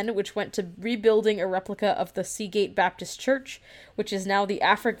 1910, which went to rebuilding a replica of the Seagate Baptist Church, which is now the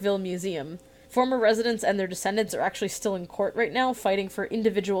Africville Museum. Former residents and their descendants are actually still in court right now, fighting for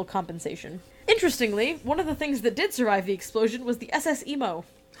individual compensation. Interestingly, one of the things that did survive the explosion was the SS Emo.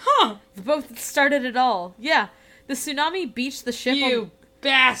 Huh! The boat that started it all. Yeah, the tsunami beached the ship You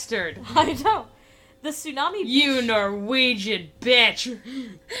bastard! I know! The tsunami You Norwegian bitch!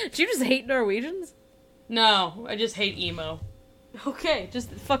 Do you just hate Norwegians? No, I just hate emo. Okay,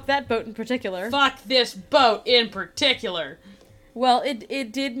 just fuck that boat in particular. Fuck this boat in particular. Well,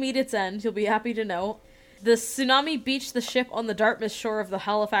 it did meet its end, you'll be happy to know. The tsunami beached the ship on the Dartmouth shore of the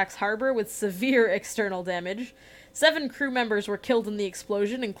Halifax harbor with severe external damage. 7 crew members were killed in the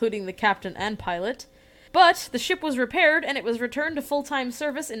explosion, including the captain and pilot. But the ship was repaired, and it was returned to full-time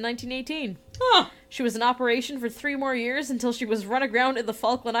service in 1918. Huh. She was in operation for 3 more years until she was run aground in the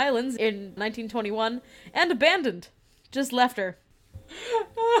Falkland Islands in 1921 and abandoned. Just left her.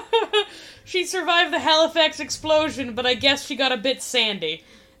 She survived the Halifax explosion, but I guess she got a bit sandy.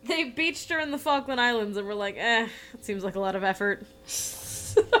 They beached her in the Falkland Islands and were like, it seems like a lot of effort.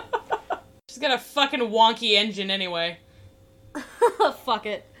 She's got a fucking wonky engine anyway. Fuck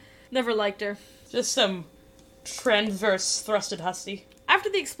it. Never liked her. Just some transverse thrusted hussy. After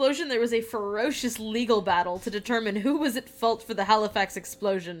the explosion, there was a ferocious legal battle to determine who was at fault for the Halifax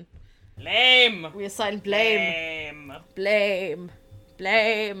explosion. Blame! We assigned blame. Blame.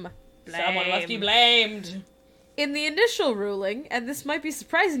 Blame. Someone must be blamed. In the initial ruling, and this might be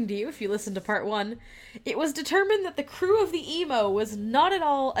surprising to you if you listen to part 1, it was determined that the crew of the Emo was not at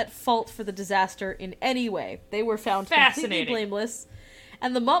all at fault for the disaster in any way. They were found completely blameless,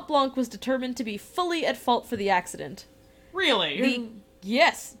 and the Mont Blanc was determined to be fully at fault for the accident. Really?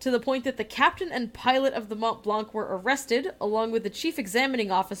 Yes, to the point that the captain and pilot of the Mont Blanc were arrested, along with the chief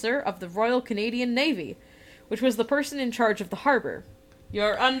examining officer of the Royal Canadian Navy, which was the person in charge of the harbor.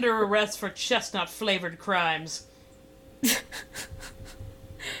 You're under arrest for chestnut-flavored crimes.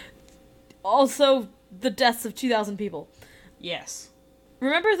 Also, the deaths of 2,000 people. Yes.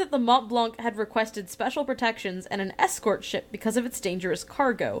 Remember that the Mont Blanc had requested special protections and an escort ship because of its dangerous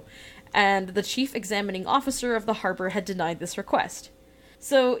cargo, and the chief examining officer of the harbor had denied this request.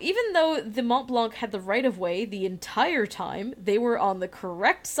 So even though the Mont Blanc had the right-of-way the entire time, they were on the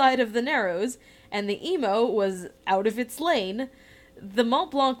correct side of the Narrows, and the Emo was out of its lane, the Mont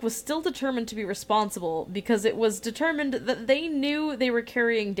Blanc was still determined to be responsible because it was determined that they knew they were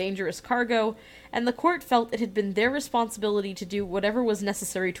carrying dangerous cargo, and the court felt it had been their responsibility to do whatever was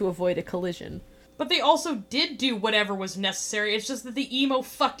necessary to avoid a collision. But they also did do whatever was necessary, it's just that the Emo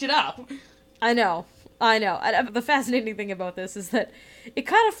fucked it up. I know. The fascinating thing about this is that it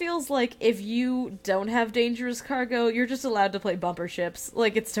kind of feels like if you don't have dangerous cargo, you're just allowed to play bumper ships.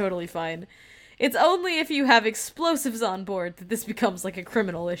 Like, it's totally fine. It's only if you have explosives on board that this becomes, like, a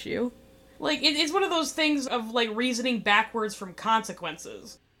criminal issue. Like, it's one of those things of, like, reasoning backwards from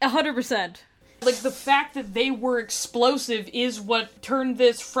consequences. 100%. Like, the fact that they were explosive is what turned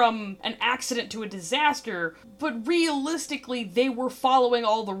this from an accident to a disaster, but realistically, they were following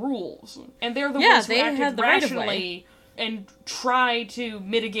all the rules. And they're the ones who acted rationally and try to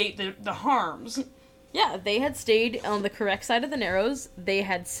mitigate the harms. Yeah, they had stayed on the correct side of the Narrows. They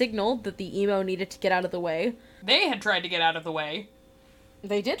had signaled that the Emo needed to get out of the way. They had tried to get out of the way.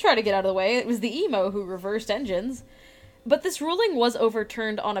 They did try to get out of the way. It was the Emo who reversed engines. But this ruling was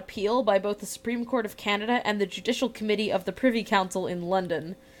overturned on appeal by both the Supreme Court of Canada and the Judicial Committee of the Privy Council in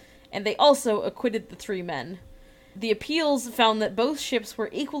London. And they also acquitted the 3 men. The appeals found that both ships were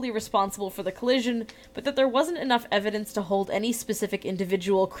equally responsible for the collision, but that there wasn't enough evidence to hold any specific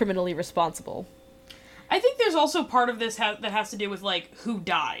individual criminally responsible. I think there's also part of this that has to do with, like, who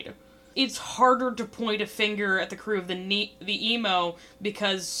died. It's harder to point a finger at the crew of the Emo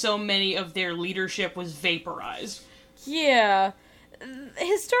because so many of their leadership was vaporized. Yeah.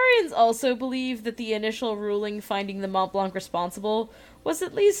 Historians also believe that the initial ruling finding the Mont Blanc responsible was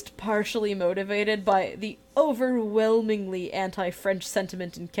at least partially motivated by the overwhelmingly anti-French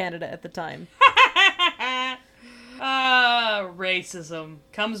sentiment in Canada at the time. Racism.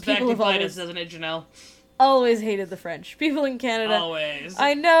 Comes back to bite us, doesn't it, Janelle? Always hated the French. People in Canada. Always.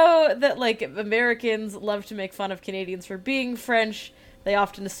 I know that, like, Americans love to make fun of Canadians for being French. They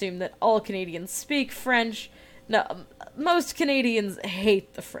often assume that all Canadians speak French. No, most Canadians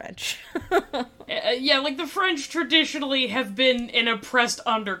hate the French. Yeah, like, the French traditionally have been an oppressed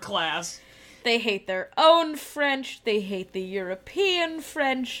underclass. They hate their own French. They hate the European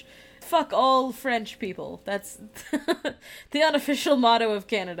French. Fuck all French people. That's the unofficial motto of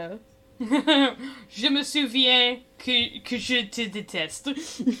Canada. Je me souviens que je te déteste.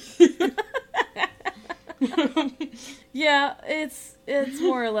 Yeah, it's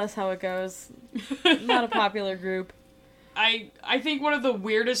more or less how it goes. Not a popular group. I think one of the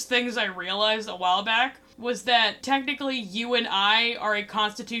weirdest things I realized a while back was that technically you and I are a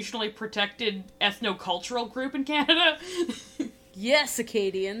constitutionally protected ethno-cultural group in Canada. Yes,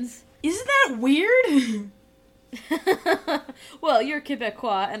 Acadians. Isn't that weird? Well, you're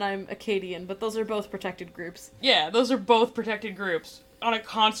Quebecois and I'm Acadian, but those are both protected groups. Yeah, those are both protected groups on a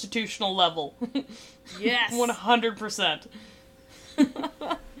constitutional level. Yes. 100%.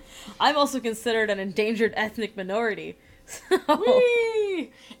 I'm also considered an endangered ethnic minority. So,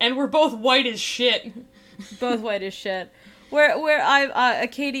 Whee! And we're both white as shit. both white as shit.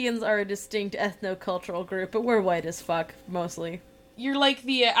 Acadians are a distinct ethno-cultural group, but we're white as fuck, mostly. You're like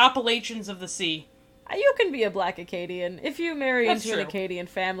the Appalachians of the sea. You can be a black Acadian. If you marry That's into an true. Acadian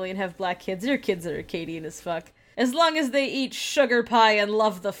family and have black kids, your kids are Acadian as fuck. As long as they eat sugar pie and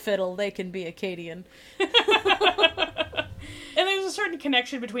love the fiddle, they can be Acadian. And there's a certain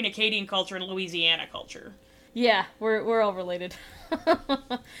connection between Acadian culture and Louisiana culture. Yeah, we're all related.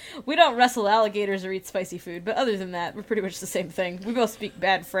 We don't wrestle alligators or eat spicy food, but other than that, we're pretty much the same thing. We both speak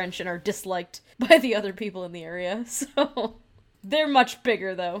bad French and are disliked by the other people in the area, so... They're much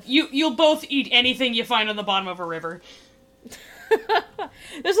bigger, though. You'll both eat anything you find on the bottom of a river.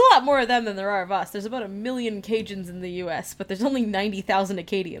 There's a lot more of them than there are of us. There's about 1 million Cajuns in the US, but there's only 90,000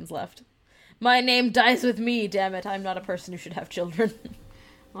 Acadians left. My name dies with me, damn it. I'm not a person who should have children.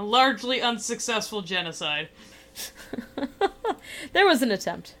 A largely unsuccessful genocide. There was an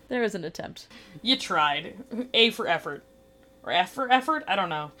attempt. You tried. A for effort. Or F for effort? I don't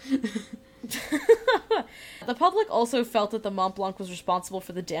know. The public also felt that the Mont Blanc was responsible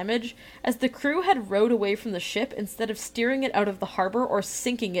for the damage, as the crew had rowed away from the ship instead of steering it out of the harbor or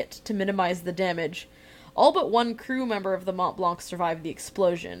sinking it to minimize the damage. All but one crew member of the Mont Blanc survived the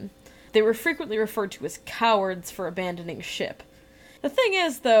explosion. They were frequently referred to as cowards for abandoning ship. The thing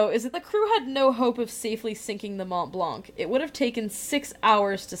is, though, is that the crew had no hope of safely sinking the Mont Blanc. It would have taken 6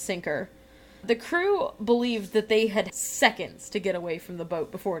 hours to sink her. The crew believed that they had seconds to get away from the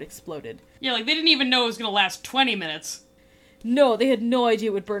boat before it exploded. Yeah, like, they didn't even know it was gonna last 20 minutes. No, they had no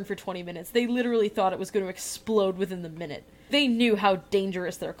idea it would burn for 20 minutes. They literally thought it was going to explode within the minute. They knew how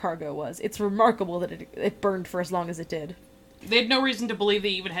dangerous their cargo was. It's remarkable that it burned for as long as it did. They had no reason to believe they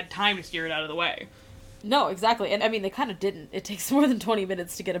even had time to steer it out of the way. No, exactly. And I mean, they kind of didn't. It takes more than 20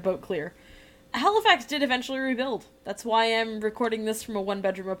 minutes to get a boat clear. Halifax did eventually rebuild. That's why I'm recording this from a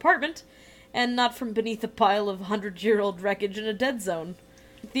one-bedroom apartment, and not from beneath a pile of 100-year-old wreckage in a dead zone.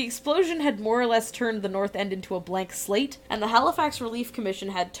 The explosion had more or less turned the North End into a blank slate, and the Halifax Relief Commission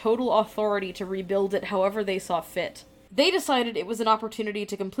had total authority to rebuild it however they saw fit. They decided it was an opportunity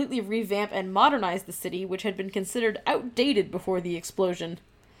to completely revamp and modernize the city, which had been considered outdated before the explosion.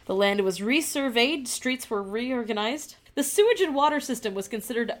 The land was resurveyed, streets were reorganized. The sewage and water system was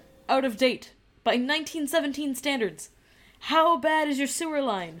considered out of date by 1917 standards. How bad is your sewer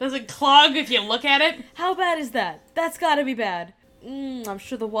line? Does it clog if you look at it? How bad is that? That's gotta be bad. I'm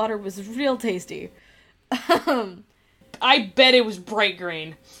sure the water was real tasty. I bet it was bright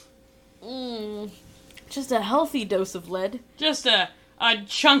green. Just a healthy dose of lead. Just a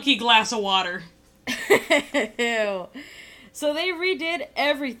chunky glass of water. Ew. So they redid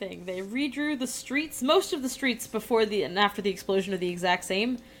everything. They redrew the streets. Most of the streets before and after the explosion are the exact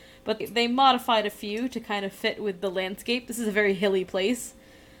same, but they modified a few to kind of fit with the landscape. This is a very hilly place,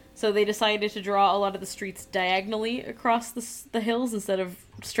 so they decided to draw a lot of the streets diagonally across the hills instead of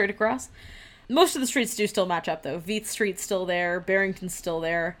straight across. Most of the streets do still match up, though. Veith Street's still there, Barrington's still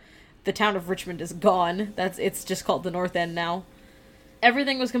there. The town of Richmond is gone. It's just called the North End now.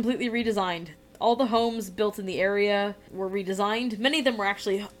 Everything was completely redesigned. All the homes built in the area were redesigned. Many of them were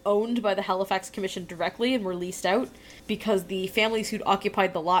actually owned by the Halifax Commission directly and were leased out because the families who'd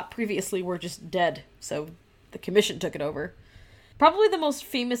occupied the lot previously were just dead, so the Commission took it over. Probably the most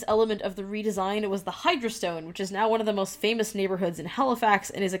famous element of the redesign was the Hydrostone, which is now one of the most famous neighborhoods in Halifax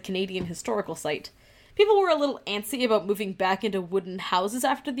and is a Canadian historical site. People were a little antsy about moving back into wooden houses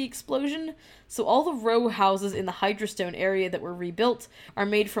after the explosion, so all the row houses in the Hydrostone area that were rebuilt are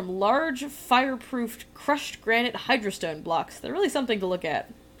made from large, fireproofed, crushed granite Hydrostone blocks. They're really something to look at.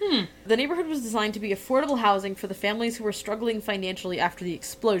 The neighborhood was designed to be affordable housing for the families who were struggling financially after the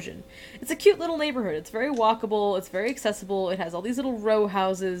explosion. It's a cute little neighborhood. It's very walkable, it's very accessible, it has all these little row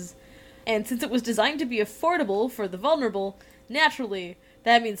houses, and since it was designed to be affordable for the vulnerable, naturally,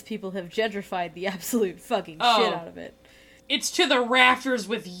 that means people have gentrified the absolute fucking shit out of it. It's to the rafters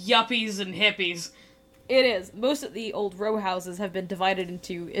with yuppies and hippies. It is. Most of the old row houses have been divided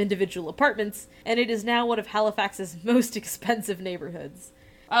into individual apartments, and it is now one of Halifax's most expensive neighborhoods.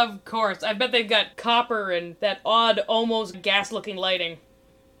 Of course. I bet they've got copper and that odd, almost gas-looking lighting.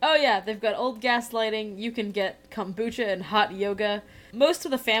 Oh yeah, they've got old gas lighting, you can get kombucha and hot yoga. Most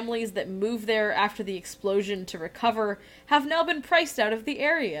of the families that moved there after the explosion to recover have now been priced out of the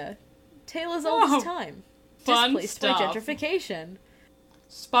area. Tale as old as time. Fun Displaced stuff. by gentrification.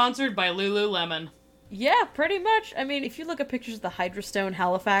 Sponsored by Lululemon. Yeah, pretty much. I mean, if you look at pictures of the Hydrostone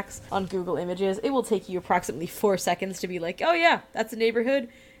Halifax on Google Images, it will take you approximately 4 seconds to be like, oh yeah, that's a neighborhood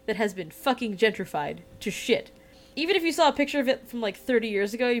that has been fucking gentrified to shit. Even if you saw a picture of it from like 30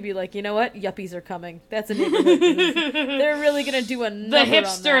 years ago, you'd be like, you know what? Yuppies are coming. That's a neighborhood. They're really gonna do a number on that.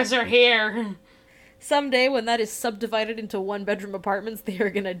 The hipsters are here. Someday, when that is subdivided into one-bedroom apartments, they are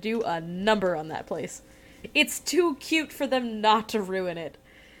gonna do a number on that place. It's too cute for them not to ruin it.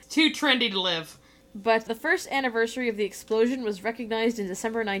 Too trendy to live. But the first anniversary of the explosion was recognized in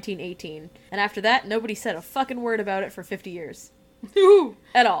December 1918, and after that, nobody said a fucking word about it for 50 years.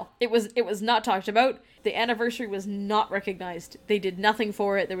 At all. It was not talked about. The anniversary was not recognized. They did nothing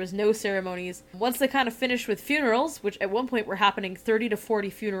for it. There was no ceremonies. Once they kind of finished with funerals, which at one point were happening 30 to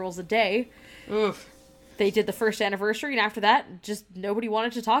 40 funerals a day, they did the first anniversary, and after that, just nobody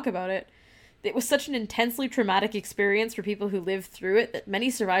wanted to talk about it. It was such an intensely traumatic experience for people who lived through it that many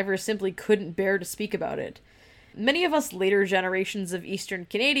survivors simply couldn't bear to speak about it. Many of us later generations of Eastern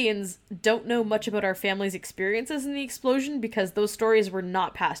Canadians don't know much about our family's experiences in the explosion because those stories were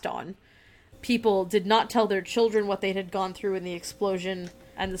not passed on. People did not tell their children what they had gone through in the explosion,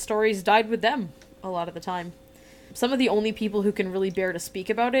 and the stories died with them a lot of the time. Some of the only people who can really bear to speak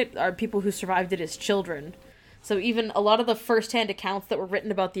about it are people who survived it as children. So even a lot of the first-hand accounts that were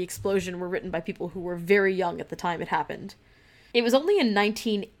written about the explosion were written by people who were very young at the time it happened. It was only in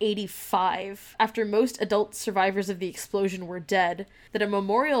 1985, after most adult survivors of the explosion were dead, that a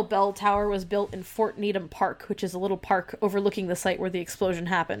memorial bell tower was built in Fort Needham Park, which is a little park overlooking the site where the explosion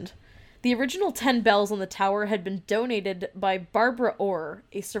happened. The original 10 bells on the tower had been donated by Barbara Orr,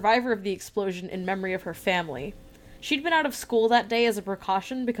 a survivor of the explosion, in memory of her family. She'd been out of school that day as a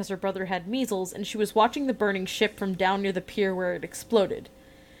precaution because her brother had measles, and she was watching the burning ship from down near the pier where it exploded.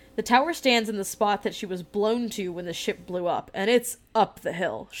 The tower stands in the spot that she was blown to when the ship blew up, and it's up the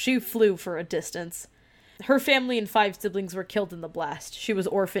hill. She flew for a distance. Her family and 5 siblings were killed in the blast. She was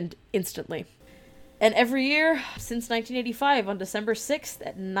orphaned instantly. And every year, since 1985, on December 6th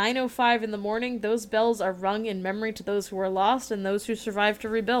at 9:05 in the morning, those bells are rung in memory to those who were lost and those who survived to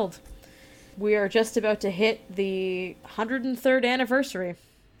rebuild. We are just about to hit the 103rd anniversary.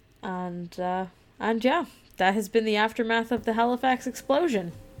 And yeah, that has been the aftermath of the Halifax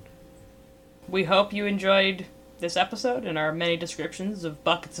explosion. We hope you enjoyed this episode and our many descriptions of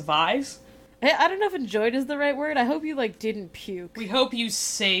buckets of eyes. I don't know if enjoyed is the right word. I hope you, didn't puke. We hope you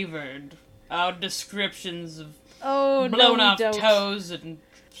savored our descriptions of blown blown-off toes and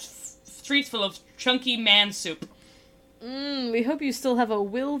streets full of chunky man soup. We hope you still have a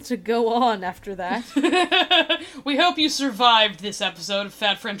will to go on after that. We hope you survived this episode of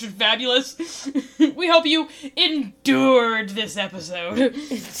Fat, French, and Fabulous. We hope you endured this episode.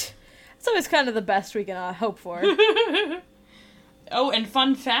 It's always kind of the best we can hope for. Oh, and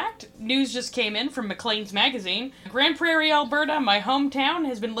fun fact, news just came in from Maclean's Magazine. Grand Prairie, Alberta, my hometown,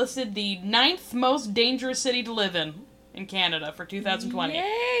 has been listed the 9th most dangerous city to live in Canada for 2020.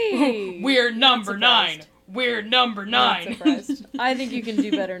 Yay! We're number 9. We're number 9. Not surprised. I think you can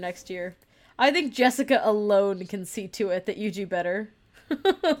do better next year. I think Jessica alone can see to it that you do better.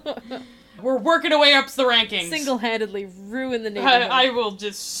 We're working our way up the rankings. Single-handedly ruin the neighborhood. I will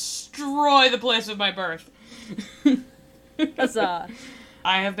destroy the place of my birth. Huzzah.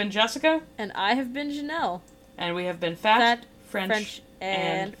 I have been Jessica. And I have been Janelle. And we have been Fat, French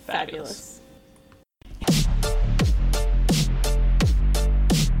and Fabulous.